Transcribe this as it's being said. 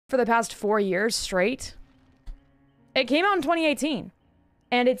for the past 4 years straight. It came out in 2018,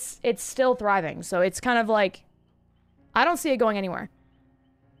 and it's still thriving. So it's kind of like, I don't see it going anywhere.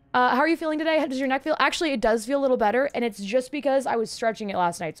 How are you feeling today? How does your neck feel? Actually, it does feel a little better, and it's just because I was stretching it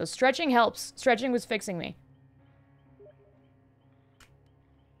last night. So stretching helps. Stretching was fixing me.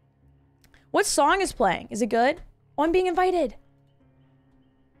 What song is playing? Is it good? Oh, I'm being invited.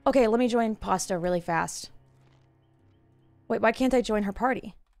 Okay, let me join Pasta really fast. Wait, why can't I join her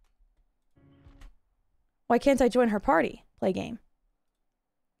party? Why can't I join her party? Play game.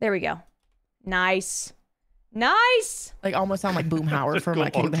 There we go. Nice. Nice! Like, almost sound like Boomhauer from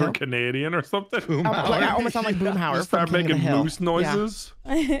like King of the Hill. Canadian or something. I almost sound like Boomhauer from Start King of the making Hill. moose noises.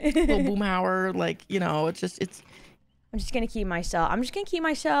 Yeah. Little Boomhauer, like, you know, it's just, it's... I'm just gonna keep myself.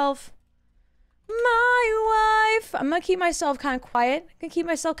 My wife. I'm gonna keep myself kind of quiet. I'm gonna keep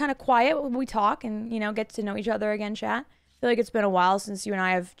myself kind of quiet when we talk and, you know, get to know each other again, chat. I feel like it's been a while since you and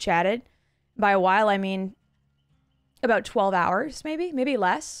I have chatted. By a while, I mean about 12 hours, maybe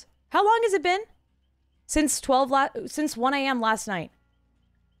less. How long has it been? Since 1 a.m. last night.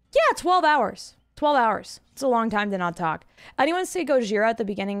 Yeah, 12 hours. 12 hours. It's a long time to not talk. Anyone see Gojira at the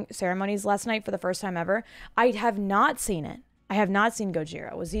beginning ceremonies last night for the first time ever? I have not seen it. I have not seen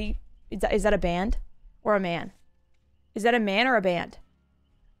Gojira. Was he... Is that a band or a man? Is that a man or a band?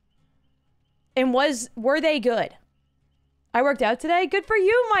 And were they good? I worked out today. Good for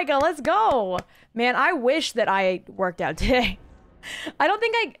you, Micah. Let's go. Man, I wish that I worked out today. I don't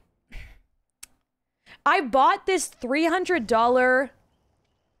think I bought this $300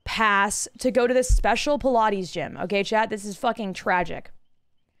 pass to go to this special Pilates gym. Okay, chat, this is fucking tragic.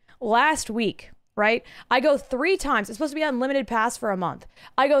 Last week, right? I go 3 times. It's supposed to be an unlimited pass for a month.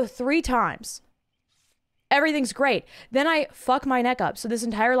 I go 3 times. Everything's great. Then I fuck my neck up. So this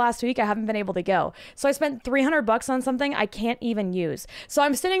entire last week, I haven't been able to go. So I spent $300 on something I can't even use. So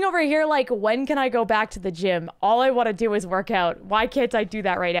I'm sitting over here like, when can I go back to the gym? All I want to do is work out. Why can't I do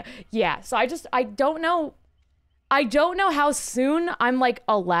that right now? Yeah. So I don't know. I don't know how soon I'm like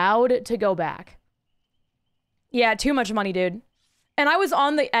allowed to go back. Yeah, too much money, dude. And I was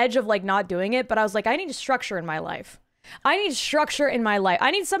on the edge of like not doing it, but I was like, I need structure in my life. I need structure in my life.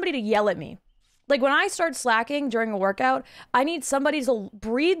 I need somebody to yell at me. Like when I start slacking during a workout, I need somebody to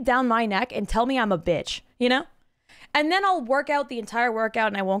breathe down my neck and tell me I'm a bitch, you know? And then I'll work out the entire workout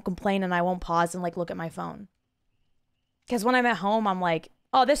and I won't complain and I won't pause and like look at my phone. Because when I'm at home, I'm like,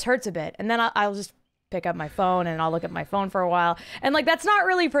 oh, this hurts a bit. And then I'll just pick up my phone and I'll look at my phone for a while. And like, that's not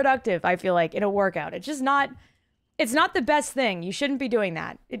really productive, I feel like, in a workout. It's just not, it's not the best thing. You shouldn't be doing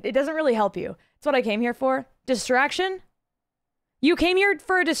that. It doesn't really help you. That's what I came here for. Distraction? You came here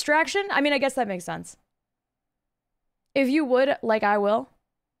for a distraction? I mean, I guess that makes sense. If you would, like I will.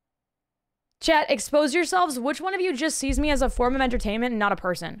 Chat, expose yourselves. Which one of you just sees me as a form of entertainment and not a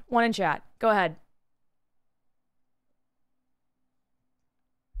person? One in chat. Go ahead.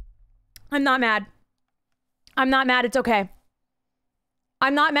 I'm not mad. I'm not mad. It's okay.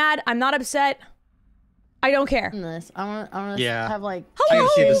 I'm not mad. I'm not upset. I don't care. I want to have like I can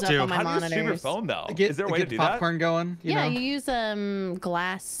see this too. on my How do you monitors. stream your phone though? Is there a way to do that? Popcorn going? You know? You use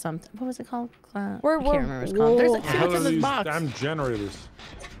glass something. What was it called? I can't We're remember what it's called. There's a How what's in are this these box. damn generators?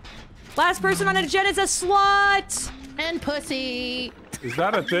 Last person on a gen is a slut. And pussy. Is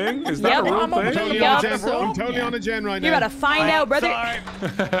that a thing? Is that Yep. a real I'm thing? Totally Yup. on a gen, bro. I'm totally on a gen right now. You're about to find out, brother.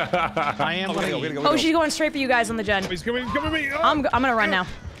 I am. Oh, she's going straight for you guys on the gen. He's coming with me. Oh. I'm gonna run now.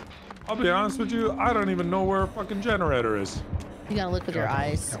 I'll be honest with you, I don't even know where a fucking generator is. You gotta look with your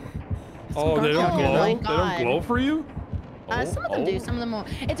eyes. Oh, they don't Oh glow? my They don't God. glow for you? Some of them do, some of them won't.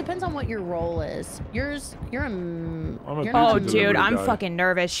 It depends on what your role is. You're a Oh, dude, I'm fucking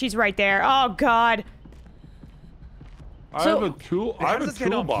nervous. She's right there. Oh, God. I have a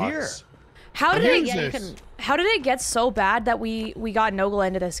toolbox. How did Okay, it? yeah, you can. How did it get so bad that we got Nogla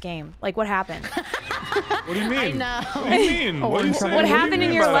into this game? Like, what happened? What do you mean? I know. What do you mean? What are you saying? What happened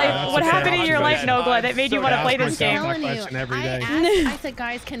in your by that? life? What happened in your life, Nogla, that made you want to play this game? I'm telling you, question every day. I said,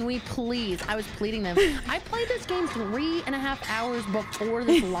 guys, can we please? I was pleading them. I played this game 3.5 hours before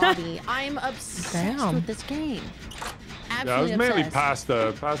this lobby. I'm obsessed with this game. Yeah, I was Absolutely mainly obsessed.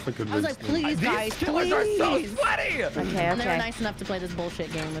 past the convinced. I was like, please, guys, please. are so sweaty. Okay, And they were okay. nice enough to play this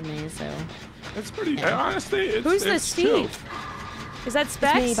bullshit game with me, so. It's pretty. Honestly, it's Who's it's this chill. Steve? Is that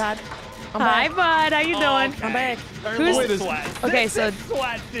Specs? Me, bud. Hi, bud. How you doing? I'm back. Who's Wait, is- Okay, so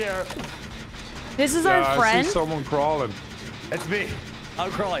Sweat here. this is Yeah, our I friend. see someone crawling. It's me. I'm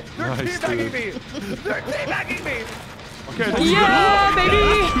crawling. They're Nice, teabagging dude. me. They're teabagging me. Okay, this Yeah, baby.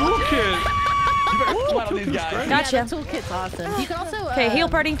 toolkit. You better sweat on these guys. Gotcha. Yeah, the toolkit's awesome. You can also Okay, heal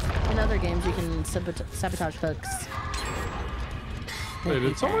party. in other games you can sabotage hooks. Wait,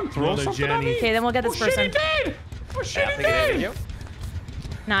 did someone throw Another something at Jenny. me? Okay, then we'll get this Oh shit, he person. did! Oh shit, he Thank did! you.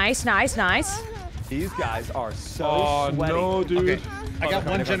 Nice, nice, nice. These guys are so Oh sweaty. no, dude. Okay, I got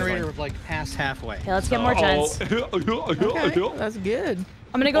one fine, generator fine. like past halfway. Okay, let's get more gens. Okay, that's good.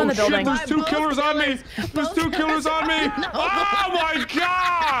 I'm gonna go in the Shit, building. there's two killers on me! There's two killers on me! Oh my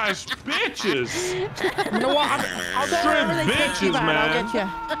gosh! Bitches! You know what? I'll go Straight wherever they get you, bitches, bud. man. I'll get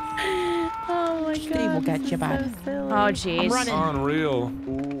you. Oh my Steve will get you, bud. Oh jeez. running. Unreal.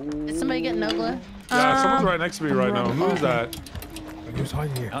 Did somebody get Nogla? Yeah, someone's right next to me right now. Who is that? Who's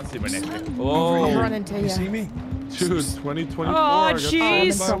hiding here? I don't see my next one. Oh, I'm running to You see you. me? dude, 2024. Oh, I got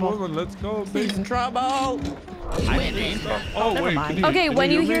jeez. saved by a woman. Let's go, He's baby. in trouble. Oh, wait. mind. Can Okay,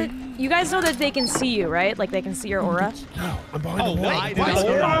 when you hear hear, me? you guys know that they can see you, right? Like they can see your aura. No, I'm behind the wall. I did not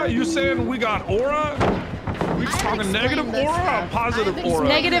Aura? You saying we got aura? We talking negative explained this aura or stuff. positive I've aura?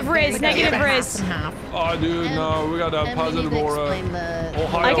 Negative riz, negative riz. Half. Oh, dude, no. We got that And positive we need to aura. explain the...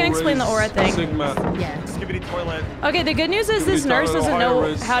 Ohio I can explain the Riz aura thing. Sigma. Yeah. Skibbity toilet. Okay, the good news is this Skibbity nurse toilet, doesn't Ohio know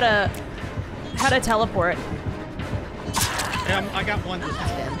Riz. how to teleport. I got one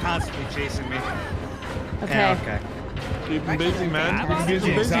that's constantly chasing me. Okay. Yeah, okay. Keep him busy, man. Keep him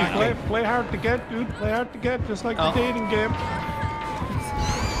busy. Exactly. Play hard to get, dude. Play hard to get, just like the Oh. dating game.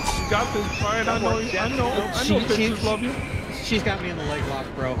 You got this, Brian. I know bitches love you. She's got me in the leg lock,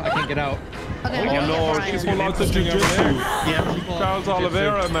 bro. I can't get out. Okay, Oh, we're gonna no. get She's Brian. full out the jiu-jitsu. Yeah, people Charles jiu-jitsu.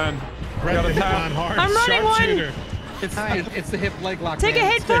 Oliveira, man. Red Gotta hit tap. on hard. I'm running one. Sharpshooter. It's, All right. it's the hip leg lock. Take a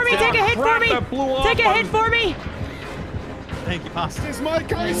man. hit for me, take a hit for Crap, me. that blew up Take a on- hit for me. Thank you, Pasta. This mic is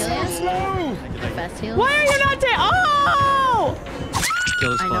so Really? slow. Fast heals. Why are you not taking? Oh!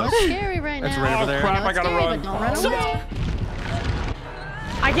 Kill his I know close. it's scary right That's now. right over Oh, there. crap, know I it's gotta scary, run. But don't run away.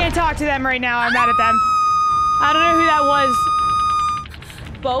 I can't talk to them right now. I'm mad at them. I don't know who that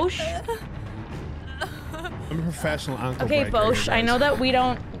was. Bosch? I'm a professional ankle Okay, breaker Bosch. here, I know guys. that we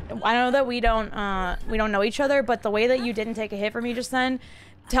don't. I know that we don't know each other, but the way that you didn't take a hit for me just then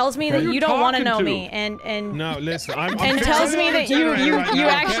tells me that Who are you you don't want to talking know to? me, and No, listen. I'm and fixing tells it me on that the you generator right now,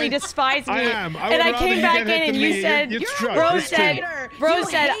 actually okay? despise me. I am. I And would I rather came you back get in hit and than you me. said, It's true. Bro It's said, true. Bro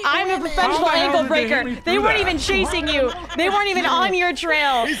said, I'm a professional How the hell ankle did they hit breaker. me They through weren't that? even chasing you. They weren't even on your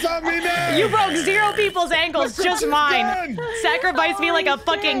trail. He's on me now. You broke 0 people's ankles, Look what just you've mine. done. Sacrificed me like a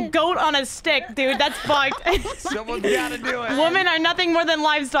fucking goat on a stick, dude. That's fucked. Someone's gotta do it. Women are nothing more than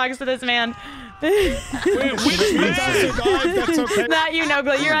livestock to this man. Wait, which man? That's okay. Not you,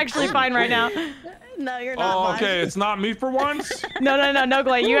 Nogla. You're actually fine right now. No, you're not. Oh, okay. It's not me for once. No,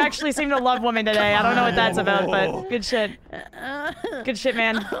 Nogla. You actually seem to love women today. I don't know what that's about, but good shit. Good shit,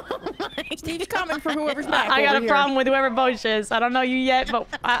 man. Steve's coming for whoever's back. I got over a here. problem with whoever Bosch is. I don't know you yet, but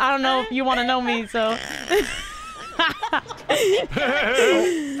I don't know if you want to know me, so.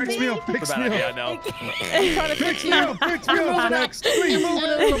 Fix me up. Fix me Bad up. idea, no. Fix me up. Fix me up. Next, please. Moving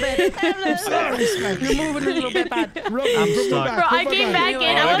a little bit. You're moving a little bit, bud. I'm stuck. Bro, I came back in.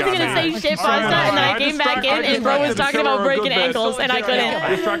 I wasn't gonna say shit, Pasta, and then I came back in, and bro was talking about breaking ankles, and I couldn't.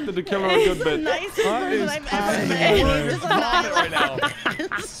 Distracted the killer a good bit. Nicest That person is I've happening. ever seen. Vomit right now.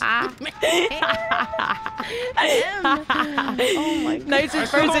 Oh my god. I Nicest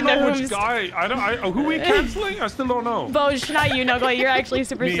still person don't to know whom. which guy. Who we canceling? I still don't know. Bosch, not you, Nogla. You're actually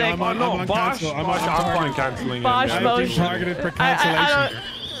super Me, sick. I'm on- No, Bosch. cancel. I'm Bosch, on I'm target. fine canceling. Bosch, him, I've Bosch. been targeted for I cancellation. don't.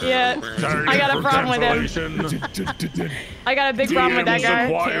 Yeah, I got a problem with him. I got a big problem with that guy.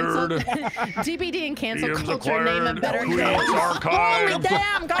 Acquired. DBD and cancel DMs culture name a acquired. better Tweets joke. archived. Holy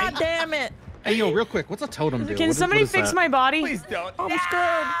damn! God damn it! Hey, yo, real quick, what's a totem do? Can somebody fix my body? Please don't. I'm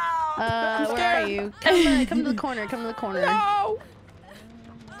scared. Where are you? Come to the corner. Come to the corner. No.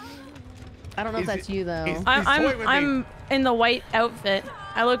 I don't know if that's you though. He's toying with me. I'm in the white outfit.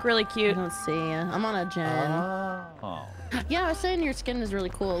 I look really I cute. don't see ya. I'm on a gen. Oh. Yeah, I was saying your skin is really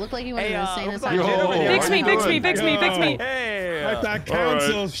cool. It looked like you went Hey, to insane what's asylum. up, Yo. gentlemen? Fix me, How you fix me, doing? fix me, fix me. Hey. Like that All right.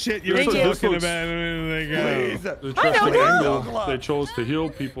 council shit you were Thank you. talking about. There you go. Please. They I chose know, to bro. heal- They chose to heal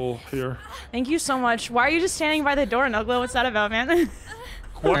people here. Thank you so much. Why are you just standing by the door, Nogla? What's that about, man?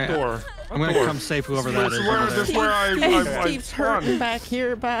 What Alright, door? I'm gonna come save whoever that This is. is where, over there. this is where I Steve's hurting spawned. back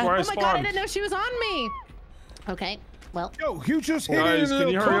here, bud. Where I Oh my god, I spawned. didn't know she was on me. Okay, well, Yo, you just hit it Guys, in can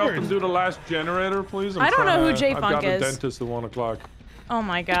the you hurry up corner. and do the last generator, please? I don't know who I've J-Funk got a is. dentist at 1 o'clock. Oh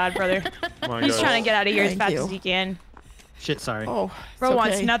my god, brother. My He's God. trying to get out of here as Thank fast you. as he can. Shit, sorry. Oh, Bro it's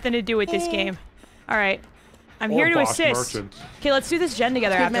wants okay. nothing to do with this game. All right. I'm Or here to Bosch assist. Merchant. Okay, let's do this gen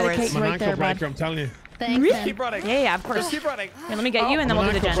together Good afterwards. medication. I'm an Right ankle there, bud. breaker, I'm telling you. thanks. then. Keep running. Yeah, of course. Just keep running. Here, let me get you, and then I'm we'll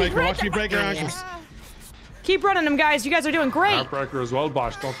an do the ankle gen. breaker. Watch me break your ankles. Keep running them, guys. You guys are doing great. Heartbreaker as well,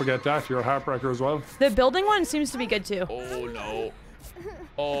 Bosch. Don't forget that. You're a heartbreaker as well. The building one seems to be good too. Oh no.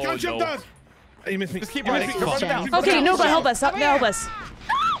 Oh Catch up, no. Dad. You missed me. Just keep You running. missed me. Run down. Okay, Nogla, help us. Help us.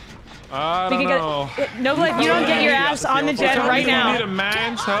 I We don't can know. get Nogla, if you don't get your ass on the gen right You now. need a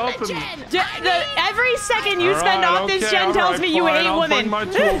man's help. Every second you spend off this gen tells me you hate I'll women. bring my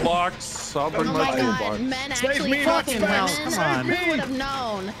toolbox. I'll bring Oh my my god, toolbox. men Save actually me, fucking Max. women. Come on. Who would have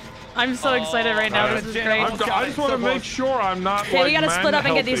known? I'm so excited right now. This is Jen, great. I just want to make sure I'm not Okay, like we gotta split up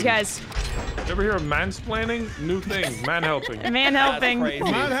and get these man-helping. guys. You ever hear of mansplaining? New thing, man helping. Man helping. crazy.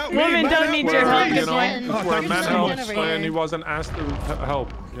 Man, help me. Women Man, don't help need me. your help. You Good know, point. that's where You're man just helps over when here. he wasn't asked to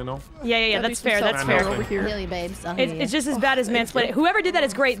help. You know. Yeah, that's fair. That's fair. over here. Really, babes. I'll hear you. It's just as bad as mansplaining. Whoever did that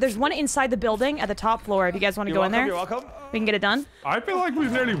is great. There's one inside the building at the top floor. If you guys want to go in there, You're welcome. we can get it done. I feel like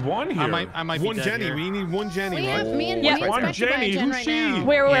we've nearly won here. I might be One dead Jenny. here. We need one Jenny, We right? have me and Yeah. me and One Spectre by Jenny, Jen who's right she? now.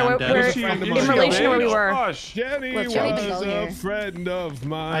 Where Yeah, I'm dead. we're Is she a in bitch? relation to where we were. Gosh. Jenny Let's was try to go a here. friend of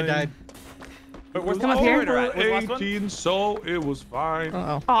mine. I died. Wait, where's Come the up here. operator at? Where's the last one? 18, so it was fine.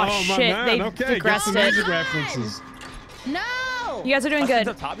 Uh-oh. Oh, Oh, my shit, man. they Okay, get digressed some it. music references. No! You guys are doing Up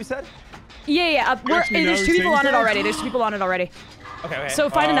good. top, you said? Yeah. Actually, There's no, two people on it same already. thing. There's two people on it already. Okay. So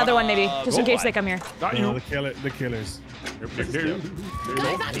find another one maybe, just in go case on. they come here. Got Oh, you. the killers.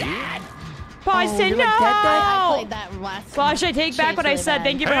 Bosh said you're like dead, I no. played that last Bosh, I take back what I said.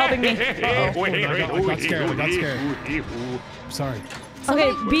 Thank you for helping me. I got scared. Sorry.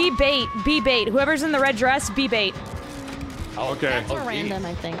 Okay, be bait. Be bait. Whoever's in the red dress, be bait. Okay. That's a random,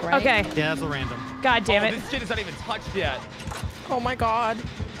 I think, right? Okay. Yeah, that's a random. God damn it. This shit is not even touched yet. Oh my god.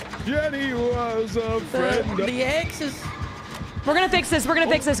 Jenny was a friend of The X is. We're gonna fix this. We're gonna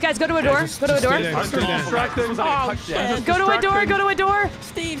fix this. Guys, go to a door. Go to a stay door. there. I'm just distracted. Oh shit. Go to a door. Go to a door.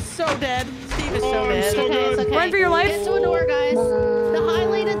 Steve's so dead. Steve is so Oh, I'm dead. so Okay, it's good. okay. Run for your life. Get to a door, guys. The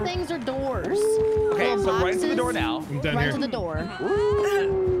highlighted things are doors. Okay, Little so right to the door boxes. now. I'm done Run here. to the door.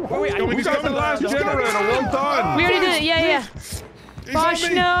 Wait, Who got the last generator? Well done. We already did it. Yeah. He's Bosh, on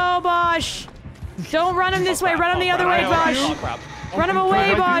me. no, Bosh. Don't run him this way. Run him the other way, Oh, Bosh. crap. Run him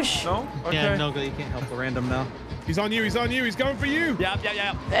away, Bosh. No? Okay. Yeah, no, you can't help the random now. He's on you. He's on you. He's going for you. Yeah.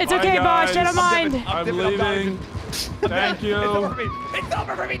 It's Bye, okay, Bosh. I guys. don't mind. I'm leaving. Thank It's over you. for me. It's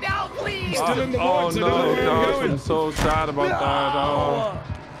over for me now, please. Still in the Oh woods. I no, don't know where I'm gosh, going. I'm so sad about that.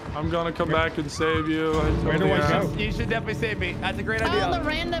 Oh, I'm gonna come back and save you. Where do I go? You should definitely save me. That's a great Oh, the idea.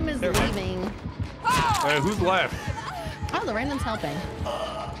 random is leaving. Hey, who's left? Oh, the random's helping.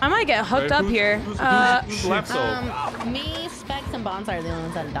 I might get hooked Hey, up who's- here. Who's left so? Me, Specs, and Bonsai are the only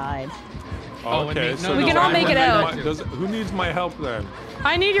ones that died. Oh, and Okay, me- so no, We can does all make it anyone out. need who needs my help then?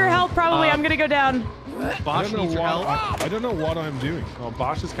 I need your help probably. I'm gonna go down. I Bosh don't know needs your what. help. I don't know what I'm doing. Oh,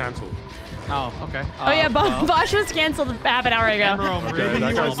 Bosch is cancelled. Oh, okay. Oh yeah, Bosh was canceled half an hour ago. Emerome, Okay, really? that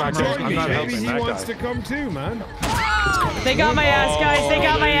He guy's wants to not join helping. I'm me. not Maybe helping he that wants guy. to come too, man. They got my ass, guys. They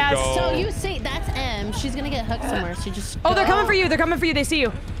got my there you ass. go. So you see, that's M. She's gonna get hooked somewhere. She just. Oh, they're go. coming for you. They're coming for you. They see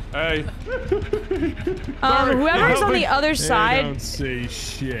you. Hey, Whoever's on the other I side. don't see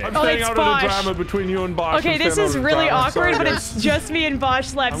shit. I'm Oh, staying it's out of the Bosch. drama between you and Bosch. Okay, I'm this staying is out of the really drama. awkward, Sorry, but guys. it's just me and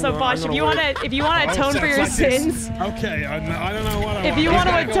Bosch left. So gonna- Bosch, I'm if gonna you wanna Oh, atone for your sounds like this. sins, Okay, I don't know what I if you want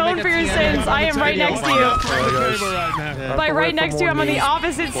to atone for your sins, I am right next to you. Right Like to right wait next for to you, I'm more on the news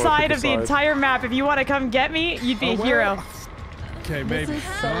opposite before I side pick a of the side. entire map. If you want to come get me, you'd be a hero. Okay, maybe. is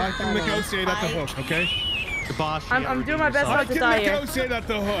so I can funny. negotiate at the hook, okay? The Bosh. I'm doing my best I not to can die here. negotiate at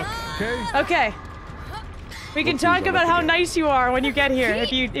the hook, okay? Okay. We can talk about how nice you are when you get here.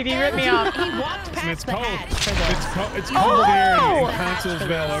 If you rip me off. He walked And past it's the cold. hatch. It's cold here Oh! in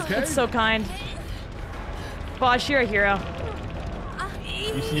Councilsville, okay? That's so kind. Bosch, you're a hero.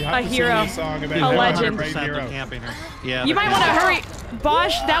 You have a to sing hero. me a song about A how I'm legend. brave 100% hero. they're camping her. Yeah. You they're might want to camping. hurry.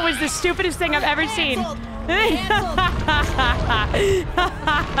 Bosch, that was the stupidest thing I've ever seen.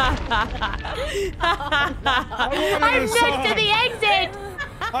 I'm next to the exit.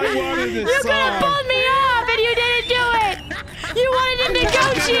 I wanted this You could have song. pulled me off and you didn't do it. You wanted to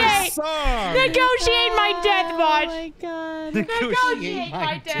negotiate. Song. Negotiate my death, Bosch. my god. Negotiate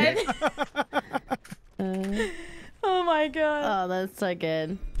my death. Oh my god. Oh, that's so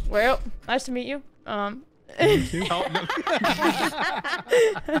good. Well, nice to meet you. Oh, no.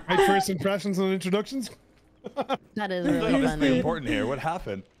 My first impressions and introductions? That is really Really funny. important here. What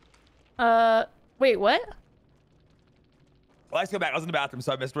happened? Wait, what? Well, let's go back. I was in the bathroom,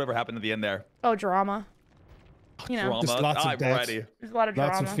 so I missed whatever happened at the end there. Oh, drama. You know, Drama. Just lots of I'm deaths. ready. there's a lot of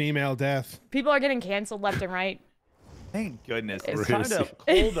Lots drama. of female death. People are getting canceled left and right. Thank goodness. It's Crazy. time to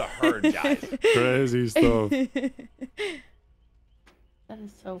pull the herd, guys. Crazy stuff. That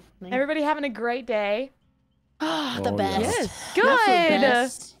is so funny. Everybody having a great day. The Oh, best. yes. Good. Absolute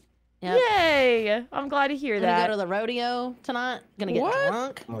best. Yep. Yay. I'm glad to hear Gonna that. go to the rodeo tonight. Gonna get What?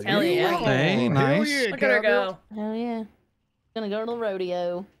 drunk. Hell yeah. Hey, Hell nice. yeah, Look at her Gabriel. go. Hell yeah. Gonna go to the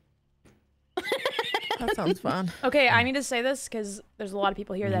rodeo. That sounds fun. Okay, I need to say this because there's a lot of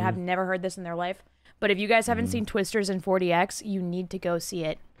people here that have never heard this in their life. But if you guys haven't seen Twisters in 4DX, you need to go see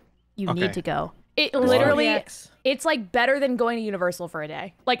it. You need to go. It literally, 4DX? it's like better than going to Universal for a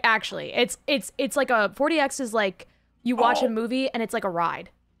day. Like actually, it's like a 4DX is like you watch a movie and it's like a ride.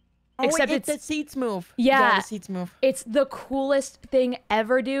 Oh, Except wait, it's the seats move. Yeah. The seats move. It's the coolest thing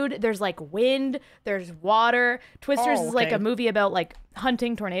ever, dude. There's like wind, there's water. Twisters is like okay. a movie about like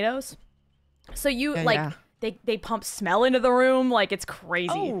hunting tornadoes. So you Yeah, like yeah. they pump smell into the room, like it's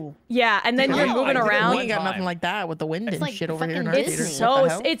crazy. Oh. Yeah, and then you're I moving did it around. We ain't got time. nothing like that with the wind It's and like shit over here in our fucking theater. Disney. What the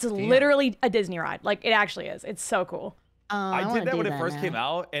hell? It's literally a Disney ride. Like it actually is. It's so cool. I wanna did that do when it first now. came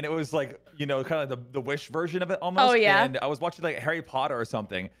out, and it was like, you know, kind of the Wish version of it almost. Oh, yeah? And I was watching like Harry Potter or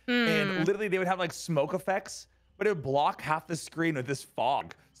something, and literally they would have like smoke effects, but it would block half the screen with this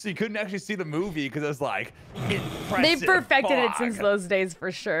fog. So you couldn't actually see the movie because it was like impressive They've perfected it fog. since those days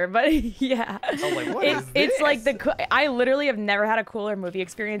for sure. But yeah, I was like, what is it's like this? I literally have never had a cooler movie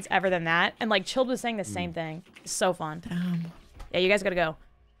experience ever than that. And like Chilled was saying the same thing. It's so fun. Yeah, you guys gotta go.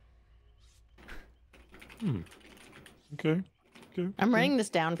 Okay. I'm writing this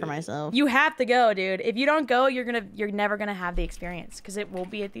down for myself. You have to go, dude. If you don't go, you're never gonna have the experience because it won't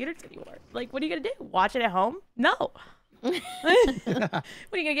be at theaters anymore. Like, what are you gonna do? Watch it at home? No. What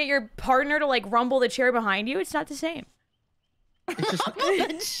are you gonna get your partner to like rumble the chair behind you? It's not the same.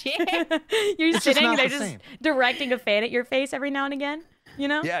 You're sitting, not they're the just same. directing a fan at your face every now and again. You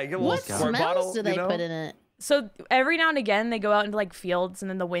know? Yeah, you get a What little squirt smells bottle. do they you know? put in it? So every now and again they go out into like fields and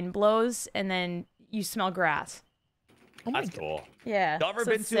then the wind blows and then you smell grass. That's cool. Yeah. Y'all ever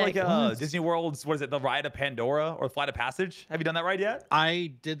so been it's to sick. like Disney World's, what is it, the Ride of Pandora or Flight of Passage? Have you done that ride yet?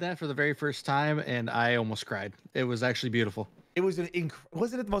 I did that for the very first time, and I almost cried. It was actually beautiful. It was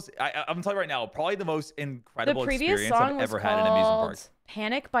wasn't it the most? I'm telling you right now, probably the most The incredible previous experience song I've was ever had in an amusement park. called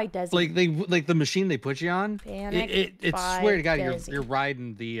Panic by Desi. Like the machine they put you on. Panic It's by swear to God, Desi. you're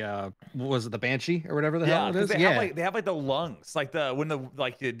riding the what was it, the Banshee or whatever the Yeah, hell it because is? they have like the lungs, like when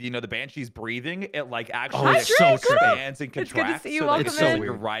the Banshee's breathing, it like actually Oh, it's so trippy. expands and It's good to contracts. see you. So Welcome that It's so in.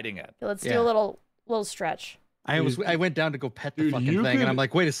 you're weird. riding it. Let's do Yeah. a little stretch. I went down to go pet the Dude, fucking you thing, and could- I'm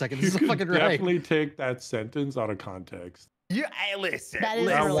like, wait a second, this is a could fucking ride. definitely take that sentence out of context. Yeah, hey, listen. That is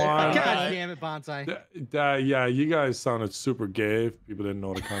listen. really one- funny. God damn it, Bonsai. Yeah, you guys sounded super gay. If people didn't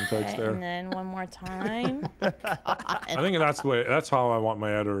know the context Okay, and there. then one more time. I think that's how I want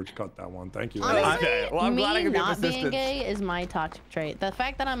my editor to cut that one. Thank you. Honestly, Okay, well, I'm me glad I could be of not being assistance. gay is my toxic trait. The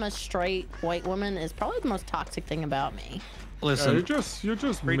fact that I'm a straight white woman is probably the most toxic thing about me. Yeah, Listen, you're just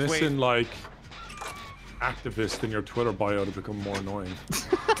Retweet. missing like activist in your Twitter bio to become more annoying.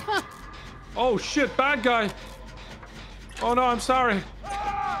 Oh shit, bad guy. Oh no, I'm sorry.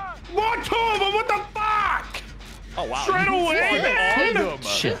 What two of them? What the fuck? Oh wow. Straight you away, swung man! on them.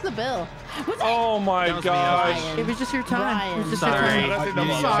 Who's the bill? What's that? Oh my That was me, gosh. Ryan. It was just your time. Ryan. It was just Sorry. your time. That's enough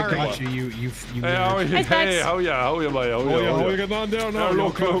on Sorry. that. got you. You Hey, how are you? Hey, Hey, Specs. how ya? How ya, mate? How Oh, ya? yeah, How how ya? you getting on down now? Yeah,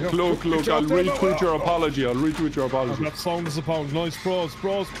 look. I'll retweet your apology. I'll retweet your apology. That sound is apology. Nice bros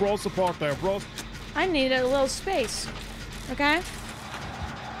support there, bros. I need a little space. Okay?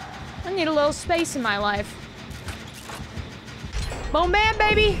 I need a little space in my life. Boom bam,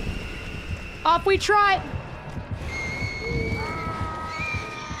 baby! Off we trot!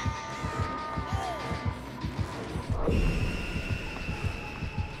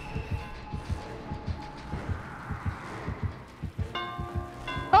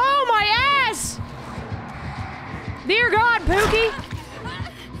 Oh, my ass! Dear God, Pookie!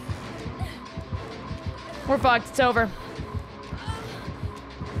 We're fucked. It's over.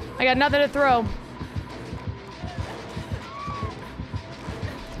 I got nothing to throw.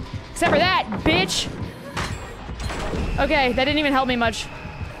 Except for that, bitch! Okay, that didn't even help me much.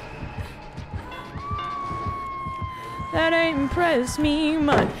 That ain't impressed me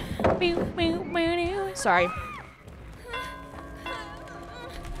much. Sorry.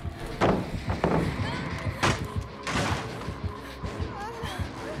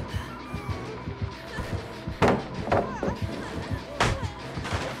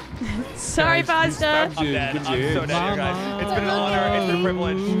 Sorry, Pasta. I'm dead. I'm so dead, here, guys. It's been an honor. It's been a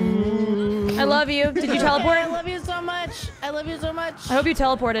privilege. I love you. Did you I teleport? love you so much. I love you so much. I hope you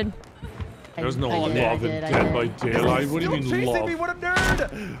teleported. There's no I love did, I in did, I Dead did. by Daylight. What do you Still mean chasing me? love? What a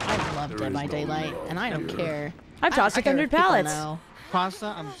nerd! I love There Dead is by no Daylight, love and I don't here. care. I've tossed I care 100 if people pallets. know. Pasta,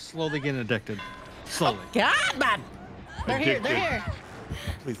 I'm slowly getting addicted. Slowly. God, man. They're here. They're here.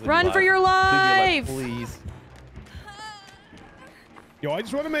 Please leave me Run alive. for your Leave me alive, life! please. Yo, I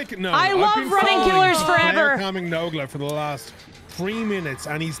just want to make it known. I I've love been running following killers forever. Camming Nogla for the last 3 minutes,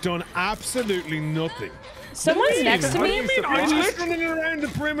 and he's done absolutely nothing. Someone's next to What do me. you mean? I'm just running around the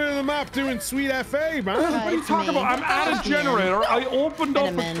perimeter of the map doing sweet FA, man. What are you talking about? I'm at a generator. I opened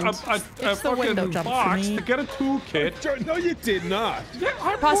up a fucking window jump for box me. to get a toolkit. No, you did not.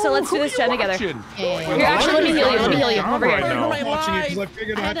 Pasta, let's do this gen together. Here, actually, let me heal you. Let me heal you. Over here. I'm watching it because I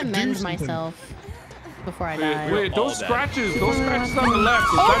figured I I had to had to do mend something. myself before I died. Wait, All those dead. scratches on the left. does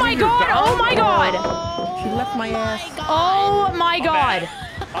Oh that my mean you're god! down? Oh my god! She left my ass. Oh my god!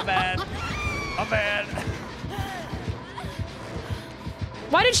 I'm bad. I'm bad.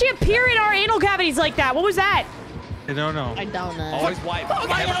 Why did she appear in our anal cavities like that? What was that? I don't know. I don't know. Always wipe.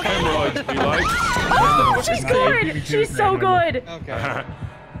 Hemorrhoids be like. Oh, she's good! She's so good! Okay.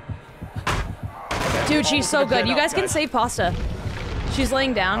 Dude, she's so good. You guys can save Pasta. She's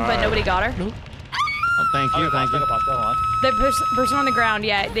laying down, but nobody got her. Oh, thank you, thank you. The person on the ground,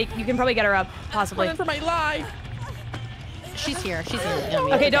 yeah, you can probably get her up, possibly. Running for my life. She's here. She's here.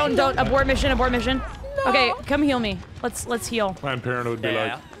 Okay, don't abort mission, abort mission. Okay, come heal me. Let's heal. Planned Parenthood would be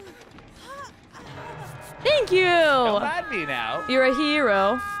like. Thank you. Don't mad me now. You're a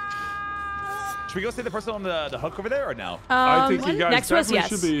hero. Should we go see the person on the hook over there or no? I think you guys next to us, definitely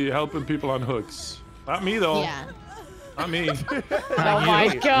yes. should be helping people on hooks. Not me though. Yeah. Not me. You Oh my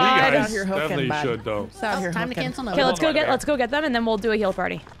guys god. out here hooking, definitely bud. should though. It's out here Time to hooking. cancel no. Okay, Hold on right let's go get them, and then we'll do a heal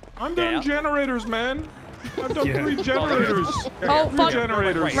party. I'm doing Yeah. generators, man. I've done Yeah. 3 generators. Oh Three fuck!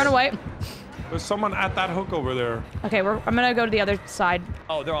 generators. Run away. There's someone at that hook over there. Okay, I'm gonna go to the other side.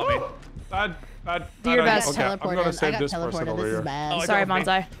 Oh, they're on me. Do your best. Okay, I'm gonna I save got this person teleported. over This is here. bad. Oh, Sorry, it's on me.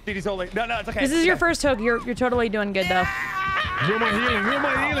 Bonsai. Diddy's holding. No, it's okay. This is your first hook. You're totally doing good though. Who am I healing? Who am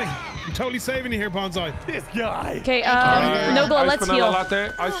I healing? I'm totally saving you here, Bonsai. This guy. Okay, Nogla, let's Ice vanilla heal. latte.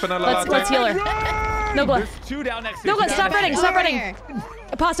 Ice vanilla latte. Let's heal her. Nogla, There's 2 down next to you. Nogla, stop running, stop Over running. here.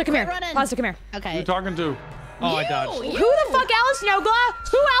 Pasta, come here. running. Pasta, come here. Who Okay. you talking to? Oh, I dodged. Who the fuck else, Nogla?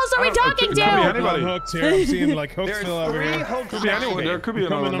 Who else are we I don't know, talking it could be any- to? Anybody. I'm hooks here. I'm seeing like hooks There's still over 3 here. hooks. Could be anyone. There could be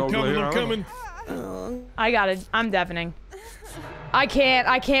another I'm Nogla coming, here. I'm I don't know. coming. I got it. I'm deafening. I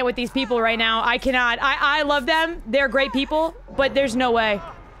can't with these people right now. I cannot. I love them. They're great people, but there's no way.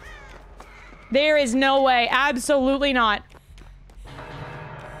 There is no way. Absolutely not.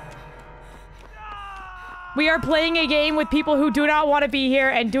 We are playing a game with people who do not want to be here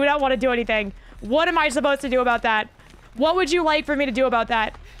and do not want to do anything. What am I supposed to do about that? What would you like for me to do about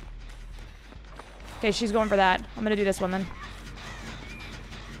that? Okay, she's going for that. I'm gonna do this one then.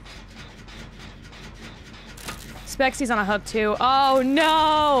 Spexy's on a hook too. Oh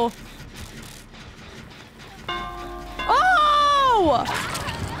no! Oh!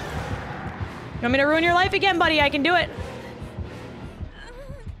 You want me to ruin your life again, buddy? I can do it.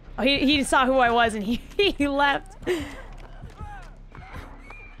 Oh, he saw who I was and he left.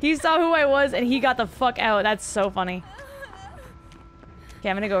 He saw who I was and he got the fuck out. That's so funny. Okay,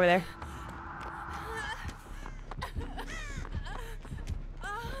 I'm gonna go over there.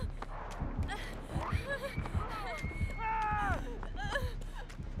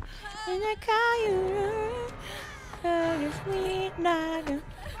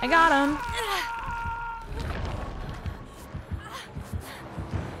 I got him.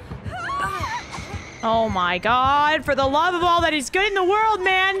 Oh my god, for the love of all that is good in the world,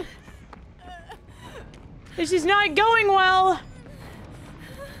 man! This is not going well.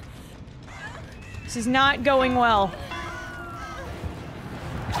 This is not going well.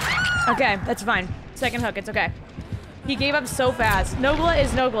 Okay, that's fine. Second hook, it's okay. He gave up so fast. Nogla is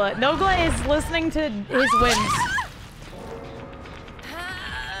Nogla. Nogla is listening to his wins.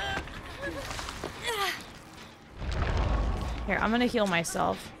 Here, I'm gonna heal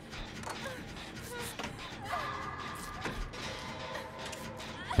myself.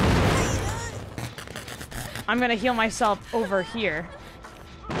 I'm gonna heal myself over here.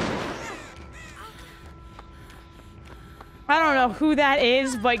 I don't know who that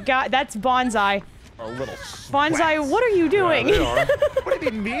is, but God, that's Bonsai. A little Bonsai, what are you doing? Yeah, they are. What do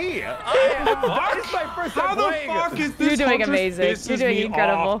you mean me? This is my first How time the playing. fuck is this? You're doing hunter amazing. pisses You're doing me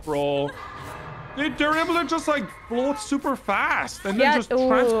incredible. off, bro. They're able to just like float super fast and Yeah, then just ooh,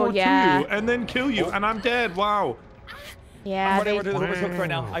 transport yeah. to you and then kill you, and I'm dead. Wow. Yeah, I'm running over they, to the hooks right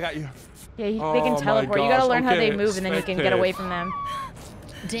now. I got you. yeah, they Oh can my teleport. You gotta gosh, learn how they okay, move, and then you can get away from them.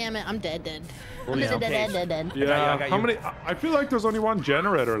 Damn it, I'm dead. I'm Yeah, dead. Yeah. I got How you. many? I feel like there's only one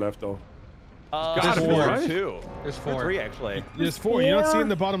generator left though. There's Gotta be, 4 right? 2. There's Or 4. 3 actually. There's 4. You're not seeing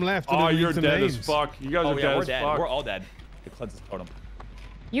the bottom left. Oh, and it you're reads the dead names. as fuck. You guys Oh are yeah, dead we're as dead. fuck. We're all dead. It cleanses totem.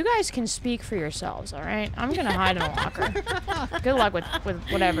 You guys can speak for yourselves, all right? I'm gonna hide in a locker. Good luck with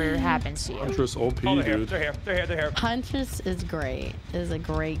whatever happens to you. Huntress OP, Oh, they're here. dude. They're here. Huntress is great. Is a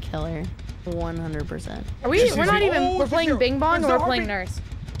great killer. 100%. Are we? We're not even. Oh, We're playing here. Bing Bong, Where's or the we're playing heartbeat? Nurse.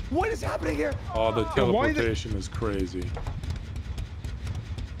 What is happening here? Oh, the why the- teleportation is crazy.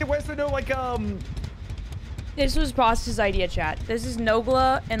 Hey, where's there no like This was Pasta's idea, chat. This is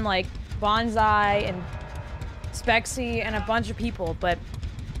Nogla and like Bonsai and Spexy and a bunch of people, but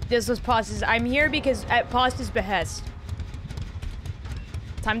this was Pasta's. I'm here because at Pasta's behest.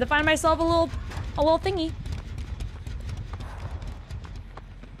 Time to find myself a little thingy.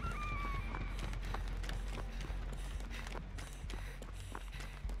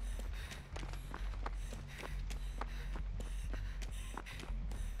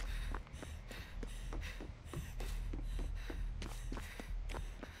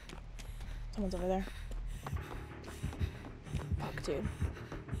 Someone's over there. Fuck, dude.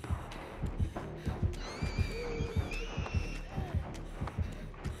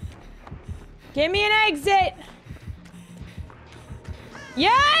 Give me an exit!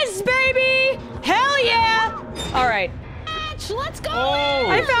 Yes, baby! Hell yeah! Alright. Hatch, let's go! Oh!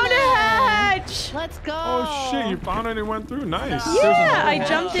 I found a hatch! Let's go! Oh shit, you found it and went through. Nice. Yeah, I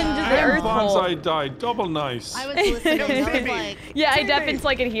jumped into the And earth hole. Bonsai died. Double nice. I was listening. I was like, Yeah, I definitely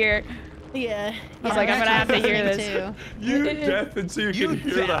like it here. yeah. He's like, I'm gonna have to hear this. Too. You deafen so you can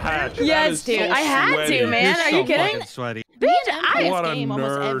hear the hatch. That Yes, is dude. so I had sweaty. to, man. You're Are you so kidding? fucking sweaty. We I- play What this a game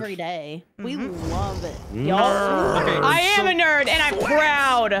almost nerd. every day. We love it. Yo. Okay, I am a nerd, and I'm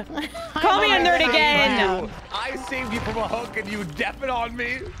proud. Call me a nerd again. I saved you from a hook and you deafen on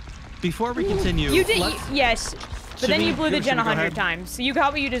me. Before we continue, You did, let's- yes. But Should then we- you blew the should gen we go 100 ahead? times, so you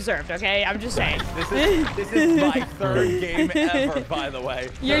got what you deserved, okay? I'm just saying. This is my third game ever, by the way.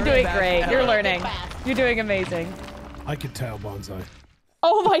 You're Third doing best great. ever. You're learning. You're doing amazing. I could tell, Bonsai.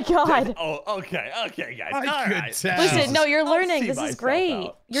 Oh my god. Oh, okay, guys. I All could right. tell. Listen, no, you're I'll learning. see This is myself great.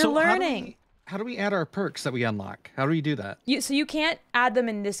 out. You're So learning. How do we add our perks that we unlock? How do we do that? So you can't add them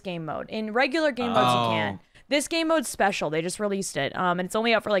in this game mode. In regular game modes, you can. This game mode's special. They just released it, and it's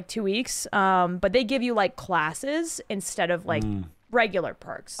only out for like 2 weeks. But they give you like classes instead of like regular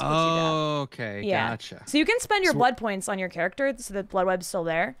perks. which you don't. Okay, Yeah. gotcha. So you can spend your blood points on your character, so the blood web's still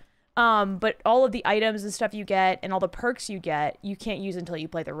there. But all of the items and stuff you get, and all the perks you get, you can't use until you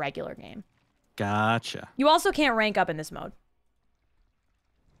play the regular game. Gotcha. You also can't rank up in this mode.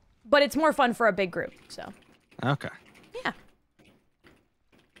 But it's more fun for a big group, so Okay. yeah.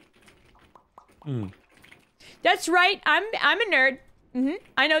 That's right. I'm a nerd.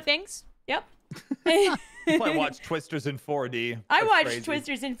 I know things. Yep. I watched Twisters in 4D. I That's watched crazy.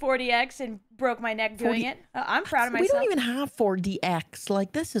 Twisters in 40X and broke my neck doing 40 it. I'm proud of We myself. don't even have 4DX.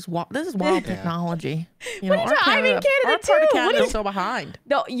 Like this is wild technology. You What know, are you our talking- I'm in Canada our part too. of What Canada's is- so behind.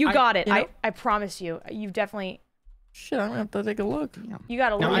 No, you got it. you know- I promise you. You've definitely. Shit, I'm gonna have to take a look. You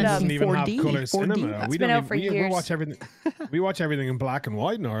gotta No, look it it up. doesn't even 4D, have color 4D. cinema. It's We been don't out for we years. watch everything. We watch everything in black and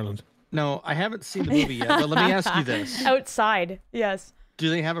white in Ireland. No, I haven't seen the movie yet, but let me ask you this. Outside, yes. Do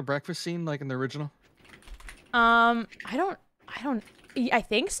they have a breakfast scene like in the original? I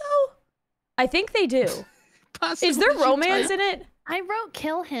think so. I think they do. Is there romance in it? I wrote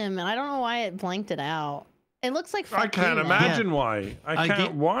kill him, and I don't know why it blanked it out. It looks like I fuck can't you, imagine why. I get-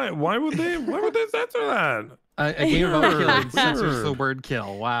 can't. Why would they? Why would they censor that? A game about killing Sure. censors the word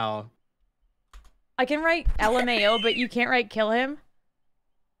kill. Wow. I can write LMAO, but you can't write kill him.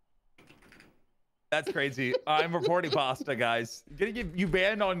 That's crazy. I'm reporting pasta, guys. Gonna get you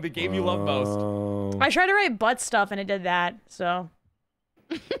banned on the game you love most. I tried to write butt stuff and it did that, so.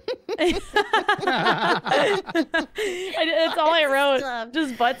 That's all I wrote. stuff.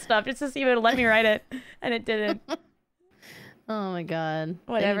 Just butt stuff. Just to see if it would let me write it. And it didn't. Oh my god.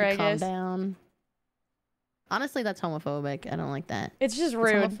 They Whatever, need to I calm guess. down. Honestly, that's homophobic. I don't like that. It's just It's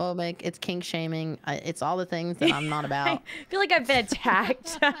rude. homophobic. It's kink shaming. It's all the things that I'm not I about. feel like I've been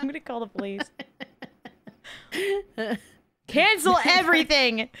attacked. I'm gonna call the police. Cancel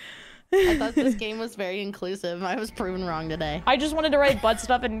everything. I thought this game was very inclusive. I was proven wrong today. I just wanted to write butt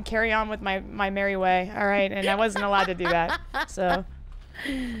stuff and carry on with my merry way. All right, and I wasn't allowed to do that. So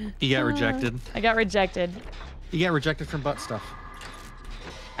You got rejected. I got rejected. You got rejected from butt stuff.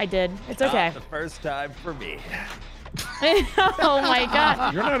 I did. It's okay. Not the first time for me. Oh my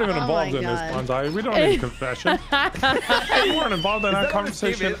god. You're not even Oh involved my in this, God. Bonsai. We don't need confession. You weren't involved in that that what this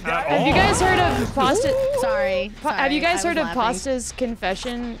game conversation is, at guys? all. Have you guys heard of Pasta? Sorry. Have you guys heard of laughing. Pasta's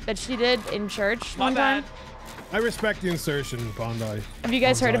confession that she did in church My one time? bad. I respect the insertion, Bondi. Have you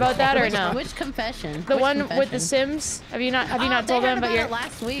guys heard about that or no? Which confession? The Which one with the confession? Sims? Have you not Oh, told they them heard about about your it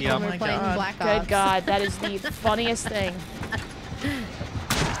last week Yeah. when we Oh were my playing God. Black Ops. Good God, that is the funniest thing.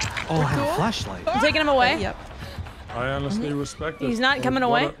 Oh, I have a flashlight. I'm taking him away. Yep. I honestly respect it. He's not coming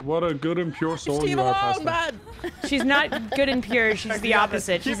away? What a good and pure soul Steve you are, alone, Pastor. bud. She's not good and pure. She's the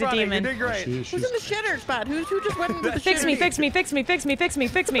opposite. She's a demon. You did great. Who's in the shitter spot? Who just went into the Fix me, shitter? fix me, fix me, fix me, fix me,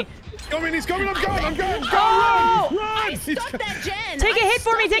 fix me. He's coming, I'm going. Go! Run! Stuck that gen. Take a hit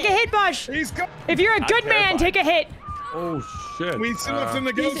for me. Take a hit, Bosh. He's coming. If you're a good man, take a hit. Oh shit. We still have to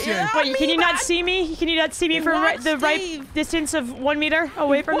negotiate. Wait, can you not see me? Can you not see me for wants the right Steve. distance of 1 meter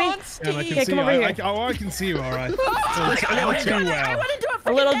away from me? Yeah, I Okay, can see come you. over here. I can see you, all right. A little too well.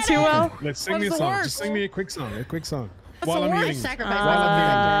 A little too well. Let's sing me a What's the song. worst? Just sing me a quick song. What's While the I'm worst? eating. Sacrifice.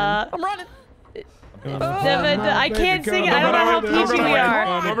 While I'm running. I can't sing it. I don't know how PG we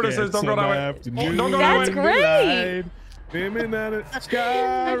are. Nobody says don't go that way. Don't go That's that way. great. Women at the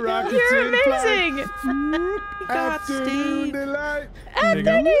sky, rockets You're in flight. amazing. Afternoon delight.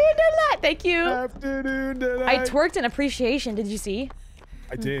 Afternoon delight. Thank you. Afternoon delight. I twerked in appreciation. Did you see?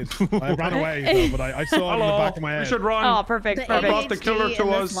 I did. I ran away, though, but I saw it in the back of my We head. should run. Oh, perfect. The Perfect. brought the killer ADHD to in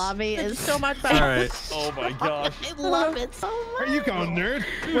this us. lobby is So much better. All right. Oh my gosh. I love it so much. Where you going, nerd?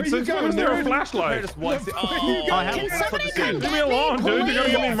 Where you Since when going, is there a nerd? flashlight? Just one. you Oh, go. I have Can to put somebody this come in. Leave me alone, dude. You're gonna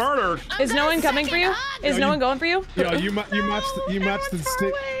get me murdered. Is no one coming for you? Is no one going for you? Yeah, you matched the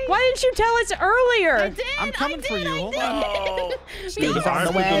stick. Why didn't you tell us earlier? I'm coming for you. Hold on. Oh. Steve's I on have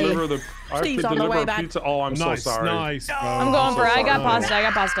the to way. deliver the. I have Steve's to on the deliver way a back. pizza. Oh, I'm Nice, so sorry. nice. Bro. I'm going for it. I got sorry. pasta. I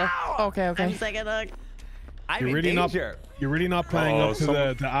got pasta. Okay, I'm okay. second look. I'm You're in really not. danger. You're really not playing Oh, up to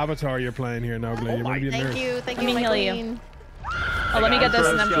someone- the avatar you're playing here now, Glenn. You're gonna be a Thank nerd. you. Thank Let you, me my heal you. queen. Oh, let me get this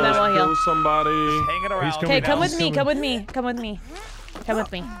and then we'll heal. Kill somebody. Hanging around. coming Okay, down. come with me. Coming. Come with me. Come with me. Come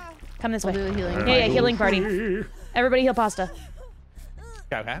with me. Come this We'll way. do a healing. Yeah, yeah, healing party. Everybody heal pasta.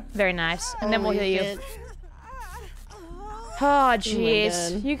 Okay. Very nice. And then we'll Holy heal you. shit. Oh,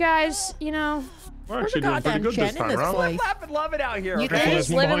 jeez. God. You guys, you know, We're actually doing pretty Goddamn good Jen this in time this around. place. Laugh and love it out here. you Okay.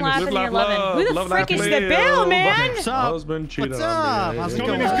 guys live and laugh and Live, you're laugh, loving. love. Who the Love, frick laugh, is the live. Bill, man? What's up? Husband cheated What's on up? me. How's it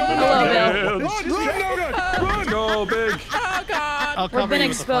Coming, going? he's coming. Hello, Bill. Let's go, big. Oh, God. I'll cover been you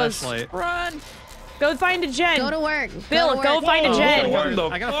with the exposed. flashlight. Run. Go find a Jen. Go to work. Bill, to go work. find a Oh, Jen. what the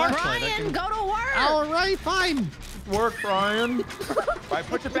I got a fuck? flashlight. I Brian, can... go to work. All right, fine. Work, Brian. Right,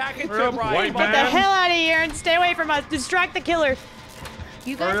 put your back into Hurry it, up, Brian. white Come on. Get the man. hell out of here and stay away from us. Distract the killer.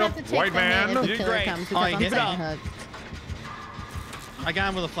 You guys Hurry have up, to take white the hit man. if You the did killer great. comes Oh, because you I'm hit second him. hooked. I got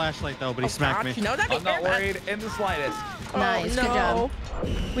him with a flashlight though, but he smacked me. You know that'd be I'm not fair, man. worried in the slightest. Nice, good job.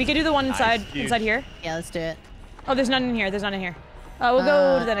 We could do the one inside huge. inside here. Yeah, let's do it. Oh, there's none in here. There's none in here. We'll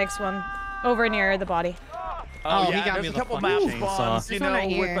go to the next one. Over near the body. Oh, he yeah, got me there's a with a couple fucking map chainsaw. spawns, you This one know, right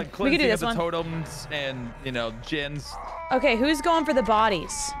with here. like We could do cleansing this of one. the totems and, you know, gins. Okay, who's going for the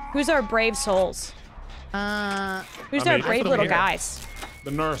bodies? Who's our brave souls? Who's I our mean, brave I little mean- guys?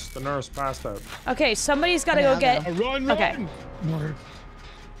 The nurse passed out. Okay, somebody's got to Yeah, go get. Run, Okay. run.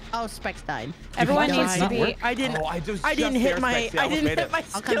 Oh, Specs died. Everyone Died. needs to be. I didn't. Oh, I just didn't hit there, my. Spexy. I almost didn't made hit it. my.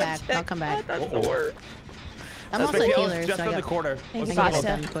 I'll come skill back. check. I'll come back. That's the worst. I'm also Spexy, healer, just so I in the got corner. Thank you, I got it Pasta.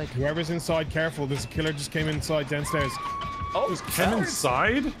 done quick. Whoever's inside, careful. There's a killer just came inside downstairs. Oh, Is Ken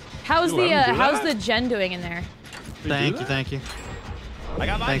inside? How's You the let him do how's that? the Jen doing in there? Thank you, thank you. I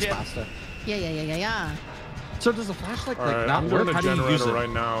got my Thanks, gin. pasta. Yeah. So does the flashlight All like right, not I'm work? doing How a do you use generator it? right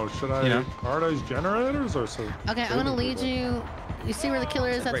now. Should I Yeah. prioritize generators or so? Okay, I'm gonna lead you. You see where the killer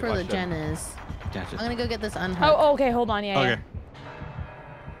is? That's Great where the question. gen is. Gotcha. I'm gonna go get this unhooked. Oh, okay. Hold on. Yeah, Okay.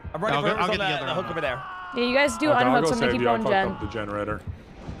 I'm ready I'll for get- I'll whoever's get on the the other hook one. over there. yeah. You guys do Okay, I'll unhook, go so I'm gonna save keep you. I going, fucked Jen. up the generator.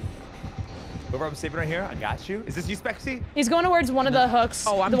 Whoever I'm saving right here, I got you. Is this you, Spexy? He's going towards one of the hooks.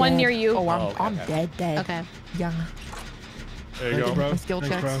 Oh, I'm the one dead. near you. Oh, I'm, Oh, okay, I'm okay. dead. Okay. Yeah. There you Thank go. you, bro. My skill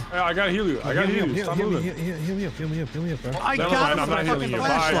Thanks, checks. bro. Hey, I gotta heal you. I gotta heal you. Stop moving. Heal me up, bro. I Never got mind, him I'm with not a healing fucking you.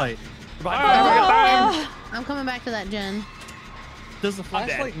 Bye. flashlight. I'm coming back to that gen. Does the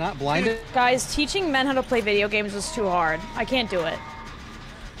flashlight not blind it? Guys, teaching men how to play video games is too hard. I can't do it.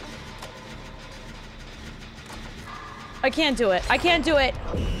 I can't do it. I can't do it.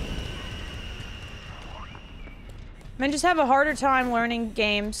 Men just have a harder time learning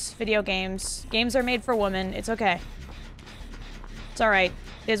games, video games. Games are made for women. It's okay. It's alright.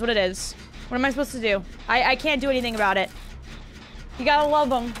 It is what it is. What am I supposed to do? I can't do anything about it. You gotta love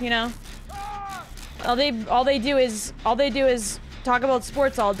them, you know? All they do is talk about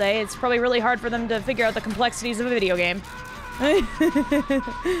sports all day. It's probably really hard for them to figure out the complexities of a video game.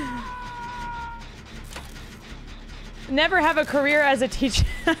 Never have a career as a teacher.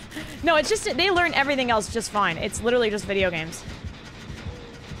 No, it's just they learn everything else just fine. It's literally just video games.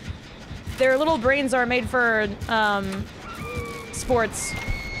 Their little brains are made for sports.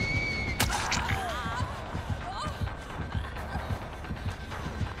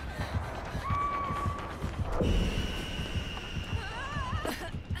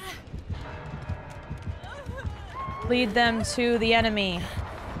 Lead them to the enemy.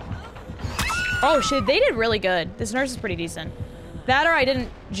 Oh shit, they did really good. This nurse is pretty decent. That or I didn't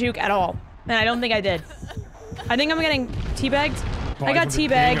juke at all. And I don't think I did. I think I'm getting teabagged. I got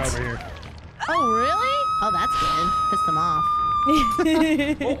teabagged. Oh, really? Oh, that's good. Pissed them off.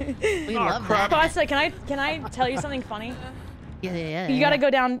 We love that. Pasta, can I tell you something funny? Yeah. You gotta go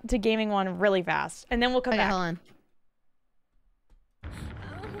down to gaming one really fast, and then we'll come back. Hold on.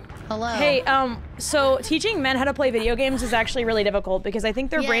 Hello. Hey, so teaching men how to play video games is actually really difficult because I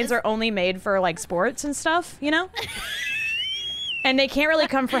think their brains are only made for like sports and stuff, you know? And they can't really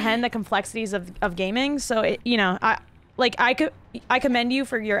comprehend the complexities of gaming. So I commend you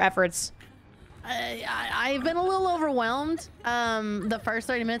for your efforts. I've been a little overwhelmed. The first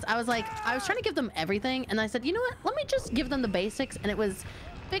 30 minutes, I was trying to give them everything, and I said, you know what? Let me just give them the basics, and it was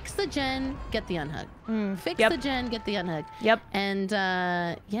fix the gen, get the unhook. Fix the gen, get the unhook. Yep. And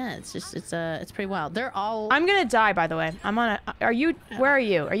yeah, it's pretty wild. They're all. I'm gonna die, by the way. I'm on a. Are you? Where are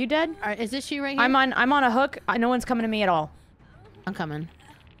you? Are you dead? Is this you right here? I'm on a hook. No one's coming to me at all. I'm coming.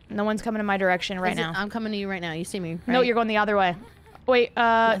 No one's coming in my direction right now. I'm coming to you right now. You see me, right? No, you're going the other way. Wait,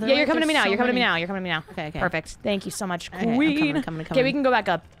 yeah, you're coming to me now. You're coming to me now. You're coming to me now. Okay. Perfect. Thank you so much, Okay, Queen. I'm coming. Okay, we can go back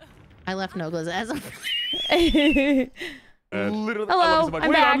up. I left Noglas as a... Literally. Hello, so much. I'm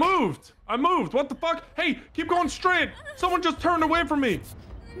Wait, back. I moved. What the fuck? Hey, keep going straight. Someone just turned away from me.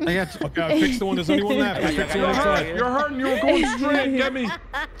 I got you. Okay, I fixed the one. There's only one left. I fixed the one left. You're hurting. You were going straight. Get me.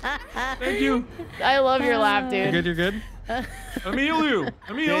 Thank you. I love your laugh, dude. You're good. Let me heal you.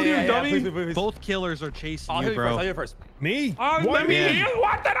 Let me heal you, dummy. Please. Both killers are chasing I'll you, heal bro. I'll heal you first. Me? Let me heal.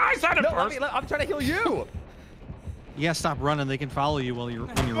 What did I say it No, first? I'm trying to heal you. You gotta stop running. They can follow you when you're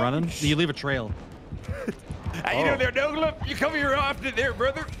running. You leave a trail. How you doing there, Nogla? You come here often there,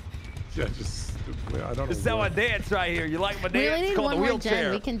 brother. Yeah, I don't know. This is how I dance right here. You like my We dance? really It's need called one the more wheelchair.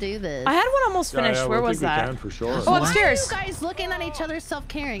 gen. We can do this. I had one almost finished. Where was that? Can, for sure. Oh, Why upstairs. are you guys looking at each other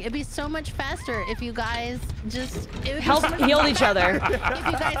self-caring? It'd be so much faster if you guys just Help heal each other. If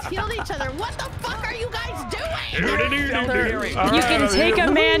you guys healed each other. What the fuck are you guys doing? You can take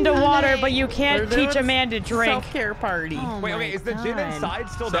a man to water, but you can't teach a man to drink. Self-care party. Oh Wait, my okay, is the gin God. inside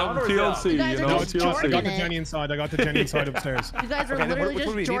still down or is TLC, it You guys you are know, just I got jorking the it. Jenny inside. I got the Jenny inside upstairs. You guys are Okay, then literally which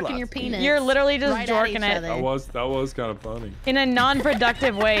just one do we need jorking your left? penis. You're literally just right at jorking each it other. That was kind of funny. in a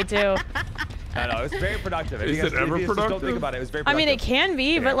non-productive way too. I know, it's very productive. Is it ever If you just don't productive? think about it, it was very I productive. mean, it can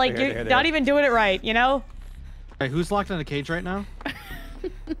be, but like here, you're here. not even doing it right, you know? Hey, who's locked in a cage right now?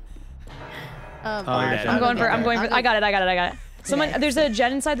 I'm going for. I got it. Someone, there's a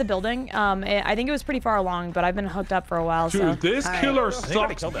gen inside the building. I think it was pretty far along, but I've been hooked up for a while. So. Dude, this killer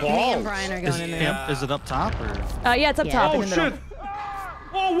sucks balls. Me and Brian are going in there. Is it up top or? Yeah, it's up top in Oh the middle. shit!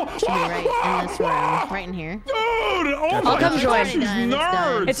 Oh, Should be right in this room, right in here. Dude! Oh I'll my come gosh, join. these It's done.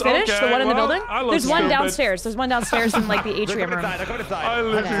 nerds! It's finished. Okay, The one in the well, building. I look There's one stupid. downstairs. There's one downstairs in like the atrium room. I come inside. I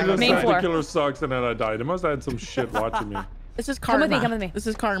literally Okay. just Main said floor. the killer sucks and then I died. It must have had some shit watching me. This is Come karma. with me, come with me. This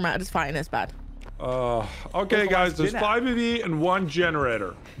is karma. It's fine. It's bad. Okay, guys, there's gin at? 5 of you and 1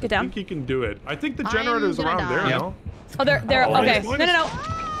 generator. Get down. I think you can do it. I think the I'm generator is gonna around die. there, Yep. no? Oh, they're Oh, okay. nice. No.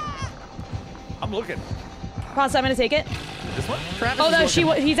 I'm looking. Pause. I'm gonna take it. This one? Oh no,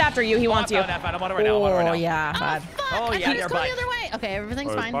 he's after you. He wants you. I'm on it right now. I'm on it right now. Oh yeah, bad. Fuck, Oh, I yeah, thought it you're was going right. the other way. Okay,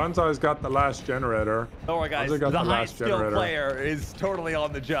 everything's fine. Bonsai's got the last generator. Don't worry, guys. Bonsai got The the high last skill generator. player is totally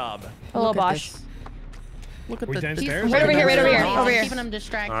on the job. Hello, Look at Bosch. this. Look at We this. downstairs? Right over here, right over here, He's over here. Keeping him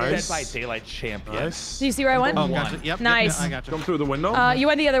distracted. Nice. Dead by Daylight champion. Nice. Do you see where I went? Oh, gotcha. Yep. Nice. I got you. Come through the window. You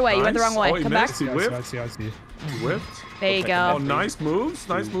went the other way. You went the Nice. wrong way. Oh, he Come back. missed. He I whipped. see. He whipped. There you Oh, go. nice moves.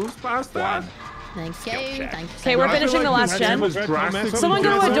 Nice moves past that. Thank you. Thank you. Okay, we're I feel finishing the like last this gen. game was drastically Someone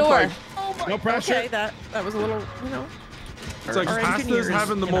go to a different. door. Like, No pressure. Okay, that was a little, you know. It's like Our Pasta's engineers,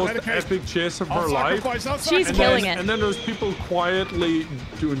 having the you know. most epic chase of her I'll life. sacrifice, I'll She's sacrifice. killing it. And then there's people quietly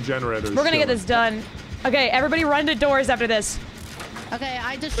doing generators. We're gonna get this done. Okay, everybody run to doors after this. Okay,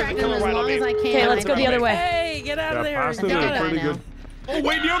 I distracted him as long as I can. Okay, let's go the other way. Hey, get out of there. Pasta Get did out a of pretty there. good. Oh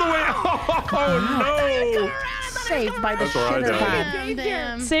wait, the other way! Oh no! Saved by the That's all right, shitter Dad. bad.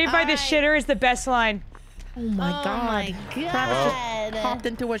 Damn. Saved by the shitter is the best line. Oh my Oh god. my Travis god. just popped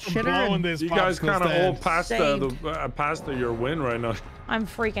into a shitter. Blowing And this You guys popsicle kind of stand. hold Pasta, Saved. Pasta your win right now. I'm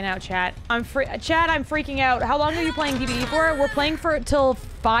freaking out, chat. I'm freaking out. How long are you playing DBD for? We're playing for till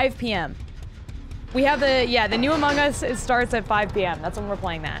 5 p.m. We have the new Among Us. It starts at 5 p.m. That's when we're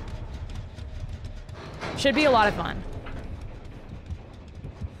playing that. Should be a lot of fun.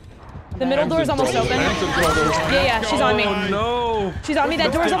 The middle door's almost open. Yeah, she's on me. Oh no! She's on me.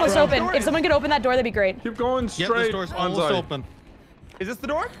 That door's almost open. If someone could open that door, that'd be great. Keep going Yep, straight. this door's almost Bonsai. open. Is this the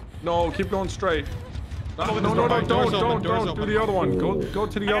door? No, keep going straight. No, Door's don't, open, do door's the open. other one. Go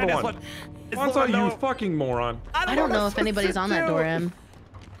to the other this one. one. Onslaught, you fucking moron. I don't know if anybody's on that door, Em.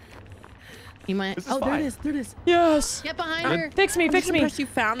 You might. Oh, there it is. There it is. Yes. Get behind her. Fix me. Fix me. Impressed you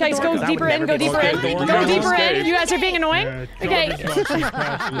found the Guys, door. go deeper in. Go deeper in. Okay, Go deeper in. okay. You guys are being annoying. Okay.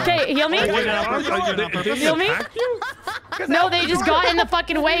 Okay, heal me. Heal me. No, they just got in the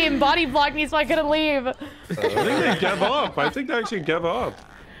fucking way and body blocked me, so I couldn't leave. I think they gave up. I think they actually gave up.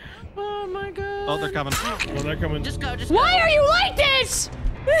 Oh my god. Oh, they're coming. Oh, they're coming. Just go. Just Why are you like this?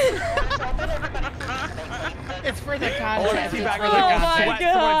 It's for the I want to content. teabag Oh them. my Sweat,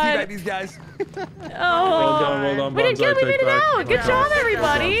 God. teabag these guys. Oh. Well done, We didn't kill. We Bonsai, made take it back. out. Good job,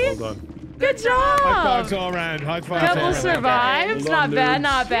 everybody. Well done. Good High job. fives all around. High fives all Couple around. survives. Well Not done, bad. dudes.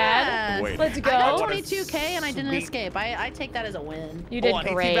 Not bad. Yeah. Wait. Let's I got go. 22K and I didn't escape. I take that as a win. You did Hold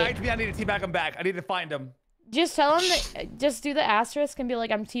on, great. he teabagged me. I need to teabag him back. I need to find him. Just tell him that. Just do the asterisk and be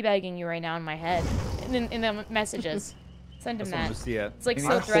like, "I'm teabagging you right now in my head," in the messages. Send him I want that. to see it. It's like He so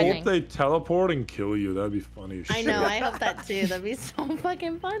needs- threatening. Hope they teleport and kill you. That'd be funny as shit. I know. I hope that too. That'd be so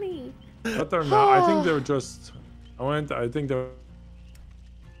fucking funny. But they're not. I think they're just. I think they're.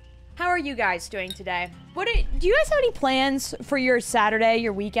 How are you guys doing today? Do you guys have any plans for your Saturday,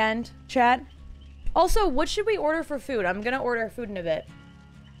 your weekend, chat? Also, what should we order for food? I'm gonna order food in a bit.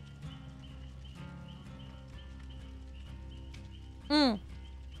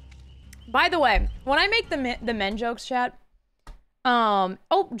 By the way, when I make the men jokes, chat. Oh,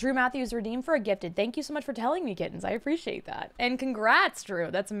 Drew Matthews redeemed for a gifted. Thank you so much for telling me, kittens. I appreciate that. And congrats, Drew.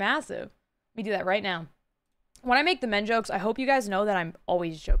 That's massive. Let me do that right now. When I make the men jokes, I hope you guys know that I'm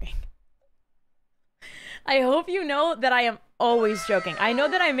always joking. I hope you know that I am always joking. I know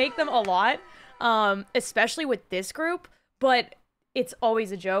that I make them a lot, especially with this group, but it's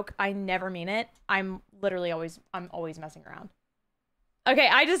always a joke. I never mean it. I'm always messing around. Okay,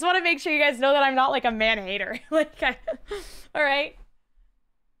 I just want to make sure you guys know that I'm not like a man hater. All right.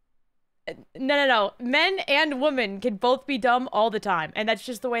 No. Men and women can both be dumb all the time, and that's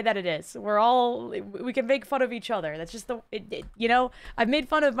just the way that it is. We can make fun of each other. That's just you know, I've made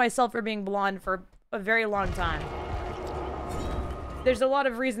fun of myself for being blonde for a very long time. There's a lot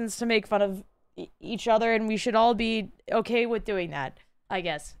of reasons to make fun of each other, and we should all be okay with doing that, I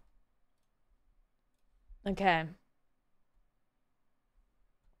guess. Okay.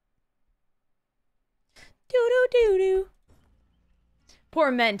 Doo-doo-doo-doo. Poor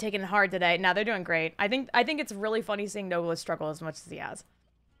men taking it hard today. Now they're doing great. I think it's really funny seeing Nogla struggle as much as he has.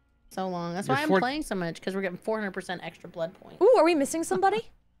 So long. That's why I'm playing so much, because we're getting 400% extra blood points. Ooh, are we missing somebody?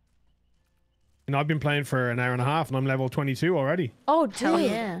 And I've been playing for an hour and a half, and I'm level 22 already. Oh, dude. Hell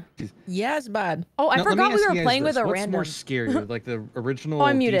yeah. Yes, bud. Oh, I Now, let me forgot we ask were you guys playing with this. a What's random. more scary, like the original Oh,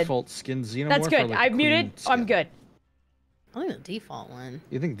 I'm muted. default skin Xenomorph? That's good. Or like I'm muted. clean I'm skin? good. I think the default one.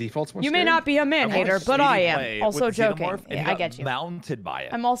 You think default's more You scary? may not be a man hater, but I am. Also joking. Xenomorph, and he Yeah, I got get you. Mounted by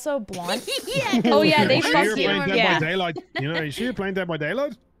it. I'm also blonde. Yeah. Oh yeah, they You sure fuck you're you. playing Dead by Yeah. Daylight? You know, you sure you're playing Dead by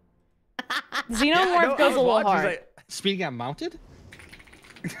Daylight? Xenomorph goes a little hard. Speedy got mounted?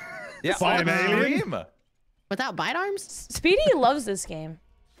 Yeah, By an on alien? stream. Without bite arms? Speedy loves this game.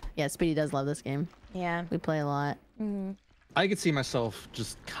 Yeah, Speedy does love this game. Yeah. We play a lot. I could see myself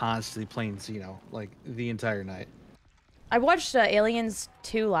just constantly playing Xeno, like, the entire night. I watched Aliens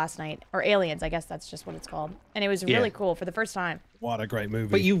 2 last night. Or Aliens, I guess that's just what it's called. And it was really cool for the first time. What a great movie.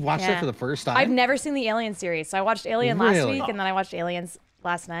 But you watched Yeah. that for the first time? I've never seen the Alien series. So I watched Alien last Really? week and then I watched Aliens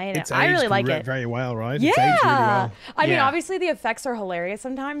last night. It's I really aged like it. very well, right? Yeah. It's aged really well. I mean, Yeah. obviously the effects are hilarious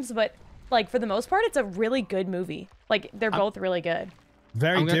sometimes, but like for the most part, it's a really good movie. Like they're both really good.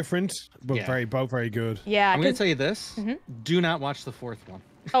 Very I'm gonna- different, but Yeah. both very good. Yeah. I'm going 'cause- to tell you this. Do not watch the fourth one.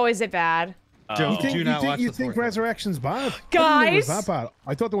 Oh, is it bad? You think, do you not think, watch you the think fourth one. Resurrection's bad? I didn't think it Guys? was that bad.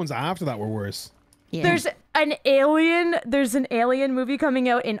 I thought the ones after that were worse. Yeah. There's an alien movie coming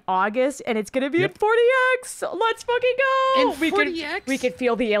out in August and it's gonna be Yep. at 40X. Let's fucking go. In we 40X? we could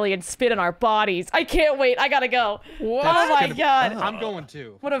feel the alien spit in our bodies. I can't wait. I gotta go. Oh That's my gonna- god. I'm going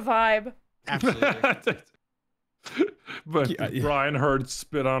too. What a vibe. Absolutely. But Yeah. Brian heard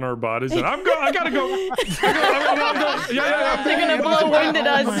spit on our bodies, and I gotta go. I'm going. Yeah. They're gonna blow wind at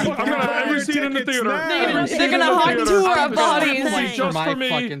us. I'm gonna every seat in the tickets theater. now. Every seat They're in gonna the hot theater. tour our Just bodies. for me, just My for me.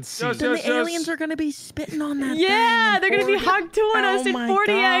 fucking seat. Yes, Then yes, the yes. aliens are gonna be spitting on that Yeah, thing. they're gonna be hot touring us Oh at my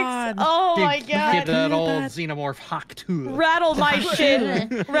 40X. God. Oh my Give god. that old Xenomorph hawk tour. Rattle my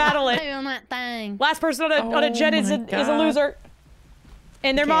shit. Rattle it. Play on that thing. Last person on a Oh jet is my a God. loser.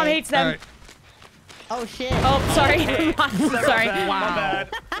 And their mom Okay. hates them. All right. Oh shit. Oh, sorry. Sorry. Wow.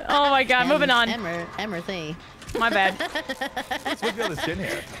 Oh my god, moving on. Emmer thing. My bad. Let's look at this in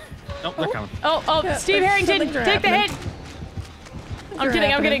here. Nope, they're coming. Oh, Steve Harrington, something's take the hit.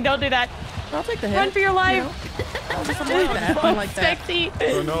 happening. I'm kidding. Don't do that. I'll take the hit. Run for your life. Something like that. Something like that. Sexy.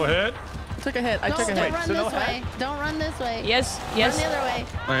 So no hit. took a hit. I took a Don't hit. run So no this way. Don't run this way. Yes, Run yes. the other way.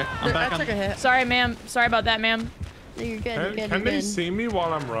 All right, I'm I back took a on. hit. Sorry, ma'am. Sorry about that, ma'am. No, you're good. You're Can, good. can You're they good. see me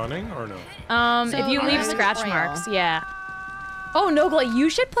while I'm running or no? If So you leave I'm scratch frail. marks, yeah. Oh, Nogla, you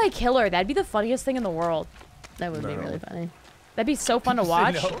should play Killer. That'd be the funniest thing in the world. That would be No. really funny. That'd be so fun to Say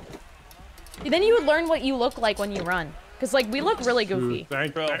watch. no. Then you would learn what you look like when you run. Because, like, we look really goofy.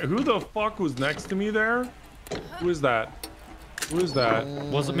 Who the fuck was next to me there? Who is that? Who is that?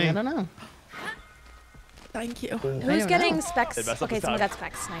 Wasn't me. I don't know. Thank you. Who's don't getting know. specs? They messed up Okay, this someone time. got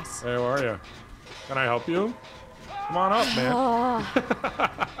specs. Nice. Hey, how are you? Can I help you? Come on up, man.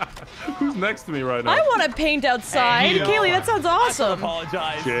 Who's next to me right now? I want to paint outside. Hey, Kaylee, that sounds I awesome.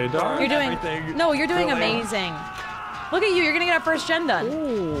 apologize. J-Dog? You're doing. everything. No, you're doing Really. amazing. Look at you. You're gonna get our first gen done.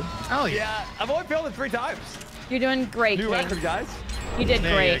 Oh, yeah. Yeah, I've only failed it 3 times. You're doing great, New King. record, guys. You did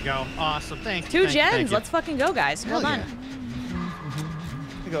There great. you go. Awesome. Thank you. 2 thank you, gens. thank you. Let's fucking go, guys. Well Hell done.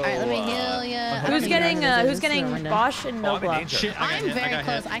 All right, let me heal ya. Who's getting Bosch and Oh, I'm in Nogla? danger. Shit, I got I'm hit. I very got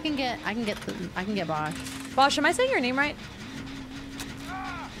close. hit. I can get Bosch. Bosch, am I saying your name right?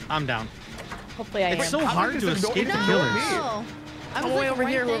 I'm down. Hopefully I It's am. so How hard did to this escape ignore the me? killers. No. I I'm was way like over right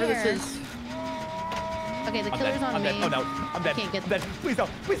here, whoever there. this is. Okay, the I'm killer's dead. on I'm me. dead. Oh no, I'm dead. Can't get I'm dead. Please don't.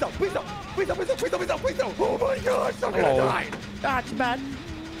 Please don't. Please don't. Please don't. Please don't. Please don't. Please don't. Please don't. Oh my God, I'm gonna Hello. die. Ah, too bad.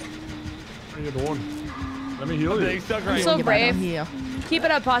 What are you doing? Let me heal I'm you. being stuck I'm right so Get brave. back on here. Keep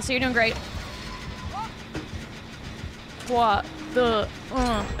it up, Pasta. You're doing great. What the?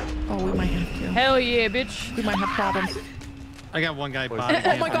 Oh, we might have to. Hell yeah, bitch. We might have problems. I got one guy body.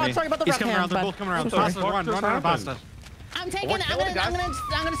 Oh my God, sorry about the He's rough coming around. hands, They're bud. both coming around. What the Pasta, fuck run, just run, run, happened? Pasta. I'm taking What it. killed it, guys?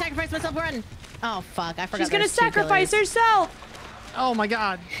 I'm gonna sacrifice myself. Run. Oh fuck! I forgot. She's gonna there's 2 sacrifice killers. herself. Oh my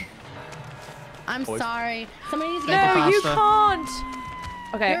God. I'm Boys. sorry. Somebody needs to Thank get No, you, you Pasta.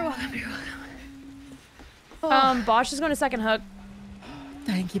 can't. Okay. You're welcome. You're welcome. Bosch is going to second hook.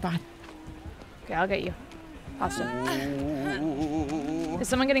 Thank you, bud. Okay, I'll get you. Pasta. Is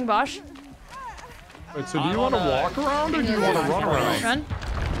someone getting Bosch? Wait, so do you want to walk around or do you want to run around? Run.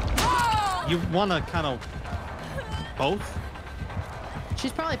 You want to kind of both?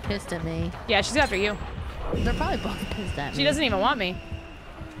 She's probably pissed at me. Yeah, she's after you. They're probably both pissed at me. She doesn't even want me.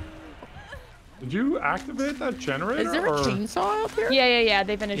 Did you activate that generator? Is there a or- chainsaw out here? Yeah,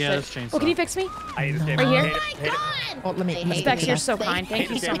 they finished Yeah, it. there's chainsaw. Oh, can you fix me? I hate this game. Right here? Hate it, Oh my hate it. God! Oh, let me. They let me hate Specs, pick it you're up. so kind. Thank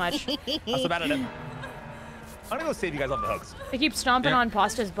you so much. I'm so bad at it. I'm gonna go save you guys off the hooks. They keep stomping Yeah. on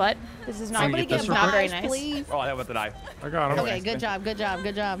Pasta's butt. This is not, Somebody this get is not very Bosch, nice. please. Oh, I went to die. I got him. Okay, good job. Good job.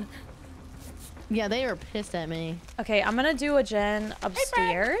 Good job. Yeah, they are pissed at me. Okay, I'm gonna do a gen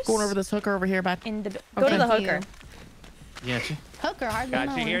upstairs. Going over this hooker over here, bud. In the go to the Thank hooker. Yeah, she. Hooker, hardly Got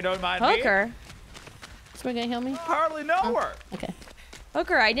know you her. here, don't mind me. Hooker. Somebody gonna heal me? Hardly know her. Okay.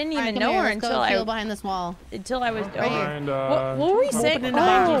 Hooker. I didn't even Alright, come know here, her let's go until heal I behind this wall. was. Behind, What were we saying? opening the Oh,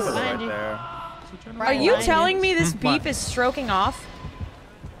 box. Behind you. there. are you Behind telling me this What? beef is stroking off?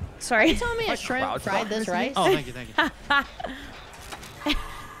 Sorry. You telling me a Like shrimp crowd fried surf. this rice? Oh, thank you, thank you.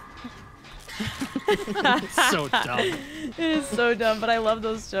 So dumb. It is so dumb, but I love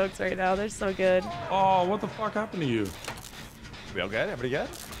those jokes right now. They're so good. Oh, what the fuck happened to you? We all good? Everybody good?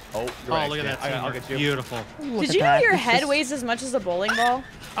 Oh, you're Oh, right. look at that. I'll teamwork. get you. Beautiful. Look Did at you know that. your It's head just- weighs as much as a bowling ball?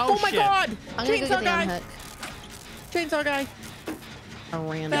 Oh my shit. God! I'm gonna go Chainsaw get the guy! unhook. Chainsaw guy! A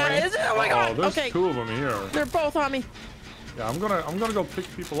random. That is it! Oh my Oh, God! there's Okay, 2 of them here. they're both on me. Yeah, I'm gonna go pick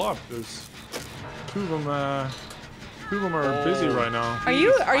people up. There's 2 of them. 2 of them are busy right now. Are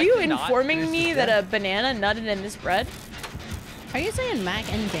you I cannot informing finish me this that a banana nutted in this bread? Are you saying Mac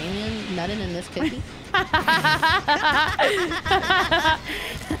and Damien nutted in this cookie?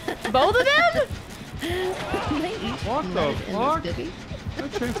 Both of them? They each What the nutted in fuck? this cookie?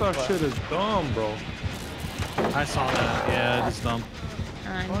 That chainsaw shit is dumb, bro. I saw that. Yeah, it's dumb.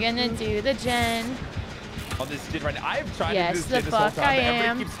 I'm gonna do the gen. Oh, this did right now. I've tried Yes, to do this the shit this whole fuck time, I but everybody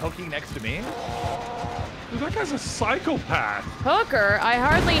am. keeps hooking next to me. Dude, that guy's a psychopath. Hooker, I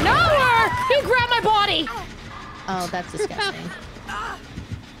hardly know her! He grabbed my body! Oh, that's disgusting.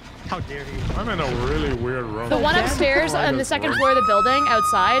 How dare he? I'm in a really weird room. The one upstairs on the second floor of the building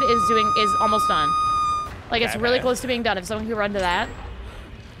outside is almost done. Like it's Okay, really man. close to being done. If someone could run to that.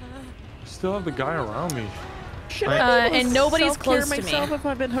 Still have the guy around me. Should I be able to and nobody's self-care close to me. myself if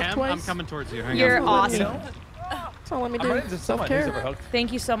I've been hooked Em, twice? I'm coming towards you. Hang You're on. awesome. You know, That's all let me I'm do. running into someone who's Self-care. overhooked.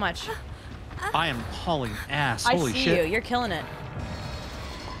 Thank you so much. I am hauling ass. I Holy see shit. you. You're killing it.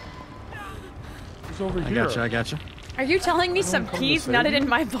 He's over I here. got you. I got you. Are you telling me some come to peas save nutted you? in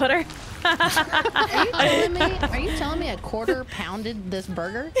my butter? Are you telling me a quarter pounded this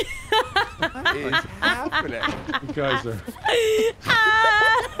burger? What is happening? You guys are.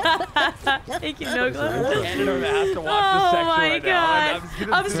 Thank you, no glove. Editor that has to watch this Oh section my right now. god. I'm just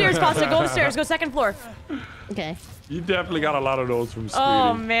gonna- Upstairs, Pasta. Go upstairs. Go second floor. Okay. You definitely got a lot of those from Speedy.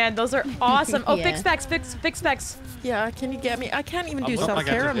 Oh man, those are awesome. Oh, Yeah. fix specs, fix specs. Yeah, can you get me? I can't even do look, I got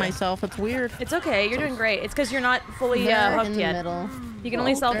self-care you, of yeah. myself. It's weird. It's okay. You're doing great. It's because you're not fully They're hooked in the yet. middle. You can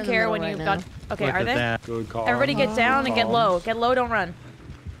only They're in the self-care when middle you've right got. Okay, Look are at they? that. Good call. Everybody get down and get low. Get low. Don't run.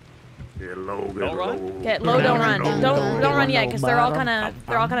 Get low, get Don't run? low. Get low. Don't run. Dun, Don't dun, don't run dun, yet because they're all bottom.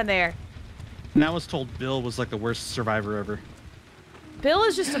 kind of there. And I was told Bill was like the worst survivor ever. Bill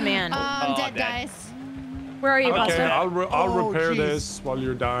is just a man. Oh, Dead dead. guys. Where are you, Okay, Pasta? I'll repair jeez. this while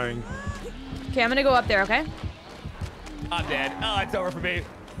you're dying. Okay, I'm gonna go up there. Okay. I'm dead. Oh, it's over for me.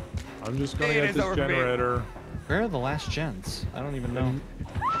 I'm just gonna It get is this over for me. generator. Where are the last gens? I don't even know.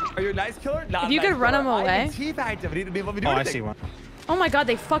 Are you a nice killer? Not If a you nice could run killer. him I away. even teabagged him, but he didn't even let me do Oh, I anything. see one. Oh my god,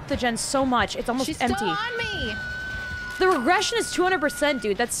 they fucked the gen so much. It's almost She's empty. still on me. The regression is 200%,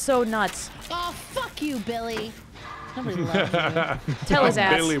 dude. That's so nuts. Oh, fuck you, Billy. Nobody loves you. Tell his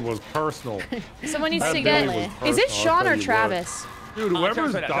ass. Billy was personal. Someone needs That to Billy get. was Is it personal, Sean I'll tell or you Travis? Dude, whoever's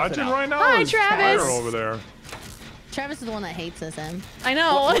Travis right now, Travis dodging right right now Hi, is Travis. fire over there. Travis is the one that hates us, Em. I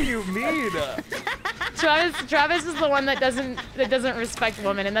know. What do you mean? Travis is the one that doesn't respect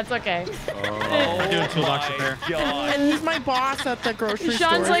women, and that's okay. Oh doing toolbox my repair. God. And he's my boss at the grocery store.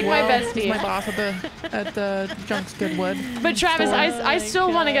 Sean's as like my well. bestie. He's my boss at the Junks Goodwood. But Travis, Store. I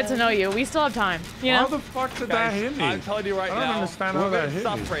still want to get to know you. We still have time. You How know. the fuck did that Guys, hit me? I'm telling you right I don't now, understand how that hit me.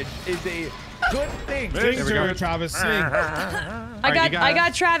 suffrage is a good thing. There Sing we to go. her, Travis. Sing. I got you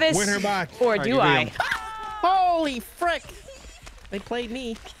got Travis. Win her back. Or Alright, do give me I? him. Holy frick! They played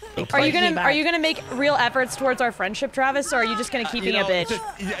me. They Are played you me gonna back. Are you gonna make real efforts towards our friendship, Travis, or are you just gonna keep being a bitch?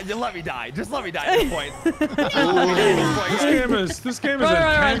 Just let me die. Just let me die at this point. This game is Run, run,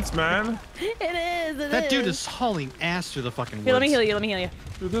 run. intense, man. It is. That dude is hauling ass through the fucking woods. Here, let me heal you. Let me heal you.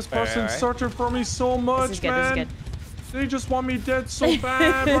 Dude, this Alright, person's alright. searching for me so much, This is good. man. This is good. They just want me dead so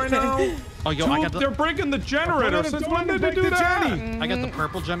bad right now. Oh, yo, I got They're the, breaking the generator. Since when did they do Break the that? Jenny. I got the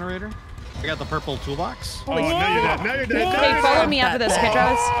purple generator. I got the purple toolbox. Oh, now you're dead. Now you're dead. Okay, follow me after this, okay,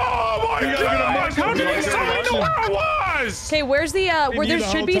 Travis? Oh my god! How did he tell me where I was? Okay, where's the where you there the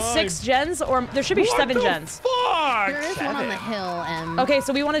should whole be time. 6 gens, or there should be What 7 the gens. There is Fuck! one on the hill, Em. Okay,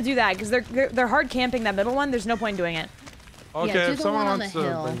 so we want to do that because they're hard camping that middle one. There's no point in doing it. Okay, do if the someone one on wants the to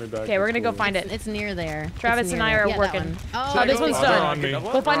hill. bring me back. Okay, we're that's gonna go cool. find it. It's near there. Travis It's and near I there. are Yeah, that working. one. Oh, Oh, this one's They're done. on me.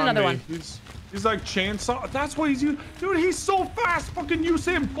 We'll find They're another on me. one. He's like chainsaw. That's what he's using. Dude, he's so fast. Fucking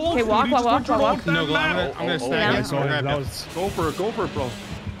Usain Bolt. Okay, walk, He walk, just walk, went through walk, the whole No, damn I'm map. gonna Yeah. snag it. So I'll grab that it. was Go for it, bro.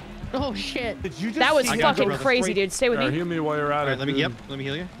 Oh shit. Did you just That was see got fucking you, brother. crazy, dude. Stay with Yeah, me. heal me while you're at All it. right, let me. dude. Yep, let me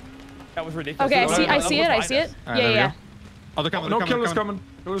heal you. That was ridiculous. Okay, I Let's see. go, I let's see go it. I Find see it. us. All right, Yeah, there we yeah. go. Oh, they're coming. No, They're coming. killer's They're coming.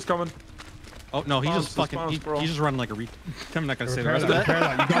 coming. Killer's coming. Oh no, he Bounce, just fucking. bounce, bro. He's just running like a re. I'm not gonna say the repair rest that. of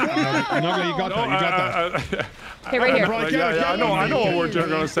that. Repair that. You got that. No, you got that. You got that. Okay, right here. Bro, Yeah, I know what words you're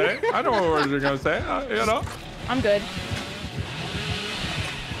gonna say. I know what words you're gonna say. You know. I'm good.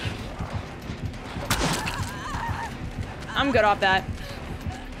 I'm good off that.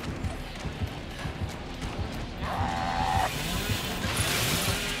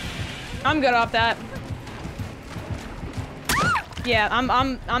 I'm good off that. Yeah, I'm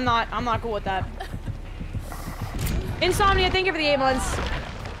not cool with that. Insomnia, thank you for the 8 months.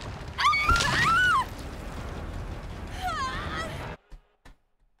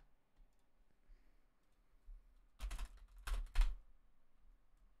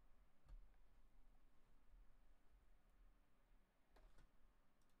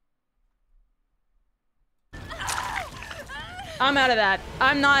 I'm out of that.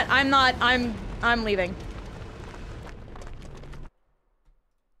 I'm leaving.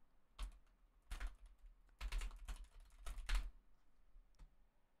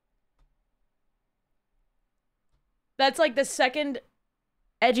 That's like the second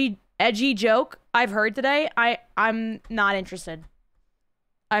edgy joke I've heard today. I'm not interested.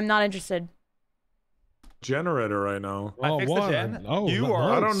 I'm not interested. Generator right now. I fixed the gen. Oh, You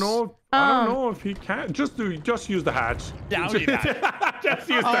are- I don't know. I don't know if he can. Just use the hatch. Yeah, I'll do that. Just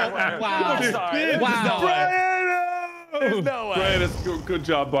use that. wow. I'm sorry. There's Wow. no way. There's no way. Brian, it's good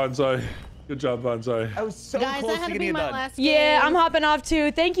job, Bonsai. Good job, Bonsai. I was so Guys, close that had to to getting be it my done. last Yeah, game. I'm hopping off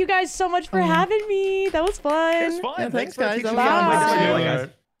too. Thank you guys so much for having me. That was fun. It was fun. Yeah, thanks, for guys. teaching That me was how to fun. play this Yeah. game, guys.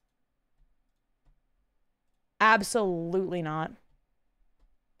 Absolutely not.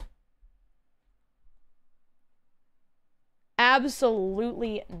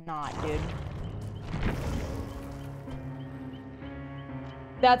 Absolutely not, dude.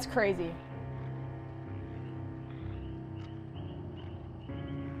 That's crazy.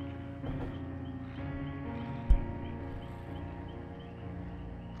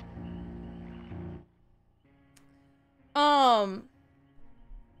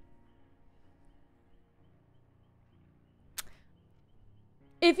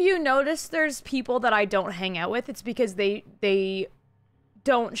 If you notice there's people that I don't hang out with, it's because they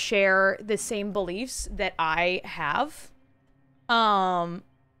don't share the same beliefs that I have. And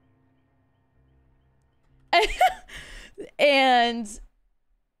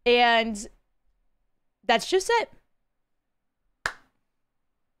that's just it.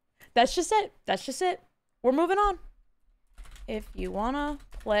 That's just it. That's just it. We're moving on. If you wanna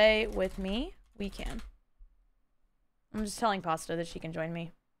play with me, we can. I'm just telling Pasta that she can join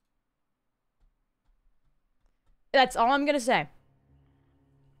me. That's all I'm gonna say.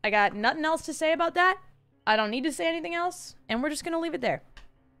 I got nothing else to say about that. I don't need to say anything else, and we're just gonna leave it there.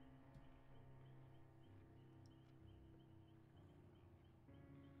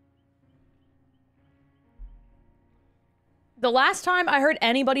 The last time I heard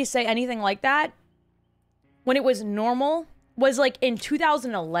anybody say anything like that, when it was normal, was like in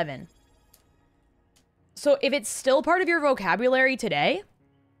 2011. So if it's still part of your vocabulary today,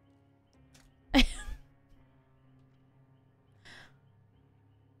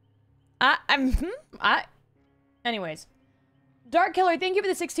 anyways. Dark Killer, thank you for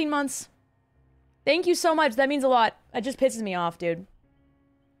the 16 months. Thank you so much. That means a lot. It just pisses me off, dude.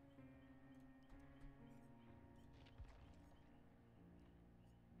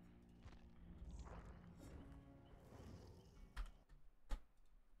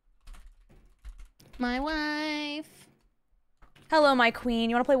 My wife. Hello, my queen.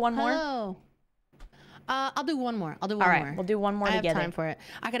 You want to play one more? Hello. I'll do one more. I'll do one All more. right, we'll do one more I together. have time for it.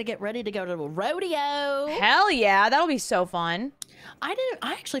 I gotta get ready to go to the rodeo. Hell yeah, that'll be so fun. I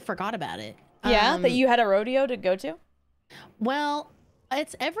actually forgot about it. Yeah, that you had a rodeo to go to? Well,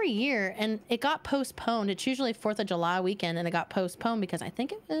 it's every year, and it got postponed. It's usually 4th of July weekend, and it got postponed because I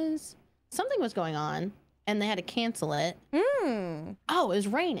think it was something was going on, and they had to cancel it. Oh, it was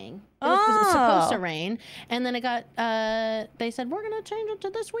raining. It was supposed to rain, and then it got. They said we're gonna change it to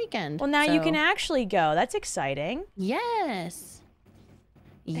this weekend. Well, now you can actually go. That's exciting. Yes.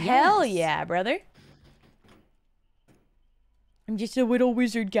 Hell yeah, brother. I'm just a little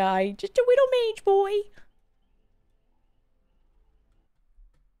wizard guy. Just a little mage boy.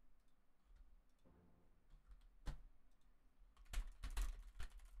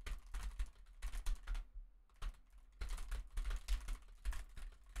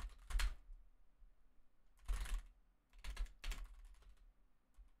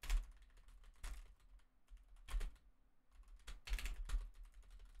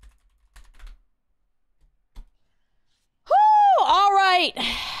 All right,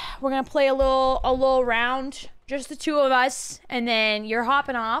 we're gonna play a little round, just the two of us, and then you're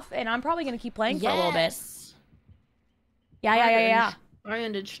hopping off, and I'm probably gonna keep playing for a little bit. Yeah. I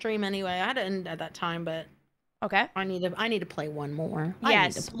ended stream anyway. I had to end at that time, but okay. I need to play one more.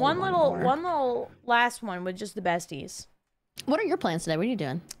 Yes, one little last one with just the besties. What are your plans today? What are you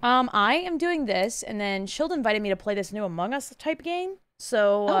doing? I am doing this, and then Shield invited me to play this new Among Us type game.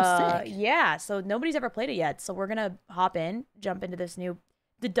 So, yeah, so nobody's ever played it yet. So we're going to hop in, jump into this new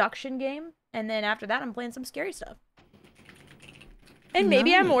deduction game. And then after that, I'm playing some scary stuff. And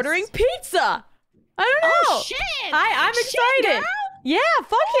maybe I'm ordering pizza. I don't know. Oh, shit. I'm excited. Girl. Yeah,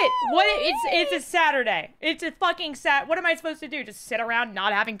 fuck it. What? It's a Saturday. It's a fucking What am I supposed to do? Just sit around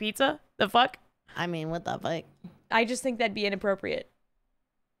not having pizza? The fuck? I mean, what the fuck? I just think that'd be inappropriate.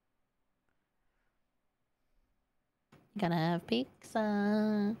 Gonna have pizza.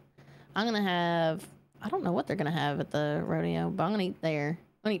 I'm gonna have. I don't know what they're gonna have at the rodeo, but I'm gonna eat there.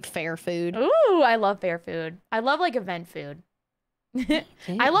 I'm gonna eat fair food. Ooh, I love fair food. I love like event food.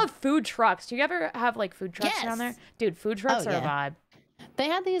 I love food trucks. Do you ever have like food trucks down there? Dude, food trucks are a vibe. They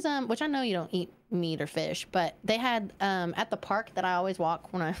had these which I know you don't eat meat or fish, but they had at the park that I always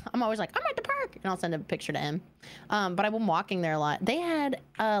walk when I'm always like, I'm at the park, and I'll send a picture to him. But I've been walking there a lot. They had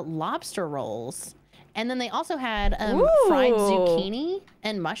lobster rolls. And then they also had fried zucchini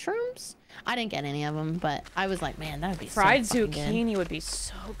and mushrooms. I didn't get any of them, but I was like, man, that would be fried so zucchini would be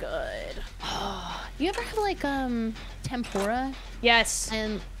so good. You ever have like tempura? Yes.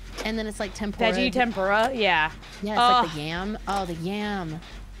 And then it's like tempura. Veggie tempura, yeah. Yeah, it's like the yam. Oh, the yam.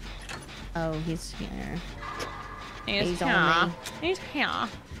 Oh, he's here. He's on me. He's here.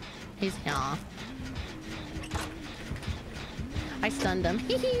 He's here. I stunned him.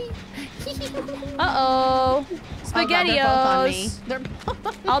 Uh-oh. SpaghettiOs. They're both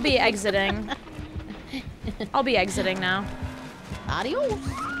on me. I'll be exiting. I'll be exiting now. Adios.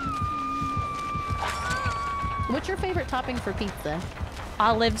 What's your favorite topping for pizza?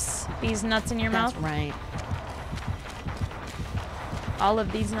 Olives. These nuts in your mouth. That's right. All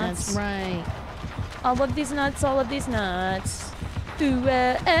of these nuts. That's right. All of these nuts, all of these nuts. Ooh,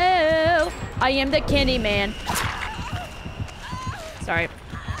 oh. I am the candy man. Sorry.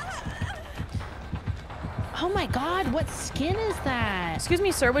 Oh my god, what skin is that? Excuse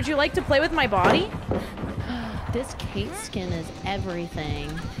me, sir. Would you like to play with my body? This Kate skin is everything.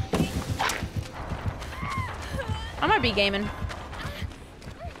 I might be gaming.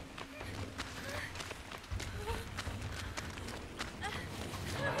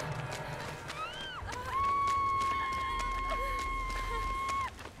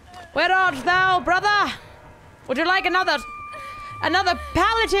 Where art thou, brother? Would you like another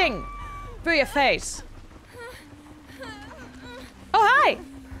palleting for your face? Oh, hi!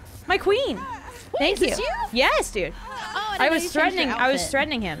 My queen! Thank is this you. you? Yes, dude. Oh, I was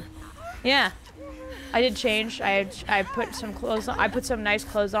threatening him. Yeah. I did change. I put some clothes on. I put some nice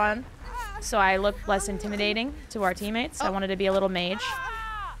clothes on so I look less intimidating to our teammates. I wanted to be a little mage.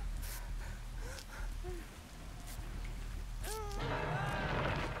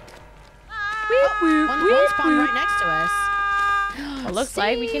 One spawned right next to us. It looks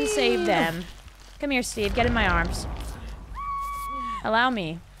like we can save them. Come here, Steve. Get in my arms. Allow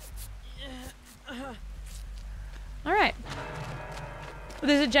me. All right. Oh,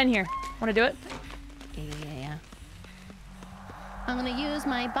 there's a gen here. Want to do it? Yeah. I'm gonna use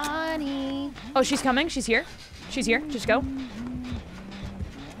my body. Oh, she's coming. She's here. She's here. Just go.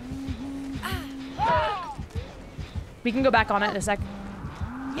 We can go back on it in a sec.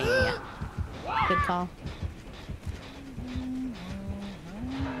 Yeah. Good call.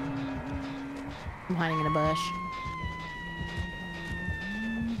 I'm hiding in a bush.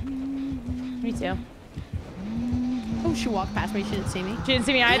 Me too. Oh, she walked past me. She didn't see me. She didn't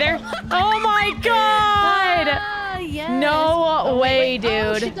see me either? Oh my god! Ah, yes. No way, dude.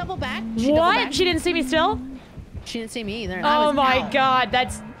 Oh, she doubled back. What? She didn't see me still? She didn't see me either. And I Oh was my out. god,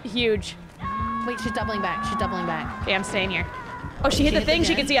 that's huge. Wait, she's doubling back. She's doubling back. Okay, I'm staying here. Oh, she hit the thing.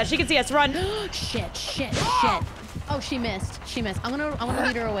 She can see us. She can see us. Run. Shit. Oh, she missed. I'm gonna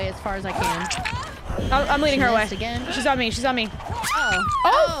lead her away as far as I can. I'm leading her away. missed again. She's on me. She's on me.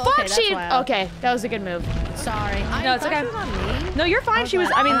 Oh, fuck. okay, that's She. wild. Okay, that was a good move. Sorry. No, it's okay. She was on me. No, you're fine. She was.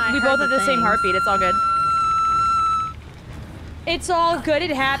 I mean, we both had the same heartbeat. It's all good. It's all good.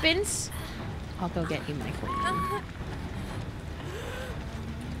 It happens. I'll go get you, my queen.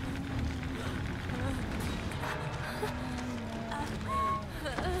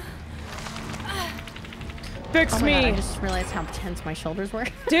 Fix Oh my me. God, I just realized how tense my shoulders were.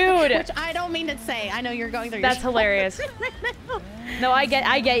 Dude. Which I don't mean to say. I know you're going through your That's hilarious. No, I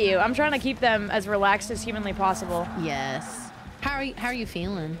get you. I'm trying to keep them as relaxed as humanly possible. Yes. How are you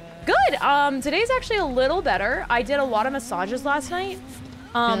feeling? Good. Today's actually a little better. I did a lot of massages last night.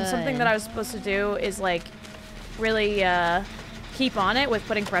 Something that I was supposed to do is like really keep on it with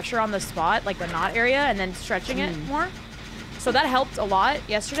putting pressure on the spot, like the knot area, and then stretching it more. So that helped a lot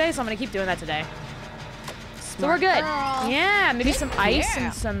yesterday, so I'm gonna keep doing that today. So we're good. Girl. Yeah, maybe some ice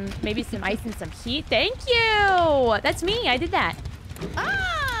and some heat. Thank you. That's me. I did that.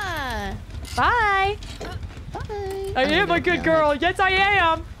 Ah! Bye. Bye. I am a good girl. Yes, I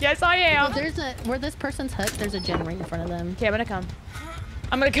am. Yes, I am. Well, where this person's hut, there's a gen right in front of them. Okay, I'm gonna come.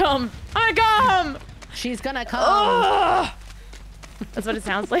 I'm gonna come. She's gonna come. Ugh. That's what it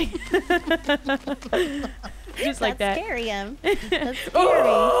sounds like. Just like that. Scary, That's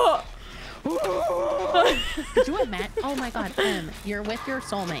scary. Could you imagine? Oh my God, you're with your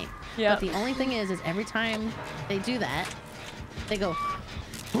soulmate. Yeah. But the only thing is every time they do that, they go.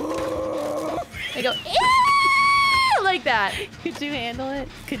 They go like that. Could you handle it?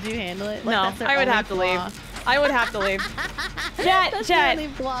 Like, No, that's their I would only have to flaw. leave. I would have to leave. That's their Chat. only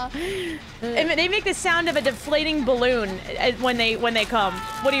flaw. They make the sound of a deflating balloon when they come.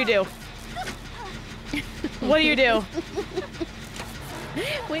 What do you do? What do you do?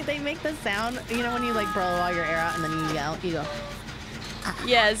 Wait, they make the sound. You know when you like blow all your air out and then you yell. You go.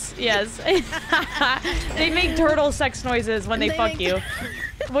 Yes. They make turtle sex noises when they fuck make- you.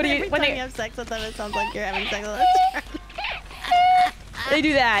 What do you? Every When time they you have sex with them, it sounds like you're having sex with them. they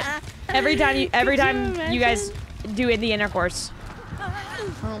do that every time you guys do the intercourse.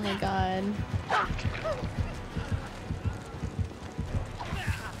 Oh my God.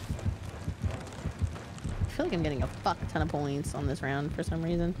 I feel like I'm getting a fuck ton of points on this round for some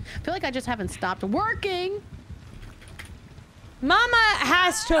reason. I feel like I just haven't stopped working. Mama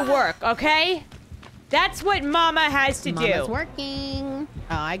has to work, okay? That's what Mama has to Mama's do. working.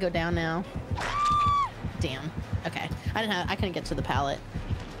 Oh, I go down now. Damn. Okay. I couldn't get to the pallet.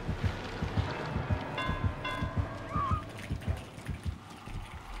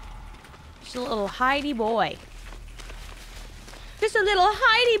 Just a little hidey boy. Just a little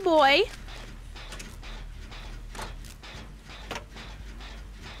hidey boy.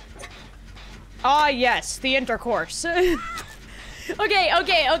 Ah, yes, the intercourse.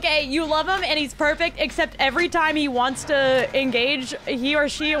 Okay, you love him and he's perfect, except every time he wants to engage, he or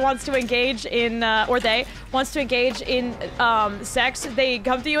she wants to engage in, or they wants to engage in, sex, they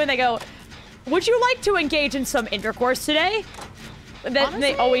come to you and they go, would you like to engage in some intercourse today?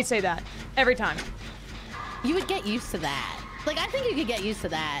 They always say that. Every time. You would get used to that. Like, I think you could get used to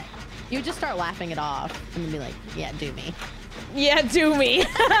that. You would just start laughing it off and then be like, yeah, do me. Yeah, do me.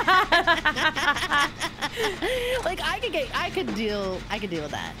 Like, I could deal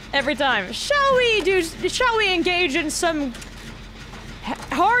with that. Every time. Shall we engage in some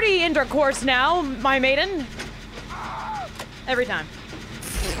hearty intercourse now, my maiden? Every time.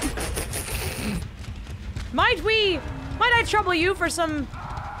 Might I trouble you for some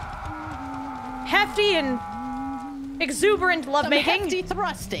hefty and exuberant lovemaking? Some hefty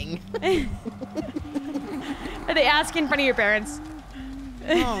thrusting. Are they ask in front of your parents?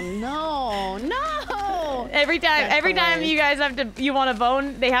 Oh no. Every time you guys you want to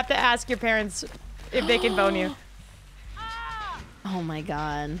bone, they have to ask your parents if they can bone you. Oh my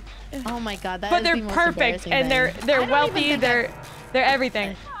god. But they're perfect and they're wealthy, they're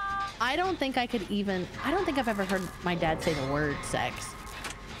everything. I don't think I've ever heard my dad say the word sex.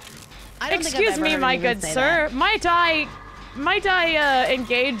 Excuse me, my good sir. Might I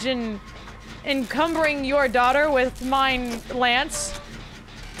engage in encumbering your daughter with mine lance?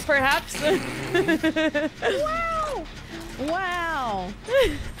 Perhaps? Wow.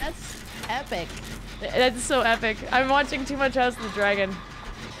 That's epic. That's so epic. I'm watching too much House of the Dragon.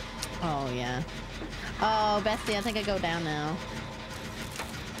 Oh, yeah. Oh, bestie, I think I go down now.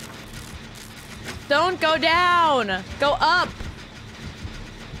 Don't go down! Go up!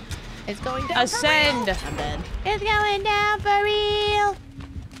 It's going down. Ascend! For real. I'm dead. It's going down for real!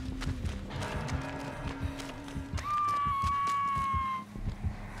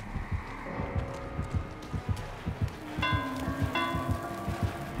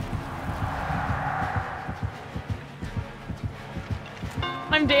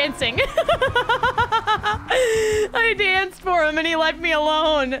 I'm dancing. I danced for him and he left me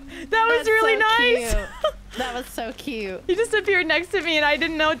alone. That was really nice. Cute. That was so cute. He just appeared next to me and I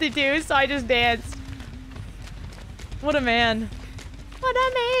didn't know what to do, so I just danced. What a man. What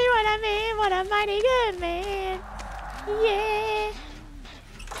a mighty good man. Yeah.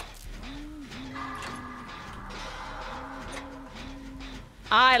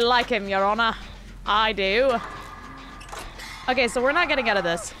 I like him, Your Honor. I do. Okay, so we're not getting out of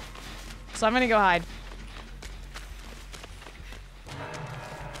this. So I'm gonna go hide.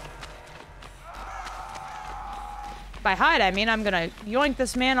 By hide, I mean I'm gonna yoink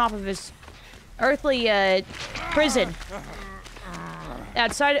this man off of his earthly, prison.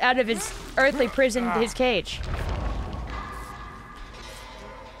 Out of his earthly prison, his cage.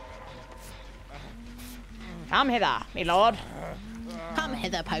 Come hither, me lord. Come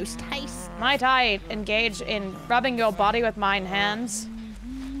hither, post haste. Might I engage in rubbing your body with mine hands?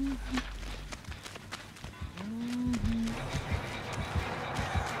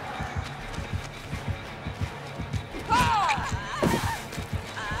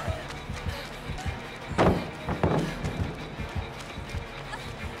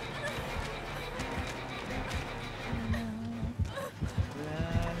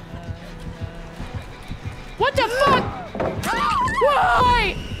 What the fuck?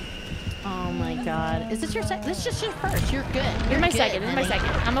 Why? Oh my god. Is this your second? This is just your first. You're good. This is my second.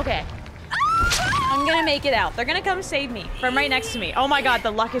 I'm okay. I'm gonna make it out. They're gonna come save me from right next to me. Oh my god,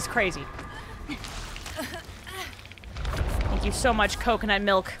 the luck is crazy. Thank you so much, coconut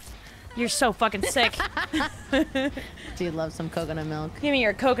milk. You're so fucking sick. Do you love some coconut milk? Give me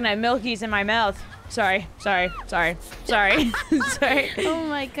your coconut milkies in my mouth. Sorry. Sorry. Oh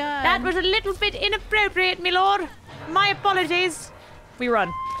my god. That was a little bit inappropriate, my lord. My apologies. We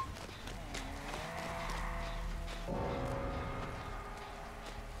run.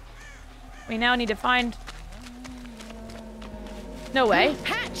 We now need to find... No way.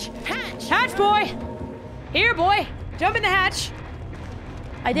 Hatch! Hatch, boy! Here, boy! Jump in the hatch!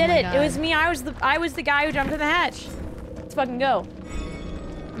 I did it. God. It was me. I was the guy who jumped in the hatch. Let's fucking go.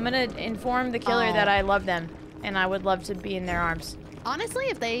 I'm gonna inform the killer that I love them, and I would love to be in their arms. Honestly,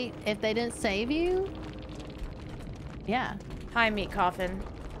 if they didn't save you, yeah. Hi, meat coffin.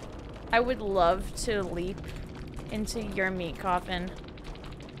 I would love to leap into your meat coffin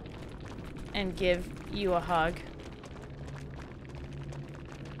and give you a hug.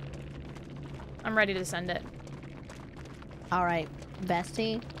 I'm ready to send it. All right,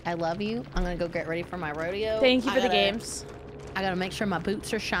 bestie, I love you. I'm gonna go get ready for my rodeo. Thank you for the games. I gotta make sure my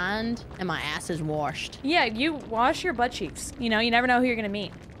boots are shined and my ass is washed. Yeah, you wash your butt cheeks. You know, you never know who you're gonna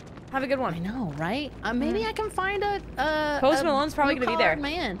meet. Have a good I one. know, right? Maybe I can find a Post Malone's probably gonna be there.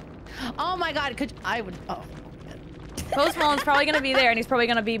 Man. Oh my God, I would. Oh. Post Malone's probably gonna be there, and he's probably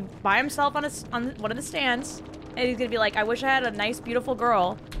gonna be by himself on one of the stands, and he's gonna be like, "I wish I had a nice, beautiful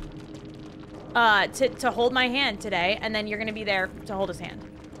girl, to hold my hand today," and then you're gonna be there to hold his hand,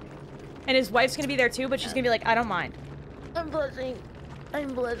 and his wife's gonna be there too, but she's gonna be like, "I don't mind." I'm blushing.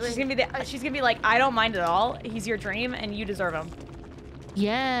 I'm blushing. She's gonna be like, "I don't mind at all. He's your dream, and you deserve him."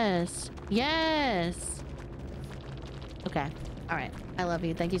 Yes. Yes. Okay. All right. I love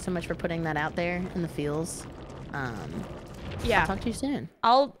you. Thank you so much for putting that out there in the feels. Yeah. I'll talk to you soon.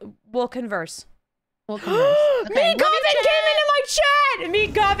 We'll converse. We'll converse. Okay. Meat Coffin came into my chat!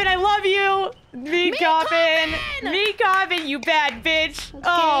 Meat Coffin, I love you! Meat Coffin! Meat Coffin, you bad bitch!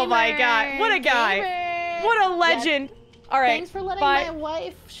 Oh my god, what a guy! Gamer. What a legend! Alright, Thanks for letting my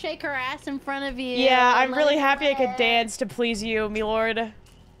wife shake her ass in front of you. Yeah, I'm really happy I could dance to please you, me lord.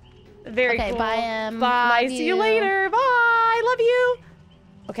 Very cool. Bye, Bye, love see you later. Bye, love you.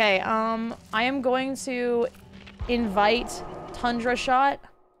 Okay, I am going to invite Tundra Shot.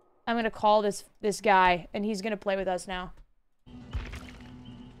 I'm gonna call this guy, and he's gonna play with us now.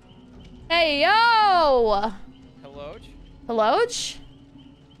 Hey, yo! Hello?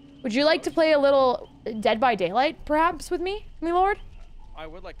 Would you like to play a little Dead by Daylight, perhaps, with me, me lord? I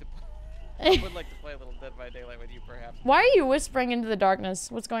would like to play a little Dead by Daylight with you, perhaps. Why are you whispering into the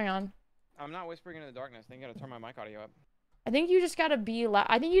darkness? What's going on? I'm not whispering into the darkness. I think I gotta turn my mic audio up. I think you just gotta be loud.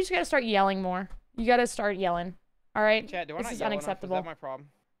 I think you just gotta start yelling more. You gotta start yelling. All right? Chat, do I this not is yell unacceptable. enough? Is that my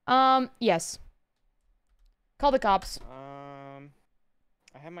problem? Yes. Call the cops.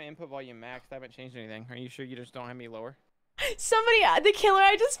 I have my input volume maxed. I haven't changed anything. Are you sure you just don't have me lower? Somebody, the killer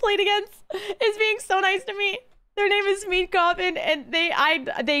I just played against is being so nice to me. Their name is Meat Coffin, and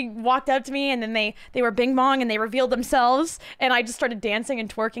they walked up to me, and then they were bing bong, and they revealed themselves, and I just started dancing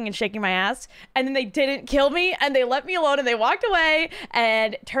and twerking and shaking my ass, and then they didn't kill me, and they let me alone, and they walked away,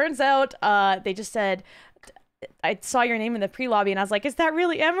 and turns out they just said, I saw your name in the pre-lobby, and I was like, is that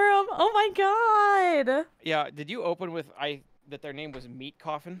really Emerome? Oh my god. Yeah, did you open with that their name was Meat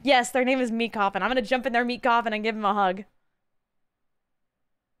Coffin? Yes, their name is Meat Coffin. I'm gonna jump in their Meat Coffin and give him a hug.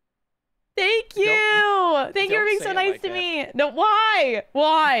 Thank you! Thank you for being so nice to me. No, why?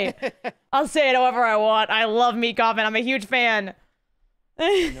 Why? I'll say it however I want. I love Meat Coffin. I'm a huge fan.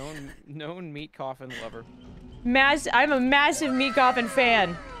 known Meat Coffin lover. I'm a massive Meat Coffin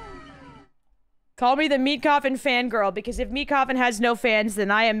fan. Call me the Meat Coffin fangirl, because if Meat Coffin has no fans, then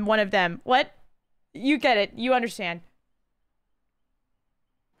I am one of them. What? You get it. You understand.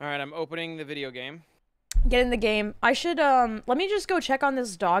 Alright, I'm opening the video game. Get in the game. I should, let me just go check on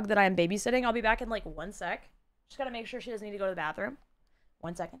this dog that I am babysitting. I'll be back in like 1 sec. Just gotta make sure she doesn't need to go to the bathroom.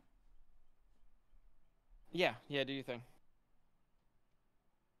 1 second. Yeah, do your thing.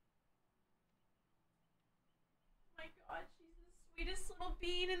 Oh my god, she's the sweetest little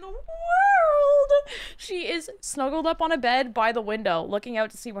bean in the world! She is snuggled up on a bed by the window, looking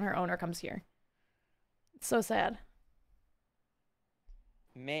out to see when her owner comes here. It's so sad.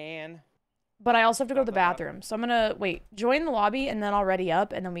 Man. But I also have to go to the bathroom, so I'm gonna join the lobby, and then I'll ready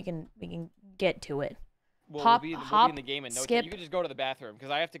up, and then we can get to it. Well, hop, we'll be in the game in no skip. time. You can just go to the bathroom,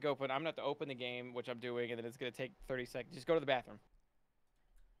 because I have to go. I'm gonna have to open the game, which I'm doing, and then it's gonna take 30 seconds. Just go to the bathroom.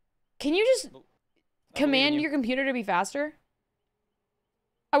 Can you just command your computer to be faster?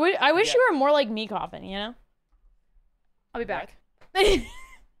 I wish you were more like Meat Coffin, you know? I'll be back.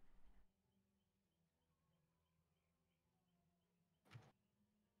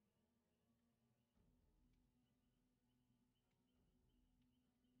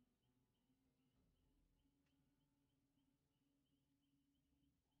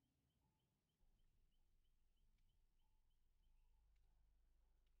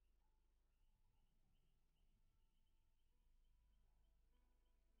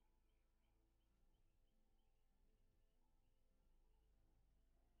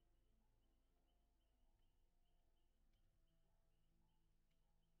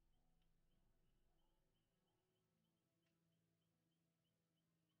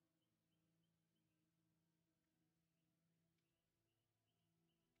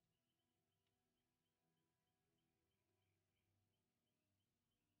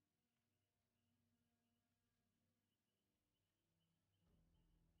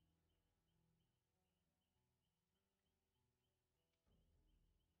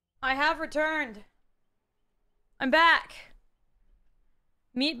 I have returned. I'm back.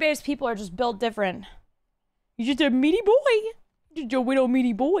 Meat-based people are just built different. You're just a meaty boy. You're just a little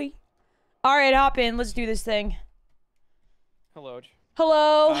meaty boy. Alright, hop in. Let's do this thing. Hello.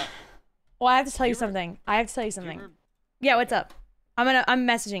 Hello. Well, I have to tell you something. Yeah, what's up? I'm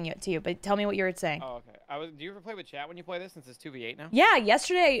messaging it to you, but tell me what you're saying. Oh, okay. Do you ever play with chat when you play this since it's 2v8 now? Yeah,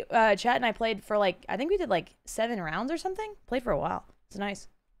 yesterday, Chat and I played for like, I think we did like 7 rounds or something. Played for a while. It's nice.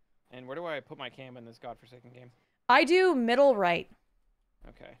 And where do I put my cam in this godforsaken game? I do middle right.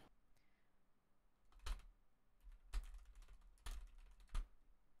 Okay.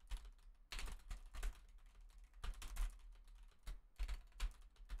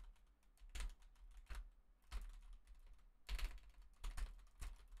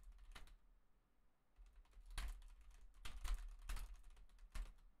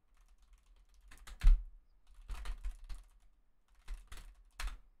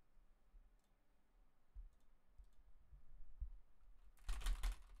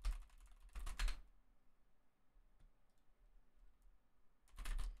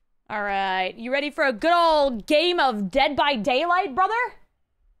 All right, you ready for a good old game of Dead by Daylight, brother?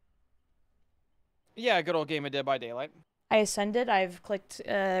 Yeah, good old game of Dead by Daylight. I ascended. I've clicked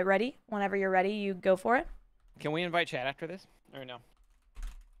ready. Whenever you're ready, you go for it. Can we invite chat after this? Or no?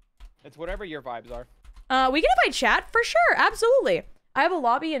 It's whatever your vibes are. We can invite chat for sure. Absolutely. I have a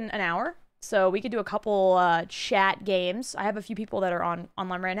lobby in an hour, so we could do a couple chat games. I have a few people that are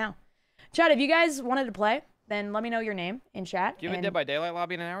online right now. Chat, if you guys wanted to play, then let me know your name in chat. Do you have a Dead by Daylight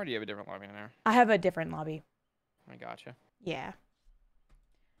lobby in an hour, or do you have a different lobby in an hour? I have a different lobby. I gotcha. Yeah.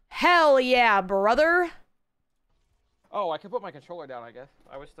 Hell yeah, brother. Oh, I could put my controller down, I guess.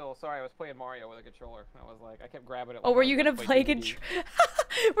 I was still, sorry, I was playing Mario with a controller. I was like, I kept grabbing it. Oh, were you gonna play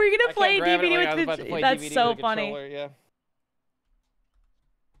Were you gonna play DVD with the... That's so funny. Yeah.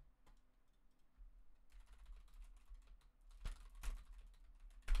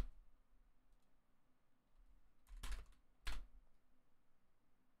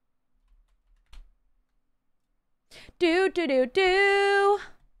 Do.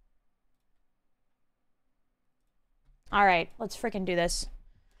 All right, let's freaking do this.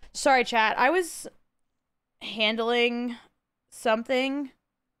 Sorry, chat. I was handling something.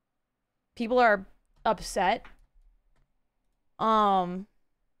 People are upset.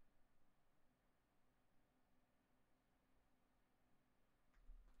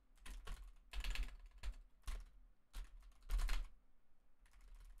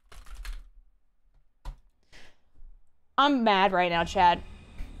 I'm mad right now, Chad.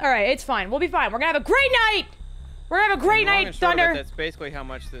 All right, it's fine. We'll be fine. We're gonna have a great night. We're gonna have a great night, Thunder. That's basically how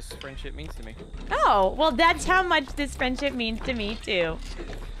much this friendship means to me. Oh, well, that's how much this friendship means to me too.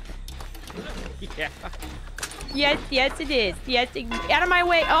 Yeah. Yes, it is. Yes, out of my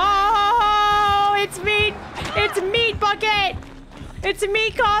way. Oh, it's meat. It's meat bucket. It's a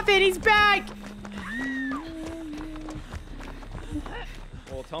meat coffin. He's back.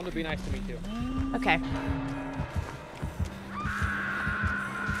 Well, tell him to be nice to me too. Okay.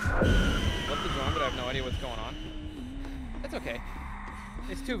 Love the drum, but I have no idea what's going on. That's okay.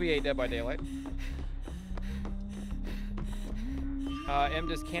 It's 2v8 Dead by Daylight. M,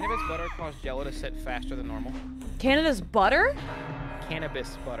 does cannabis butter cause Jello to set faster than normal? Canada's butter?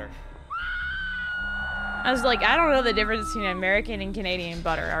 Cannabis butter. I was like, I don't know the difference between American and Canadian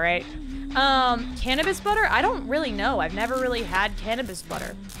butter, all right? Cannabis butter? I don't really know. I've never really had cannabis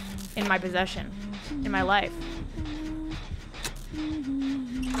butter in my possession, in my life.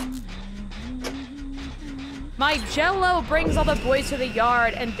 My Jello brings all the boys to the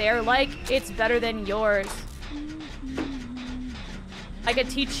yard, and they're like, it's better than yours. I could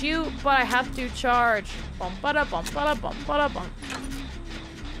teach you, but I have to charge. Bum ba da bum ba da bum ba da bum.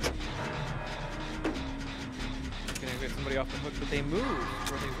 Gonna get somebody off the hook, but they moved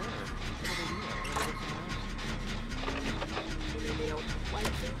where they were.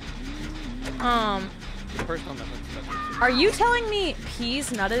 The person on the hook. Are you telling me peas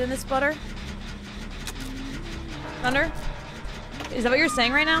nutted in this butter? Thunder? Is that what you're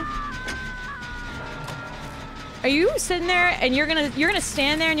saying right now? Are you sitting there and you're gonna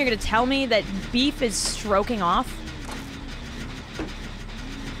stand there and you're gonna tell me that beef is stroking off?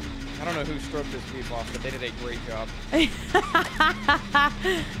 I don't know who stroked this beef off, but they did a great job.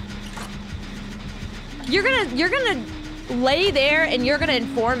 You're gonna lay there and you're gonna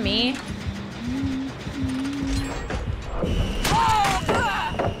inform me.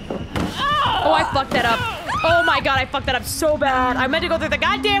 Oh, I fucked that up. Oh my god, I fucked that up so bad. I meant to go through the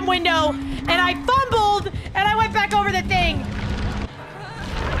goddamn window, and I fumbled, and I went back over the thing.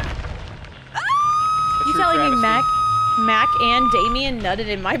 You telling me Mac and Damien nutted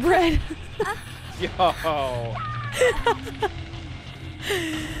in my bread? Yo.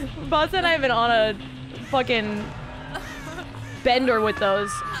 Boss and I have been on a fucking bender with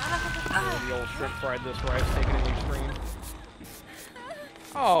those. The old shrimp fried this rice, taking it extreme.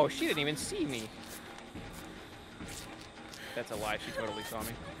 Oh, she didn't even see me. That's a lie. She totally saw me.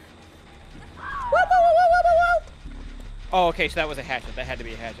 Whoa, whoa, whoa, whoa, whoa, whoa, whoa. Oh, okay, so that was a hatchet. That had to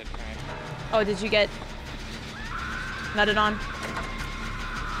be a hatchet. All right. Oh, did you get nutted on?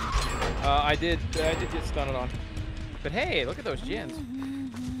 I did get stunned on. But hey, look at those gens.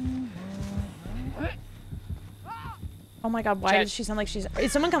 Oh my god, why Chat. does she sound like she's...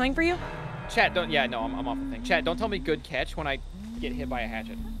 Is someone coming for you? Chat, don't... Yeah, no, I'm off the thing. Chat, don't tell me good catch when I get hit by a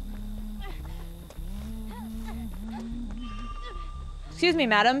hatchet. Excuse me,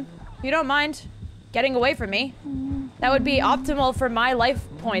 madam. If you don't mind getting away from me, that would be optimal for my life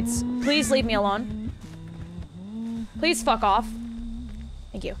points. Please leave me alone. Please fuck off.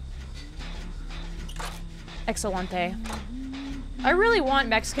 Thank you. Excelente. I really want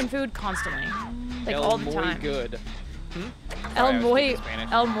Mexican food constantly. Like all the time. Good. El Sorry, I was muy, speaking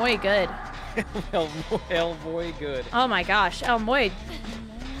Spanish. el muy good. El muy good. Oh my gosh, el muy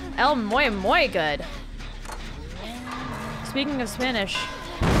muy good. Speaking of Spanish,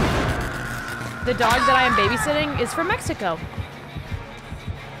 the dog that I am babysitting is from Mexico.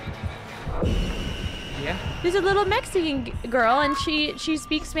 Yeah. There's a little Mexican girl and she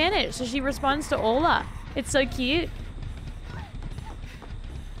speaks Spanish, so she responds to hola. It's so cute.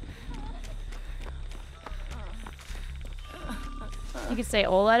 You could say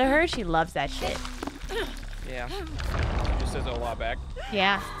hola to her, she loves that shit. Yeah. Just says a lot back.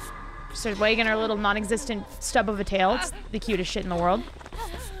 Yeah. Started wagging her little non-existent stub of a tail. It's the cutest shit in the world.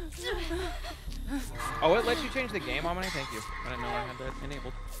 Oh, it lets you change the game, Omni? Thank you. I didn't know I had that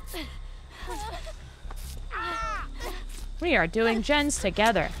enabled. We are doing gens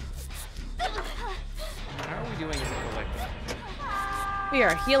together. How are we doing as a collective? We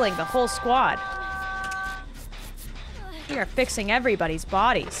are healing the whole squad. We are fixing everybody's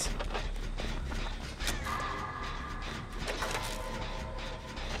bodies.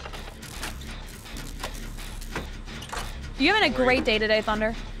 You having a great day today,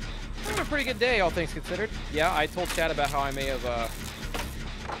 Thunder? Having a pretty good day, all things considered. Yeah, I told Chad about how I may have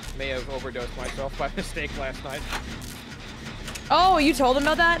overdosed myself by mistake last night. Oh, you told him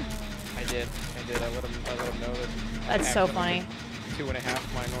about that? I did. I let him know that. That's so funny.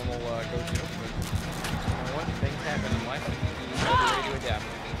 2.5 my normal go-to. But you know what? Things happen in life. You gotta be ready to adapt.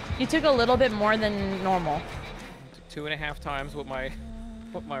 You took a little bit more than normal. Took 2.5 times what my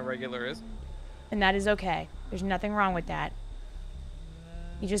regular is. And that is okay. There's nothing wrong with that.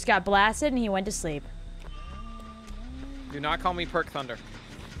 He just got blasted and he went to sleep. Do not call me Perk Thunder.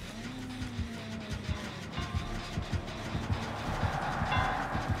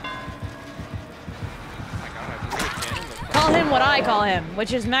 Call him what I call him,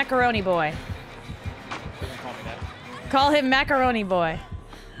 which is Macaroni Boy. Doesn't call me that. Call him Macaroni Boy.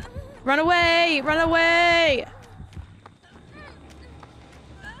 Run away! Run away!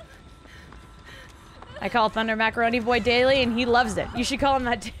 I call Thunder Macaroni Boy daily, and he loves it. You should call him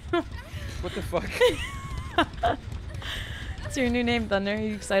that too. What the fuck? It's your new name, Thunder. Are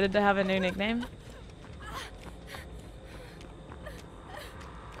you excited to have a new nickname?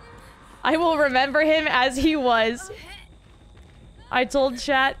 I will remember him as he was. I told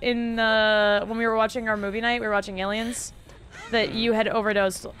chat in when we were watching our movie night, we were watching Aliens, that you had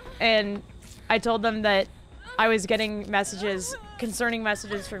overdosed, and I told them that I was getting messages, concerning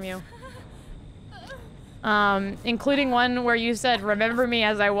messages from you. Including one where you said, "Remember me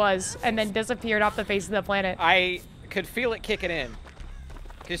as I was," and then disappeared off the face of the planet. I could feel it kicking in.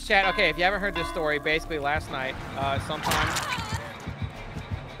 Cause chat, okay, if you haven't heard this story, basically last night, sometime.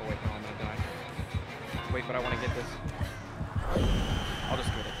 Oh wait, no, I'm gonna die. Wait, but I want to get this. I'll just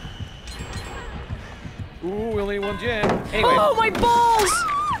get it. Ooh, we only need one gen. Anyway. Oh my balls!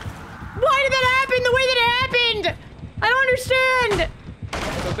 Why did that happen the way that it happened? I don't understand.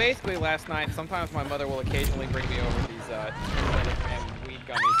 So basically last night, sometimes my mother will occasionally bring me over these and weed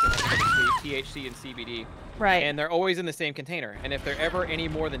gummies, THC and CBD. Right. And they're always in the same container. And if they're ever any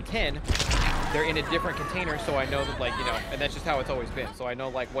more than 10, they're in a different container, so I know that, like, you know, and that's just how it's always been. So I know,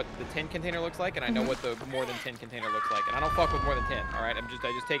 like, what the 10 container looks like, and I know what the more than 10 container looks like. And I don't fuck with more than 10, all right? I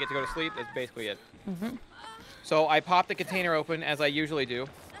just take it to go to sleep. That's basically it. So I pop the container open, as I usually do.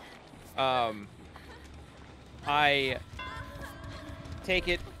 I take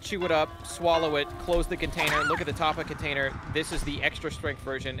it, chew it up, swallow it, close the container, look at the top of the container. This is the extra strength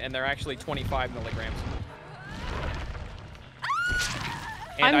version, and they're actually 25 milligrams.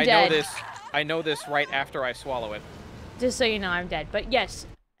 And I'm dead. I know this right after I swallow it. Just so you know, I'm dead. But yes,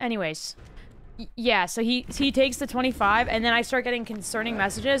 anyways. Yeah, so he takes the 25, and then I start getting concerning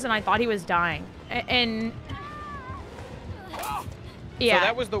messages, and I thought he was dying. And yeah. So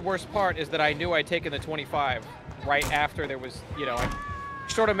that was the worst part, is that I knew I'd taken the 25 right after there was, you know, I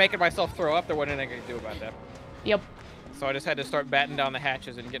short of making myself throw up, there wasn't anything I could do about that. Yep. So I just had to start batting down the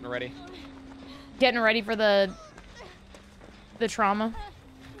hatches and getting ready. Getting ready for the trauma.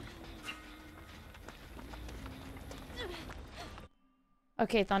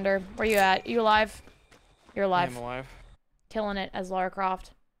 Okay, Thunder, where you at? You alive? You're alive. I'm alive. Killing it as Lara Croft.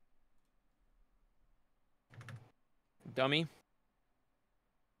 Dummy.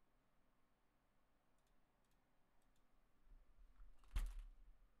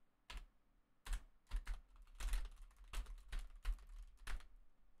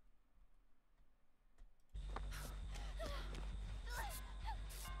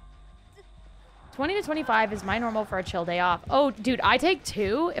 $20 to $25 is my normal for a chill day off. Oh, dude, I take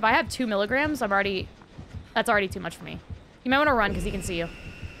 2. If I have 2 milligrams, that's already too much for me. You might want to run because he can see you.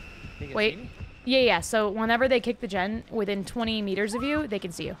 Wait. Yeah. So whenever they kick the gen within 20 meters of you, they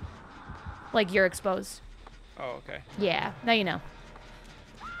can see you. Like, you're exposed. Oh, okay. Yeah, now you know.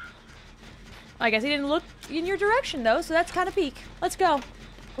 I guess he didn't look in your direction, though, so that's kind of peak. Let's go.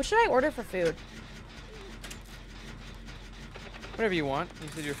 What should I order for food? Whatever you want. You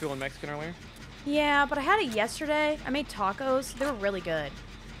said you were feeling Mexican earlier? Yeah, but I had it yesterday. I made tacos. They were really good.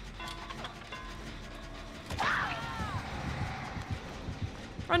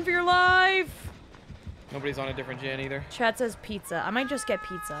 Run for your life! Nobody's on a different gen either. Chat says pizza. I might just get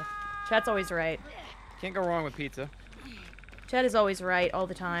pizza. Chat's always right. Can't go wrong with pizza. Chat is always right all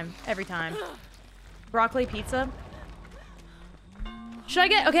the time. Every time. Broccoli pizza? Should I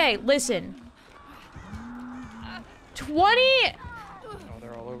get... Okay, listen. 20... Oh,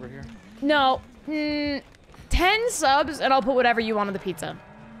 they're all over here? No. 10 subs and I'll put whatever you want on the pizza.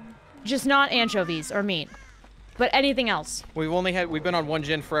 Just not anchovies or meat. But anything else. We've been on one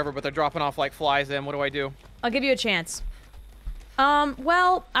gen forever, but they're dropping off like flies then. What do I do? I'll give you a chance.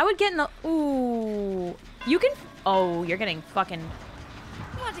 Well, I would get in the... Ooh. You can... Oh, you're getting fucking...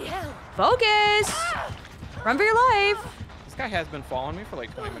 Bloody hell. Focus! Run for your life! This guy has been following me for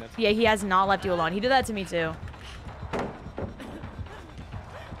like 20 minutes. Yeah, he has not left you alone. He did that to me too.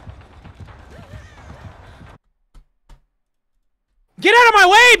 Get out of my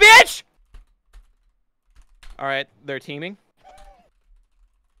way, bitch! Alright, they're teaming.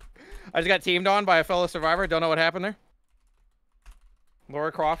 I just got teamed on by a fellow survivor. Don't know what happened there.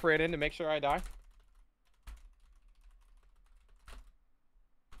 Lara Croft ran in to make sure I die.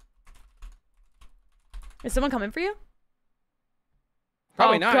 Is someone coming for you?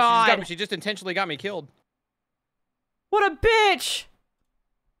 Probably Oh, not. God. She just intentionally got me killed. What a bitch!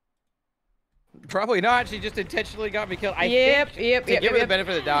 Probably not. She just intentionally got me killed. Yep. Give her the benefit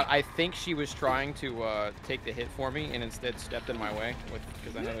of the doubt, I think she was trying to take the hit for me and instead stepped in my way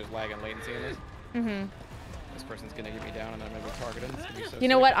because I know there's lag and latency in this. Mm-hmm. This person's gonna get me down and I'm gonna be targeted. It's gonna be so You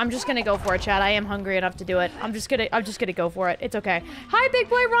know sick. what? I'm just gonna go for it, Chad. I am hungry enough to do it. I'm just gonna go for it. It's okay. Hi, Big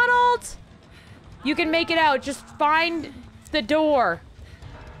Boy Ronald! You can make it out. Just find the door.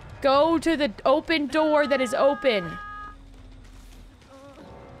 Go to the open door that is open.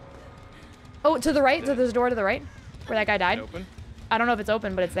 Oh, to the right? So there's a door to the right? Where that guy died? Open? I don't know if it's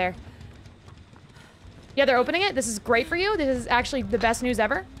open, but it's there. Yeah, they're opening it. This is great for you. This is actually the best news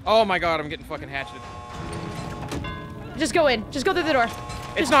ever. Oh my god, I'm getting fucking hatcheted. Just go in. Just go through the door.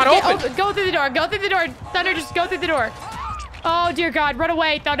 It's not open! Go through the door. Go through the door. Thunder, just go through the door. Oh, dear God. Run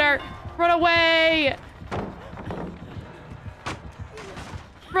away, Thunder. Run away.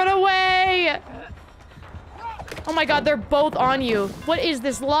 Run away. Oh my God, they're both on you. What is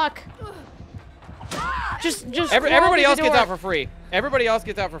this luck? Just Everybody else gets out for free. Everybody else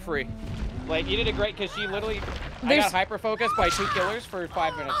gets out for free. Like, you did a great, because she literally... I got hyper-focused by 2 killers for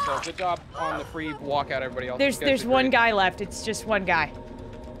 5 minutes, so good job on the free walkout, everybody else. There's one guy left. It's just one guy.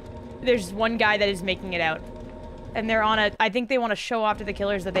 There's one guy that is making it out. And they're on a... I think they want to show off to the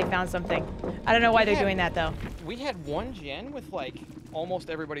killers that they found something. I don't know why they're doing that, though. We had one gen with, like,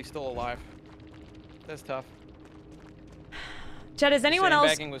 almost everybody still alive. That's tough. Chad, has anyone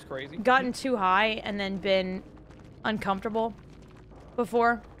else was crazy. gotten too high and then been uncomfortable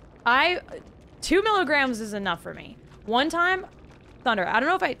before? 2 milligrams is enough for me. One time, Thunder, I don't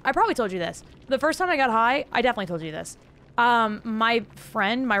know if I probably told you this. The first time I got high, I definitely told you this. My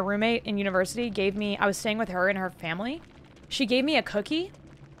friend, my roommate in university gave me, I was staying with her and her family. She gave me a cookie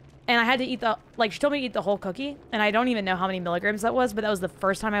and I had to eat she told me to eat the whole cookie. And I don't even know how many milligrams that was, but that was the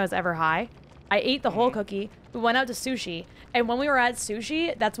first time I was ever high. I ate the whole cookie. We went out to sushi. And when we were at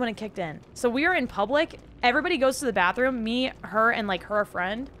sushi, that's when it kicked in. So we were in public. Everybody goes to the bathroom. Me, her, and like her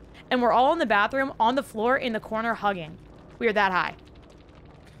friend. And we're all in the bathroom, on the floor, in the corner, hugging. We were that high.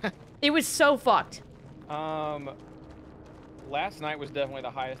 It was so fucked. last night was definitely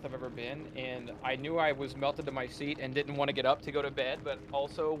the highest I've ever been, and I knew I was melted to my seat and didn't want to get up to go to bed, but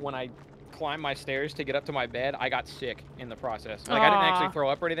also when I climbed my stairs to get up to my bed, I got sick in the process. Like, I didn't actually throw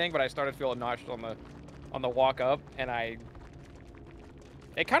up or anything, but I started feeling nauseous on the walk up, and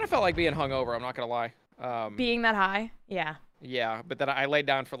it kind of felt like being hungover, I'm not gonna lie. Being that high? Yeah. Yeah, but then I laid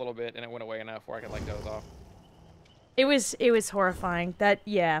down for a little bit and it went away enough where I could like doze off. It was horrifying.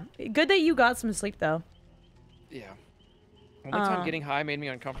 Yeah. Good that you got some sleep though. Yeah. Only time getting high made me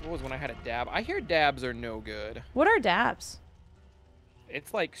uncomfortable was when I had a dab. I hear dabs are no good. What are dabs?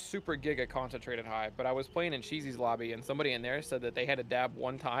 It's like super giga concentrated high, but I was playing in Cheesy's lobby and somebody in there said that they had a dab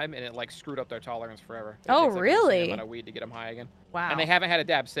one time and it like screwed up their tolerance forever. It Oh, takes, like, really? a certain amount of weed to get them high again. Wow. And they haven't had a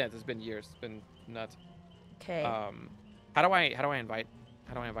dab since. It's been years. It's been nuts. Okay. How do I invite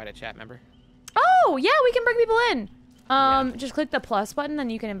a chat member? Oh, yeah, we can bring people in. Just click the plus button, then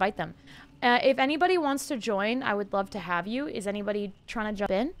you can invite them. If anybody wants to join, I would love to have you. Is anybody trying to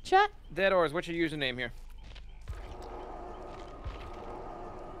jump in, chat? Dead Ors, what's your username here?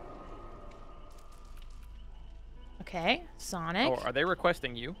 Okay, Sonic. Oh, are they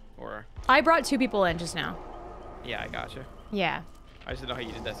requesting you, or? I brought 2 people in just now. Yeah, I gotcha. Yeah. I just didn't know how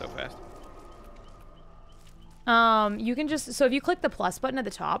you did that so fast. You can so if you click the plus button at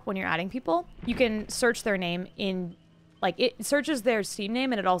the top when you're adding people, you can search their name in, like, it searches their Steam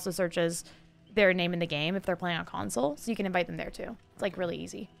name and it also searches their name in the game if they're playing on console, so you can invite them there too. It's like really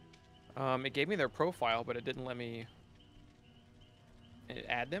easy. It gave me their profile, but it didn't let me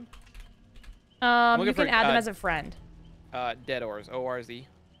add them. You can add them as a friend. Dead Ors, O-R-Z.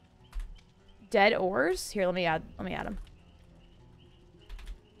 Dead Ors? Here, let me add them.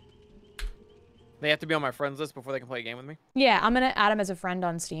 They have to be on my friends list before they can play a game with me? Yeah, I'm gonna add them as a friend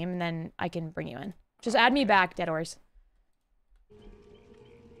on Steam, and then I can bring you in. Just add me back, Dead Ors.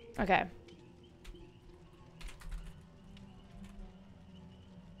 Okay.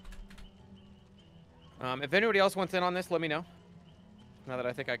 If anybody else wants in on this, let me know. Now that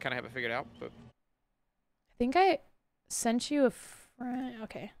I think I kind of have it figured out, but... I think I sent you a friend.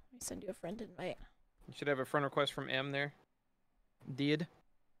 Okay, let me send you a friend invite. You should have a friend request from M there. Did.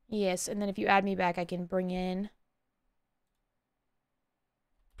 Yes, and then if you add me back, I can bring in...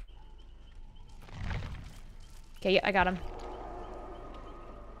 Okay, yeah, I got him.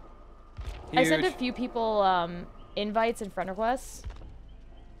 I sent a few people invites and friend requests.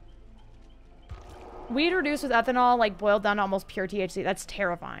 Weed reduced with ethanol, like, boiled down to almost pure THC. That's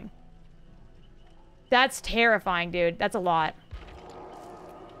terrifying. That's terrifying, dude. That's a lot.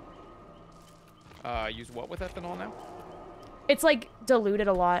 Use what with ethanol now? It's, like, diluted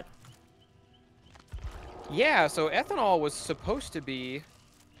a lot. Yeah, so ethanol was supposed to be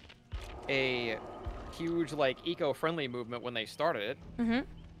a huge, like, eco-friendly movement when they started it. Mm-hmm.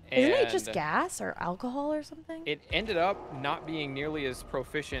 Isn't it just gas or alcohol or something? It ended up not being nearly as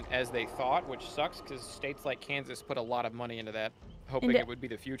proficient as they thought, which sucks because states like Kansas put a lot of money into that, hoping it would be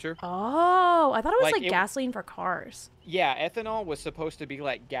the future. Oh, I thought it was like gasoline for cars. Yeah, ethanol was supposed to be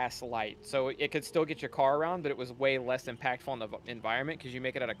like gas light, so it could still get your car around, but it was way less impactful on the environment because you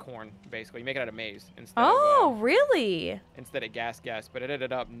make it out of corn, basically. You make it out of maize instead of, really? Instead of gas, but it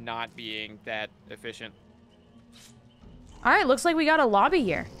ended up not being that efficient. All right, looks like we got a lobby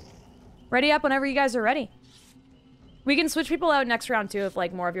here. Ready up whenever you guys are ready. We can switch people out next round, too, if,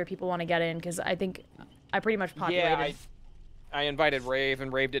 like, more of your people want to get in, because I think I pretty much populated. Yeah, I invited Rave,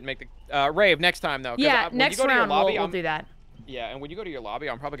 and Rave didn't make the... Rave, next time, though. Yeah, next round we'll do that. Yeah, and when you go to your lobby,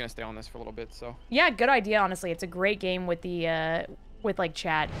 I'm probably going to stay on this for a little bit, so... Yeah, good idea, honestly. It's a great game with the, like,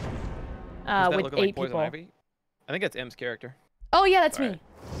 chat. With with 8 like Poison people. Ivy? I think that's M's character. Oh, yeah, that's me. I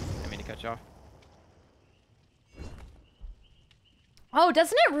didn't mean to cut you off. Oh,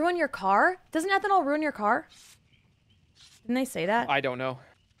 doesn't it ruin your car? Doesn't ethanol ruin your car? Didn't they say that? I don't know.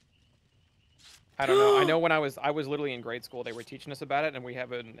 I don't know. I know when I was literally in grade school, they were teaching us about it, and we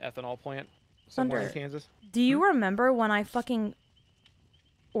have an ethanol plant somewhere in Kansas. Do you remember when I fucking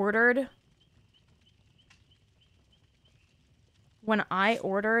ordered... When I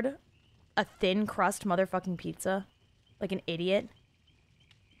ordered a thin crust motherfucking pizza? Like an idiot?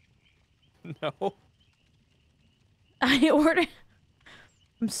 No. I ordered...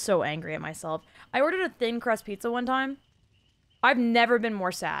 I'm so angry at myself. I ordered a thin crust pizza one time. I've never been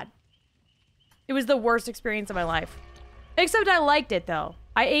more sad. It was the worst experience of my life. Except I liked it, though.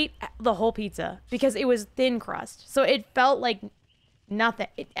 I ate the whole pizza because it was thin crust. So it felt like nothing.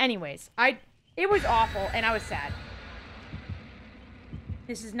 Anyways, it was awful, and I was sad.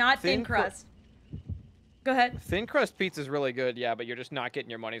 This is not thin crust. Go ahead. Thin crust pizza is really good, yeah, but you're just not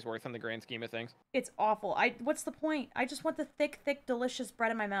getting your money's worth in the grand scheme of things. It's awful. What's the point? I just want the thick, delicious bread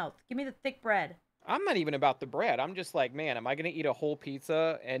in my mouth. Give me the thick bread. I'm not even about the bread. I'm just like, man, am I gonna eat a whole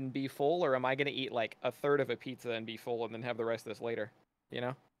pizza and be full, or am I gonna eat like a third of a pizza and be full, and then have the rest of this later? You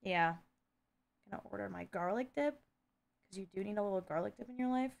know? Yeah. Gonna order my garlic dip because you do need a little garlic dip in your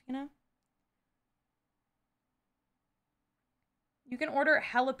life, you know. You can order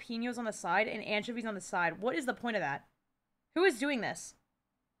jalapenos on the side and anchovies on the side. What is the point of that? Who is doing this?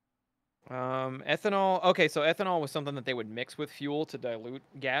 Ethanol. Okay, so ethanol was something that they would mix with fuel to dilute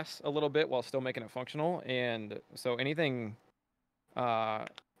gas a little bit while still making it functional. And so anything that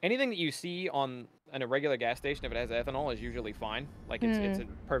you see on a regular gas station, if it has ethanol, is usually fine. Like it's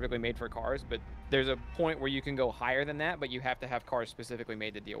perfectly made for cars. But there's a point where you can go higher than that, but you have to have cars specifically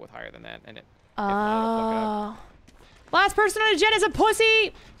made to deal with higher than that. And if not, it'll fuck it up. Last person on a jet is a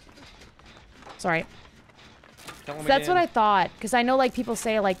pussy. Sorry. So that's what I thought, because I know like people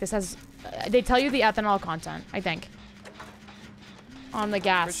say like this has, they tell you the ethanol content, I think, on the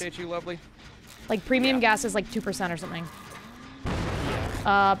gas. Appreciate you, lovely. Like premium gas is like 2% or something.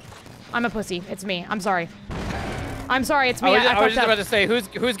 I'm a pussy. It's me. I'm sorry. I'm sorry. It's me. I was just about to say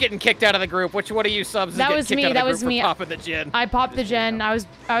who's getting kicked out of the group. Which one of you subs? That was me. That was me. Popping the gen. I popped the gen. I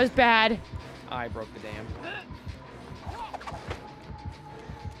was bad. I broke the dam.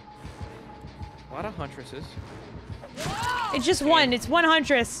 A lot of huntresses. It's just one. It's one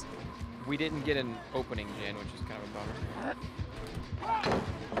huntress. We didn't get an opening gen, which is kind of a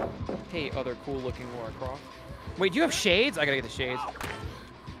bummer. Hey, other cool-looking Lara Croft. Wait, do you have shades? I gotta get the shades.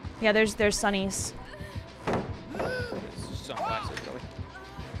 Yeah, there's sunnies. Sunglasses, really.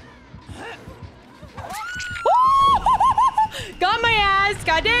 Got my ass.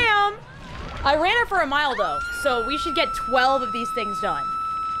 Goddamn. I ran it for a mile though, so we should get 12 of these things done.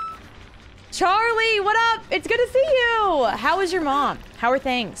 Charlie, what up? It's good to see you. How is your mom? How are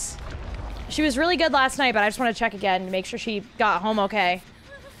things? She was really good last night, but I just want to check again to make sure she got home okay.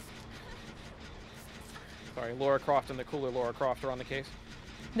 Sorry, Lara Croft and the cooler Lara Croft are on the case.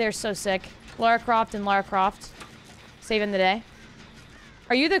 They're so sick. Lara Croft and Lara Croft. Saving the day.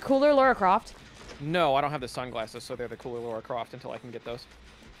 Are you the cooler Lara Croft? No, I don't have the sunglasses, so they're the cooler Lara Croft until I can get those.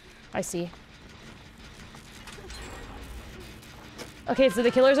 I see. Okay, so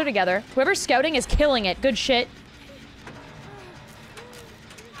the killers are together. Whoever's scouting is killing it. Good shit.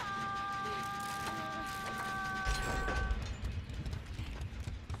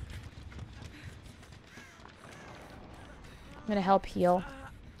 I'm gonna help heal.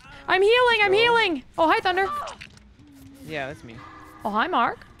 I'm healing! I'm healing! Oh, hi, Thunder. Yeah, that's me. Oh, hi,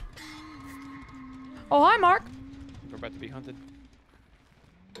 Mark. Oh, hi, Mark. We're about to be hunted.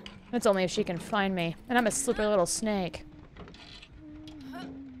 That's only if she can find me. And I'm a slippery little snake.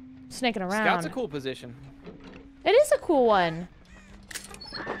 Snaking around. Scout's a cool position. It is a cool one.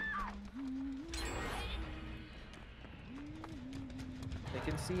 They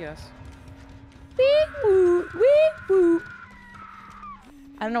can see us. Wee woo, wee woo.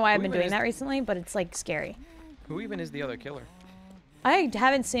 I don't know why I've been doing that recently, but it's like scary. Who even is the other killer? I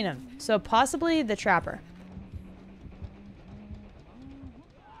haven't seen him, so possibly the trapper.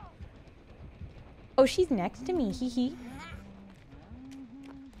 Oh, she's next to me, hee hee.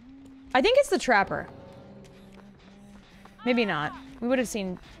 I think it's the trapper. Maybe not. We would have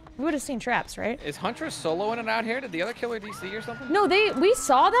seen traps, right? Is Huntress soloing it out here? Did the other killer DC or something? No, we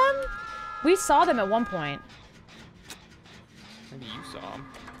saw them. We saw them at one point. Maybe you saw them.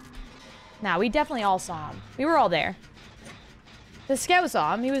 Nah, we definitely all saw him. We were all there. The scout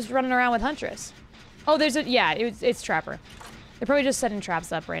saw him. He was running around with Huntress. Oh, it's Trapper. They're probably just setting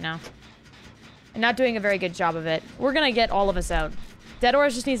traps up right now. And not doing a very good job of it. We're gonna get all of us out. Dead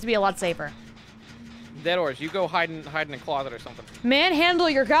Oars just needs to be a lot safer. Dead Oars, you go hide in a closet or something. Manhandle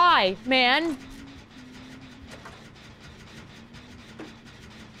your guy, man.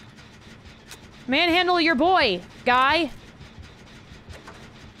 Manhandle your boy, guy.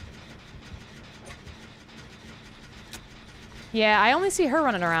 Yeah, I only see her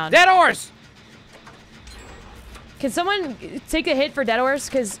running around. Dead Oars! Can someone take a hit for Dead Oars?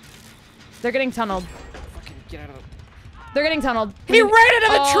 Because they're getting tunneled. Fucking get out of the... They're getting tunneled. He ran into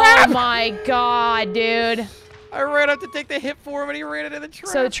the trap! Oh my god, dude. I ran up to take the hit for him and he ran into the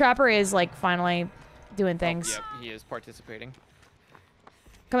trap. So Trapper is like finally doing things. Yep, he is participating.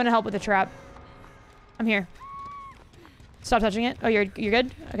 Coming to help with the trap. I'm here. Stop touching it. Oh, you're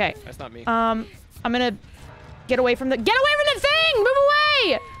good? Okay. That's not me. I'm gonna get away from the thing! Move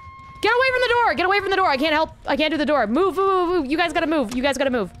away! Get away from the door! Get away from the door! I can't help. I can't do the door. Move, move, move. You guys gotta move. You guys gotta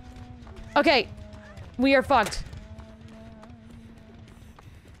move. Okay. We are fucked.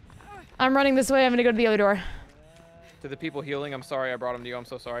 I'm running this way. I'm gonna go to the other door. To the people healing, I'm sorry I brought him to you. I'm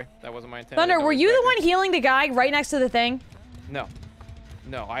so sorry. That wasn't my intent. Thunder, were you the one healing the guy right next to the thing? No.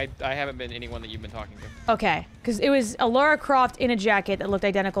 No, I haven't been anyone that you've been talking to. Okay, because it was a Lara Croft in a jacket that looked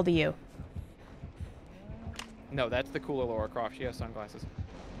identical to you. No, that's the cooler Lara Croft. She has sunglasses.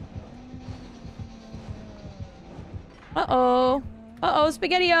 Uh-oh. Uh-oh,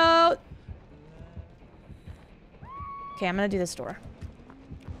 Spaghetti-O! Okay, I'm gonna do this door.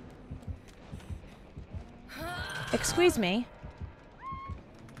 Excuse me.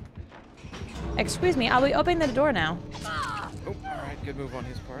 Excuse me, I'll be opening the door now. Oh, alright, good move on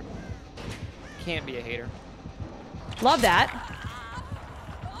his part. Can't be a hater. Love that.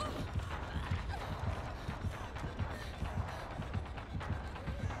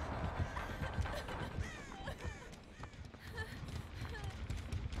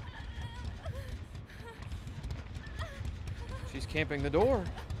 She's camping the door.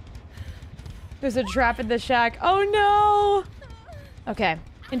 There's a trap in the shack. Oh no! Okay.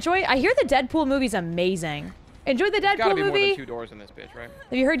 Enjoy. I hear the Deadpool movie's amazing. Enjoy the There's gotta Deadpool be more movie. than 2 doors in this bitch, right?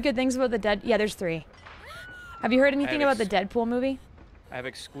 Have you heard good things about the Dead? Yeah, there's 3. Have you heard anything about the Deadpool movie? I have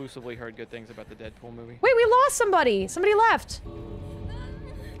exclusively heard good things about the Deadpool movie. Wait, we lost somebody. Somebody left.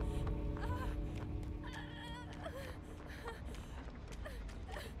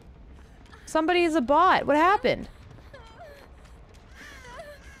 Somebody is a bot. What happened?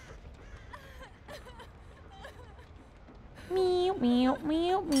 Meow, meow,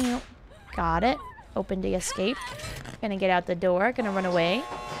 meow, meow. Got it. Open to escape. Gonna get out the door. Gonna run away.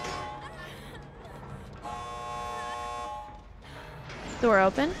 Door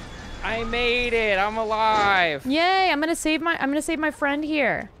open. I made it. I'm alive. Yay! I'm gonna save my friend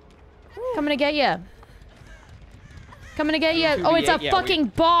here. Coming to get you. Coming to get you. Oh, it's a fucking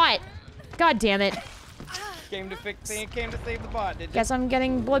bot. God damn it. Came to save the bot. Did you? Guess I'm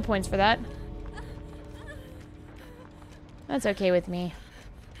getting blood points for that. That's okay with me.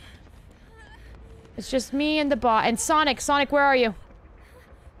 It's just me and the bot. And Sonic. Sonic, where are you?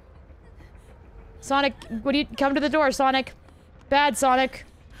 Sonic, what do you... Come to the door, Sonic. Bad Sonic.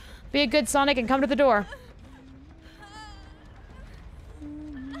 Be a good Sonic and come to the door.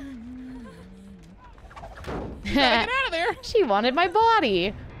 Get out of there. She wanted my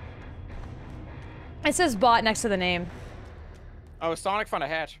body. It says bot next to the name. Oh, Sonic found a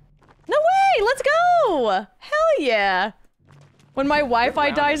hatch. No way! Let's go! Hell yeah! When my Wi-Fi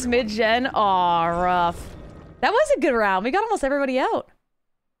round, dies everyone. mid-gen, aw, rough. That was a good round. We got almost everybody out.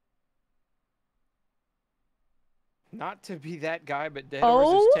 Not to be that guy, but Dead Oh?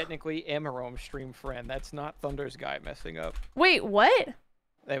 Horse is technically Emerome stream friend. That's not Thunder's guy messing up. Wait, what?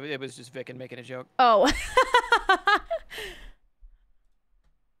 It was just Vicken making a joke. Oh.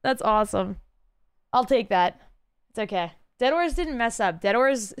 That's awesome. I'll take that. It's okay. Dead Horse didn't mess up. Dead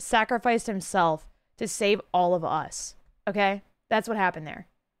Horse sacrificed himself to save all of us. Okay? That's what happened there.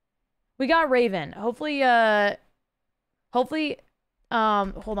 We got Raven. Hopefully, hold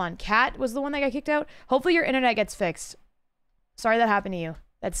on. Cat was the one that got kicked out. Hopefully your internet gets fixed. Sorry that happened to you.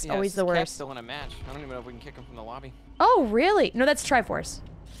 That's always the Cat's worst. still in a match. I don't even know if we can kick him from the lobby. Oh, really? No, that's Triforce.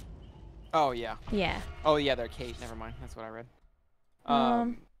 Oh, yeah. Yeah. Oh, yeah, they're Kate. Never mind. That's what I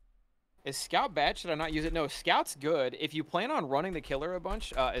read. Is Scout bad? Should I not use it? No, Scout's good. If you plan on running the killer a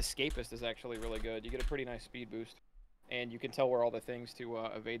bunch, Escapist is actually really good. You get a pretty nice speed boost. And you can tell where all the things to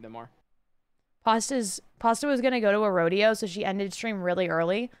evade them are. Pasta was gonna go to a rodeo, so she ended stream really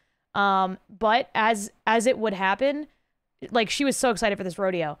early. But as it would happen, like she was so excited for this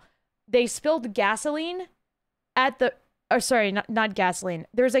rodeo. They spilled gasoline at the sorry, not gasoline.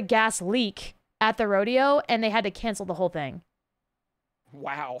 There's a gas leak at the rodeo and they had to cancel the whole thing.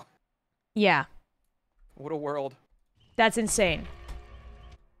 Wow. Yeah. What a world. That's insane.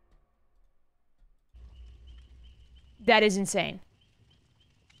 That is insane.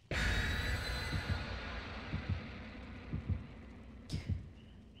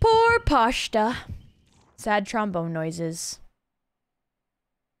 Poor Pasta. Sad trombone noises.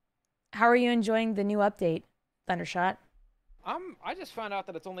 How are you enjoying the new update, Thundershot? I just found out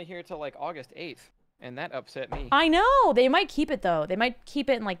that it's only here till like August 8th, and that upset me. I know. They might keep it though. They might keep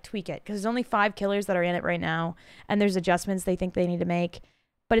it and like tweak it because there's only 5 killers that are in it right now, and there's adjustments they think they need to make.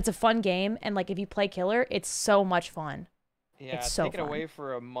 But it's a fun game, and like if you play killer, it's so much fun. Yeah, it's so take it fun. away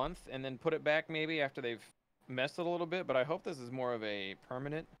for a month and then put it back maybe after they've messed it a little bit. But I hope this is more of a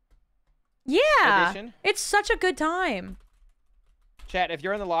permanent. Yeah, edition. it's such a good time. Chat, if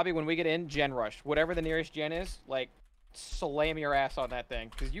you're in the lobby when we get in, gen rush. Whatever the nearest gen is, like, slam your ass on that thing.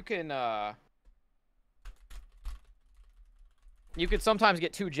 Because you can sometimes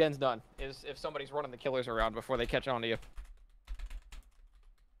get 2 gens done if somebody's running the killers around before they catch on to you.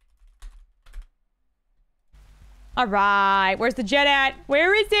 All right, where's the jet at?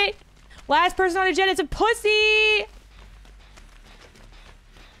 Where is it? Last person on the jet is a pussy.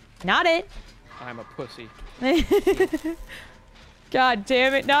 Not it. I'm a pussy. God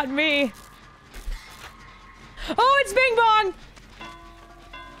damn it, not me. Oh, it's Bing Bong!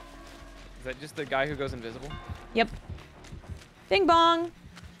 Is that just the guy who goes invisible? Yep. Bing Bong. Is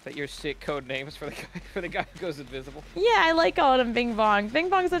that your sick code names for the guy who goes invisible? Yeah, I like calling him Bing Bong. Bing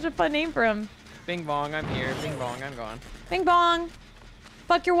Bong's such a fun name for him. Bing Bong, I'm here. Bing Bong, I'm gone. Bing Bong.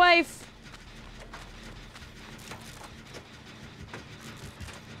 Fuck your wife.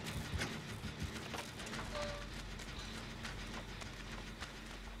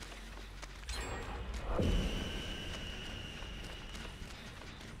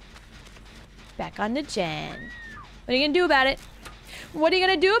 Back on to Jen. What are you gonna do about it? What are you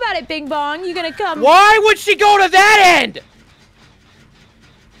gonna do about it, Bing Bong? You gonna come? Why would she go to that end?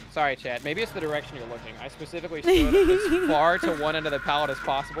 Sorry, chat. Maybe it's the direction you're looking. I specifically stood as far to one end of the pallet as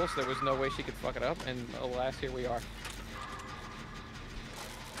possible, so there was no way she could fuck it up. And alas, here we are.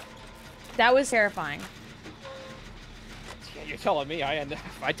 That was terrifying. Yeah, you're telling me I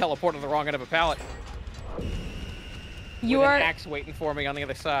teleported to the wrong end of a pallet. You with are an axe waiting for me on the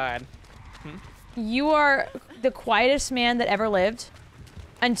other side. You are the quietest man that ever lived,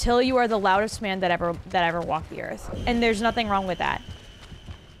 until you are the loudest man that ever walked the earth, and there's nothing wrong with that.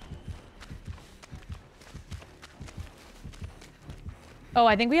 Oh,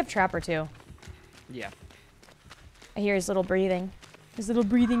 I think we have Trapper too. Yeah. I hear his little breathing. His little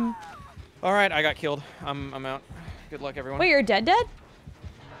breathing. All right, I got killed. I'm out. Good luck, everyone. Wait, you're dead?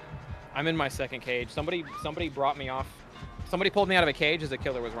 I'm in my second cage. Somebody brought me off. Somebody pulled me out of a cage as a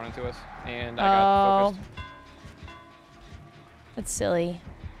killer was running to us, and I got focused. That's silly.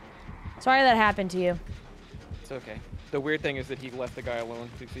 Sorry that happened to you. It's okay. The weird thing is that he left the guy alone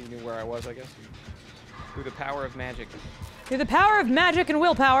because he knew where I was, I guess. Through the power of magic. Through the power of magic and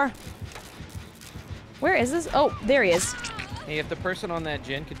willpower. Where is this? Oh, there he is. Hey, if the person on that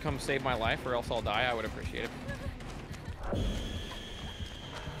gin could come save my life or else I'll die, I would appreciate it.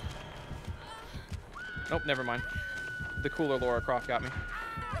 Nope, never mind. The cooler Laura Croft got me.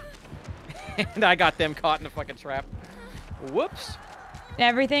 And I got them caught in a fucking trap. Whoops.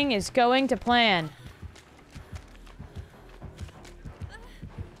 Everything is going to plan.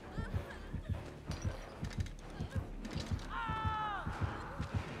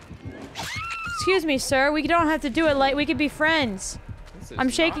 Excuse me, sir. We don't have to do it like we could be friends. I'm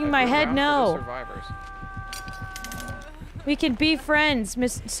shaking my head no. We can be friends,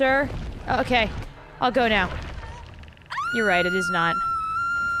 sir. Okay. I'll go now. You're right, it is not.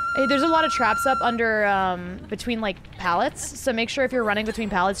 Hey, there's a lot of traps up under, between, like, pallets. So make sure if you're running between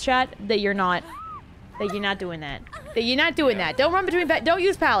pallets, chat, that you're not doing that. That you're not doing that. Don't run between don't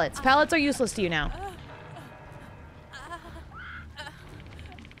use pallets. Pallets are useless to you now.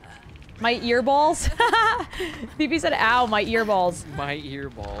 My earballs? PP said, ow, my earballs. My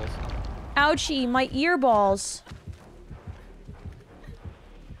earballs. Ouchie, my earballs.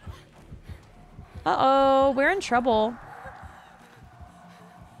 Uh-oh, we're in trouble.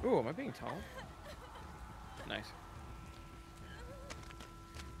 Ooh, am I being tall? Nice.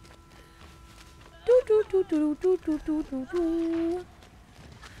 Do do do do do do do do do.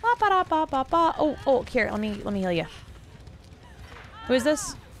 Ba ba da ba ba ba. Oh, here, let me heal you. Who is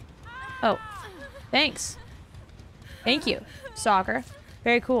this? Oh, thanks. Thank you, Soccer.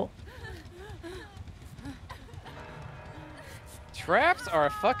 Very cool. Traps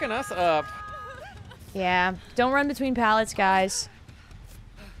are fucking us up. Yeah, don't run between pallets, guys.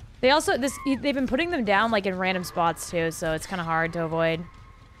 They also, they've been putting them down like in random spots too, so it's kind of hard to avoid.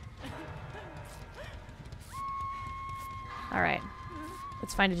 All right,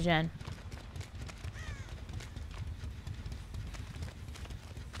 let's find a gen.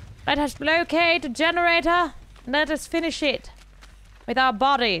 Let us locate a generator and let us finish it with our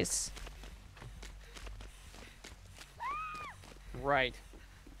bodies. Right.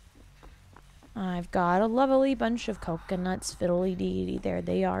 I've got a lovely bunch of coconuts, fiddly-dee-dee. There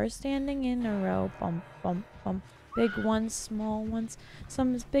they are, standing in a row. Bump, bump, bump. Big ones, small ones,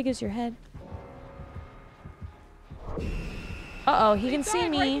 some as big as your head. Uh-oh, he can see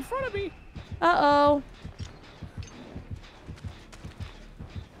me. Right in front of me. Uh-oh.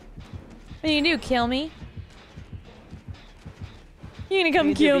 What are you gonna do, kill me? You gonna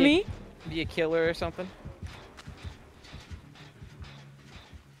come kill me? Be a killer or something?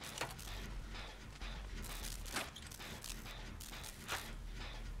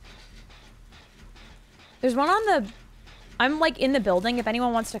 There's one on the... I'm, like, in the building. If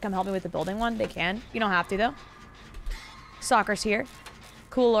anyone wants to come help me with the building one, they can. You don't have to, though. Soccer's here.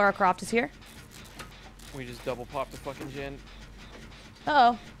 Cool Laura Croft is here. We just double popped the fucking gin.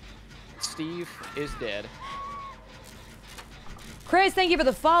 Uh-oh. Steve is dead. Chris, thank you for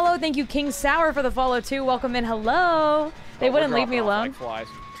the follow. Thank you, King Sour, for the follow too. Welcome in. Hello. They wouldn't leave me alone. Like flies.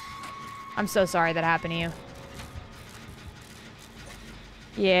 I'm so sorry that happened to you.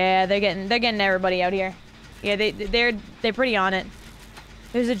 Yeah, they're getting everybody out here. Yeah, they're pretty on it.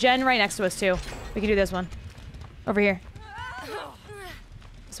 There's a gen right next to us too. We can do this one. Over here.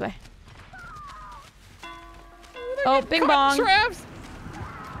 This way. Oh, bing bong. Traps.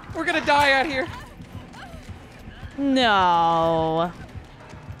 We're gonna die out here. No.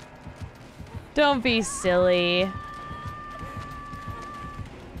 Don't be silly.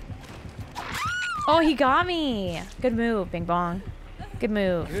 Oh, he got me. Good move, bing bong. Good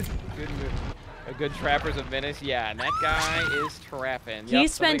move. Good move. A good trapper's a menace. Yeah, and that guy is trapping. He Yep,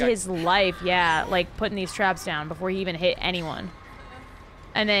 spent his life, yeah, like putting these traps down before he even hit anyone.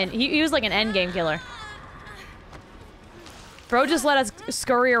 And then he was like an end game killer. Bro just let us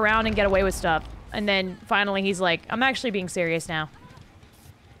scurry around and get away with stuff. And then finally he's like, I'm actually being serious now.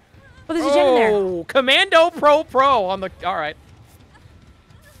 Oh, there's a gen in there. Oh, Commando Pro on the... All right.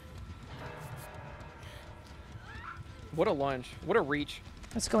 What a lunge. What a reach.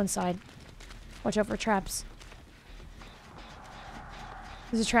 Let's go inside. Watch out for traps.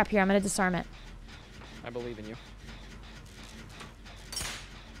 There's a trap here. I'm going to disarm it. I believe in you.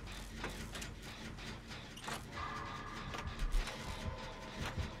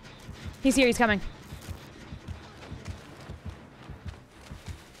 He's here. He's coming.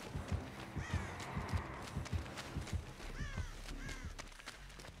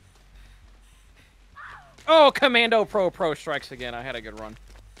 Oh, Commando Pro strikes again. I had a good run.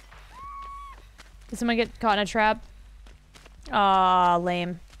 Did someone get caught in a trap? Aw,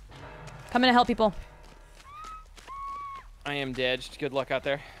 lame. Coming to help people. I am dead. Good luck out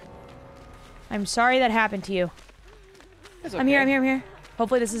there. I'm sorry that happened to you. It's I'm here, okay. I'm here, I'm here.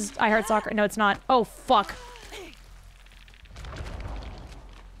 Hopefully this is I Heart Soccer. No, it's not. Oh, fuck.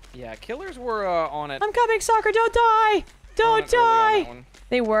 Yeah, killers were on it. I'm coming, Soccer. Don't die. Don't die.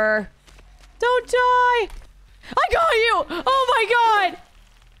 They were. Don't die. I got you. Oh, my God.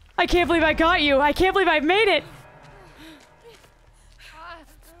 I can't believe I got you. I can't believe I made it.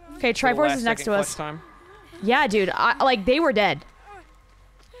 Okay, Triforce is next to us. Time. Yeah, dude. Like, they were dead.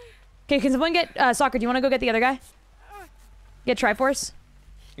 Okay, can someone get... Soccer, do you want to go get the other guy? Get Triforce?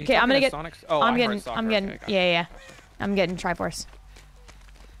 Okay, I'm gonna get... Oh, I'm getting... Okay, yeah. I'm getting Triforce.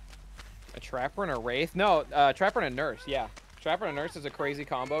 A Trapper and a Wraith? No, Trapper and a Nurse, yeah. Trapper and a Nurse is a crazy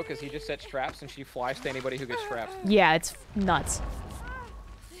combo because he just sets traps and she flies to anybody who gets trapped. Yeah, it's nuts.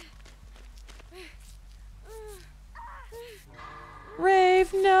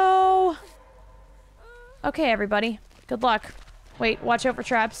 Rave, no. Okay, everybody. Good luck. Wait, watch out for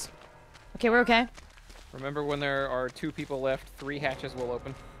traps. Okay, we're okay. Remember when there are 2 people left, 3 hatches will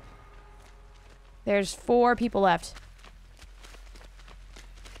open. There's 4 people left.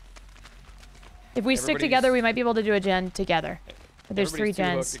 If we stick together, we might be able to do a gen together. But there's 3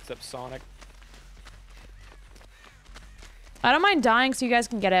 gens. Except Sonic. I don't mind dying so you guys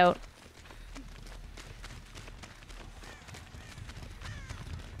can get out.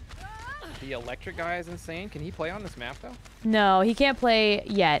 The electric guy is insane. Can he play on this map, though? No, he can't play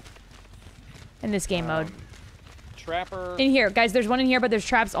yet. In this game mode. Trapper. In here. Guys, there's one in here, but there's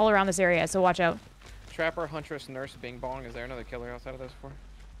traps all around this area, so watch out. Trapper, Huntress, Nurse, Bing Bong. Is there another killer outside of those 4?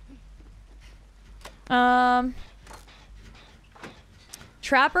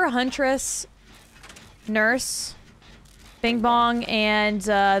 Trapper, Huntress, Nurse, Bing Bong, and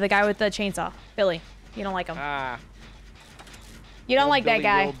the guy with the chainsaw. Billy. You don't like him. Ah. You don't like that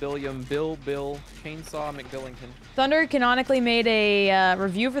guy. Bill, Chainsaw, McBillington. Thunder canonically made a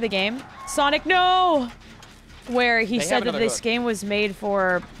review for the game. Sonic, no! Where he said that this game was made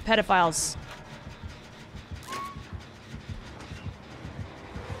for pedophiles.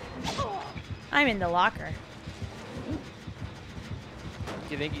 I'm in the locker. Do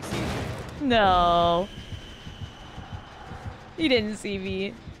you think he sees you? No. He didn't see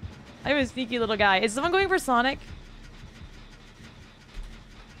me. I'm a sneaky little guy. Is someone going for Sonic?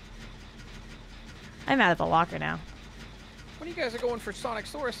 I'm out of the locker now. When you guys are going for Sonic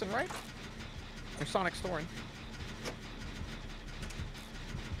Sorensen, right? Or Sonic Soren.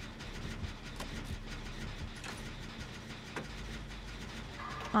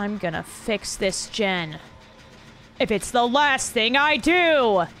 I'm gonna fix this gen. If it's the last thing I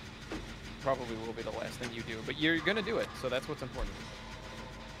do! Probably will be the last thing you do, but you're gonna do it, so that's what's important.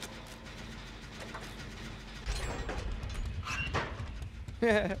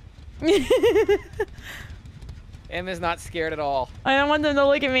 Em is not scared at all. I don't want them to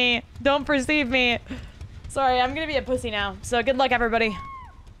look at me. Don't perceive me. Sorry, I'm gonna be a pussy now. So good luck, everybody.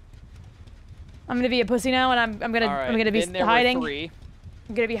 I'm gonna be a pussy now, and I'm gonna All right, I'm gonna be been there with hiding. 3.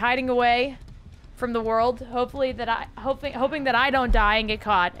 I'm gonna be hiding away from the world. Hopefully that hoping that I don't die and get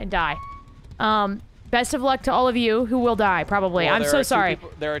caught and die. Best of luck to all of you who will die, probably. Well, I'm so sorry.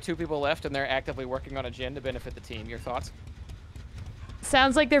 There are 2 people left, and they're actively working on a gen to benefit the team. Your thoughts?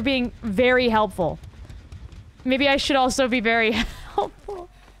 Sounds like they're being very helpful. Maybe I should also be very helpful.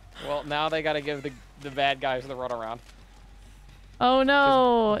 Well, now they got to give the bad guys the runaround. Oh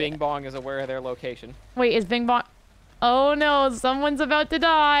no. Bing Bong is aware of their location. Wait, is Bing Bong... Oh no, someone's about to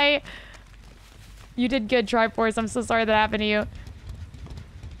die. You did good, Triforce. I'm so sorry that happened to you.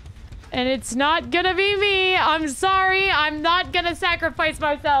 And it's not gonna be me. I'm sorry. I'm not gonna sacrifice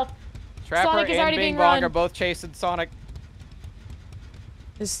myself. Trapper Sonic is and already Bing being Bong run. are both chasing Sonic.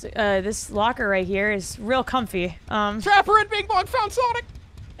 This locker right here is real comfy. Trapper and Bing Bong found Sonic.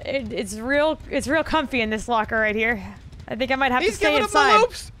 It's real comfy in this locker right here. I think I might have to stay giving inside. him the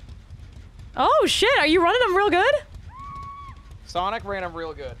loops. Oh shit, are you running them real good? Sonic ran him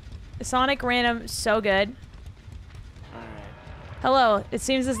real good. Sonic ran them so good. Hello, it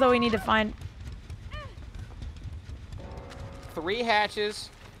seems as though we need to find... 3 hatches,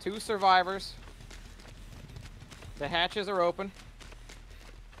 2 survivors. The hatches are open.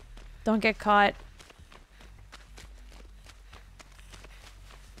 Don't get caught.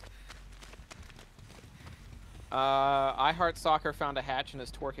 I Heart Soccer found a hatch and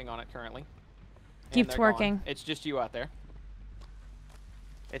is twerking on it currently. Keep And they're twerking. gone. It's just you out there.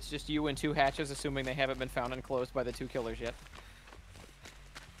 It's just you and 2 hatches, assuming they haven't been found and closed by the 2 killers yet.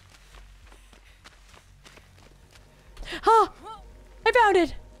 Oh! I found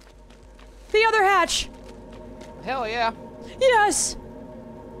it! The other hatch! Hell yeah. Yes!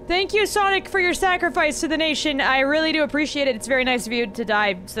 Thank you, Sonic, for your sacrifice to the nation. I really do appreciate it. It's very nice of you to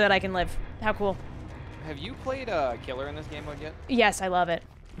die so that I can live. How cool. Have you played Killer in this game mode yet? Yes, I love it.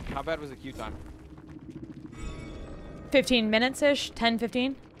 How bad was the queue time? 15 minutes-ish? 10,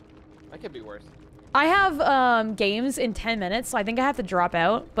 15? That could be worse. I have games in 10 minutes, so I think I have to drop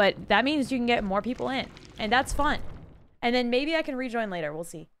out, but that means you can get more people in, and that's fun. And then maybe I can rejoin later. We'll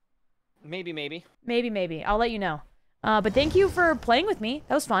see. Maybe. Maybe. I'll let you know. But thank you for playing with me.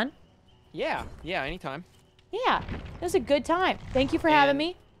 That was fun. Yeah, anytime. Yeah, it was a good time. Thank you for having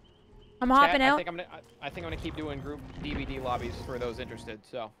me. I'm hopping out. I think I'm gonna keep doing group DVD lobbies for those interested.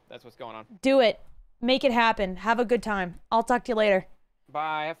 So that's what's going on. Do it. Make it happen. Have a good time. I'll talk to you later.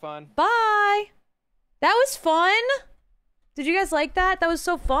 Bye. Have fun. Bye. That was fun. Did you guys like that? That was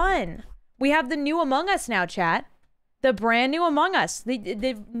so fun. We have the new Among Us now, chat. The brand new Among Us.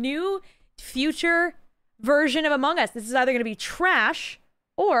 The new future version of Among Us. This is either going to be trash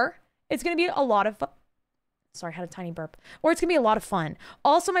or it's going to be a lot of fun. Sorry, I had a tiny burp. Or it's going to be a lot of fun.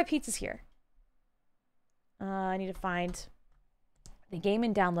 Also, my pizza's here. I need to find the game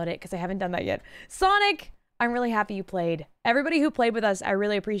and download it because I haven't done that yet. Sonic, I'm really happy you played. Everybody who played with us, I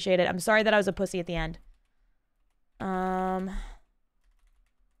really appreciate it. I'm sorry that I was a pussy at the end.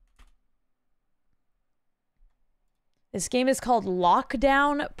 This game is called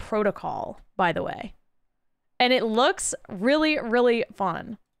Lockdown Protocol, by the way. And it looks really, really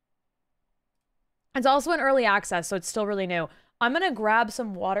fun. It's also in early access, so it's still really new. I'm going to grab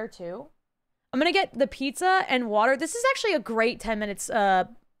some water, too. I'm going to get the pizza and water. This is actually a great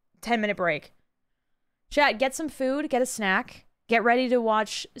 10-minute break. Chat, get some food, get a snack. Get ready to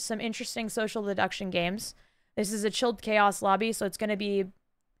watch some interesting social deduction games. This is a chilled chaos lobby, so there's going to be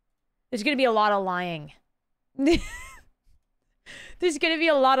a lot of lying. There's going to be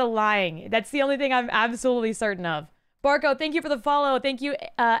a lot of lying. That's the only thing I'm absolutely certain of. Barco, thank you for the follow. Thank you,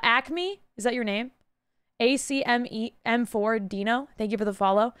 Acme. Is that your name? ACMEM4 Dino. Thank you for the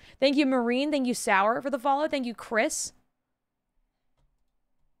follow. Thank you, Marine. Thank you, Sour, for the follow. Thank you, Chris.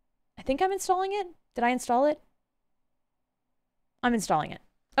 I think I'm installing it. Did I install it? I'm installing it.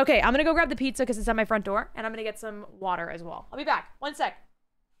 Okay, I'm going to go grab the pizza because it's at my front door, and I'm going to get some water as well. I'll be back. 1 sec.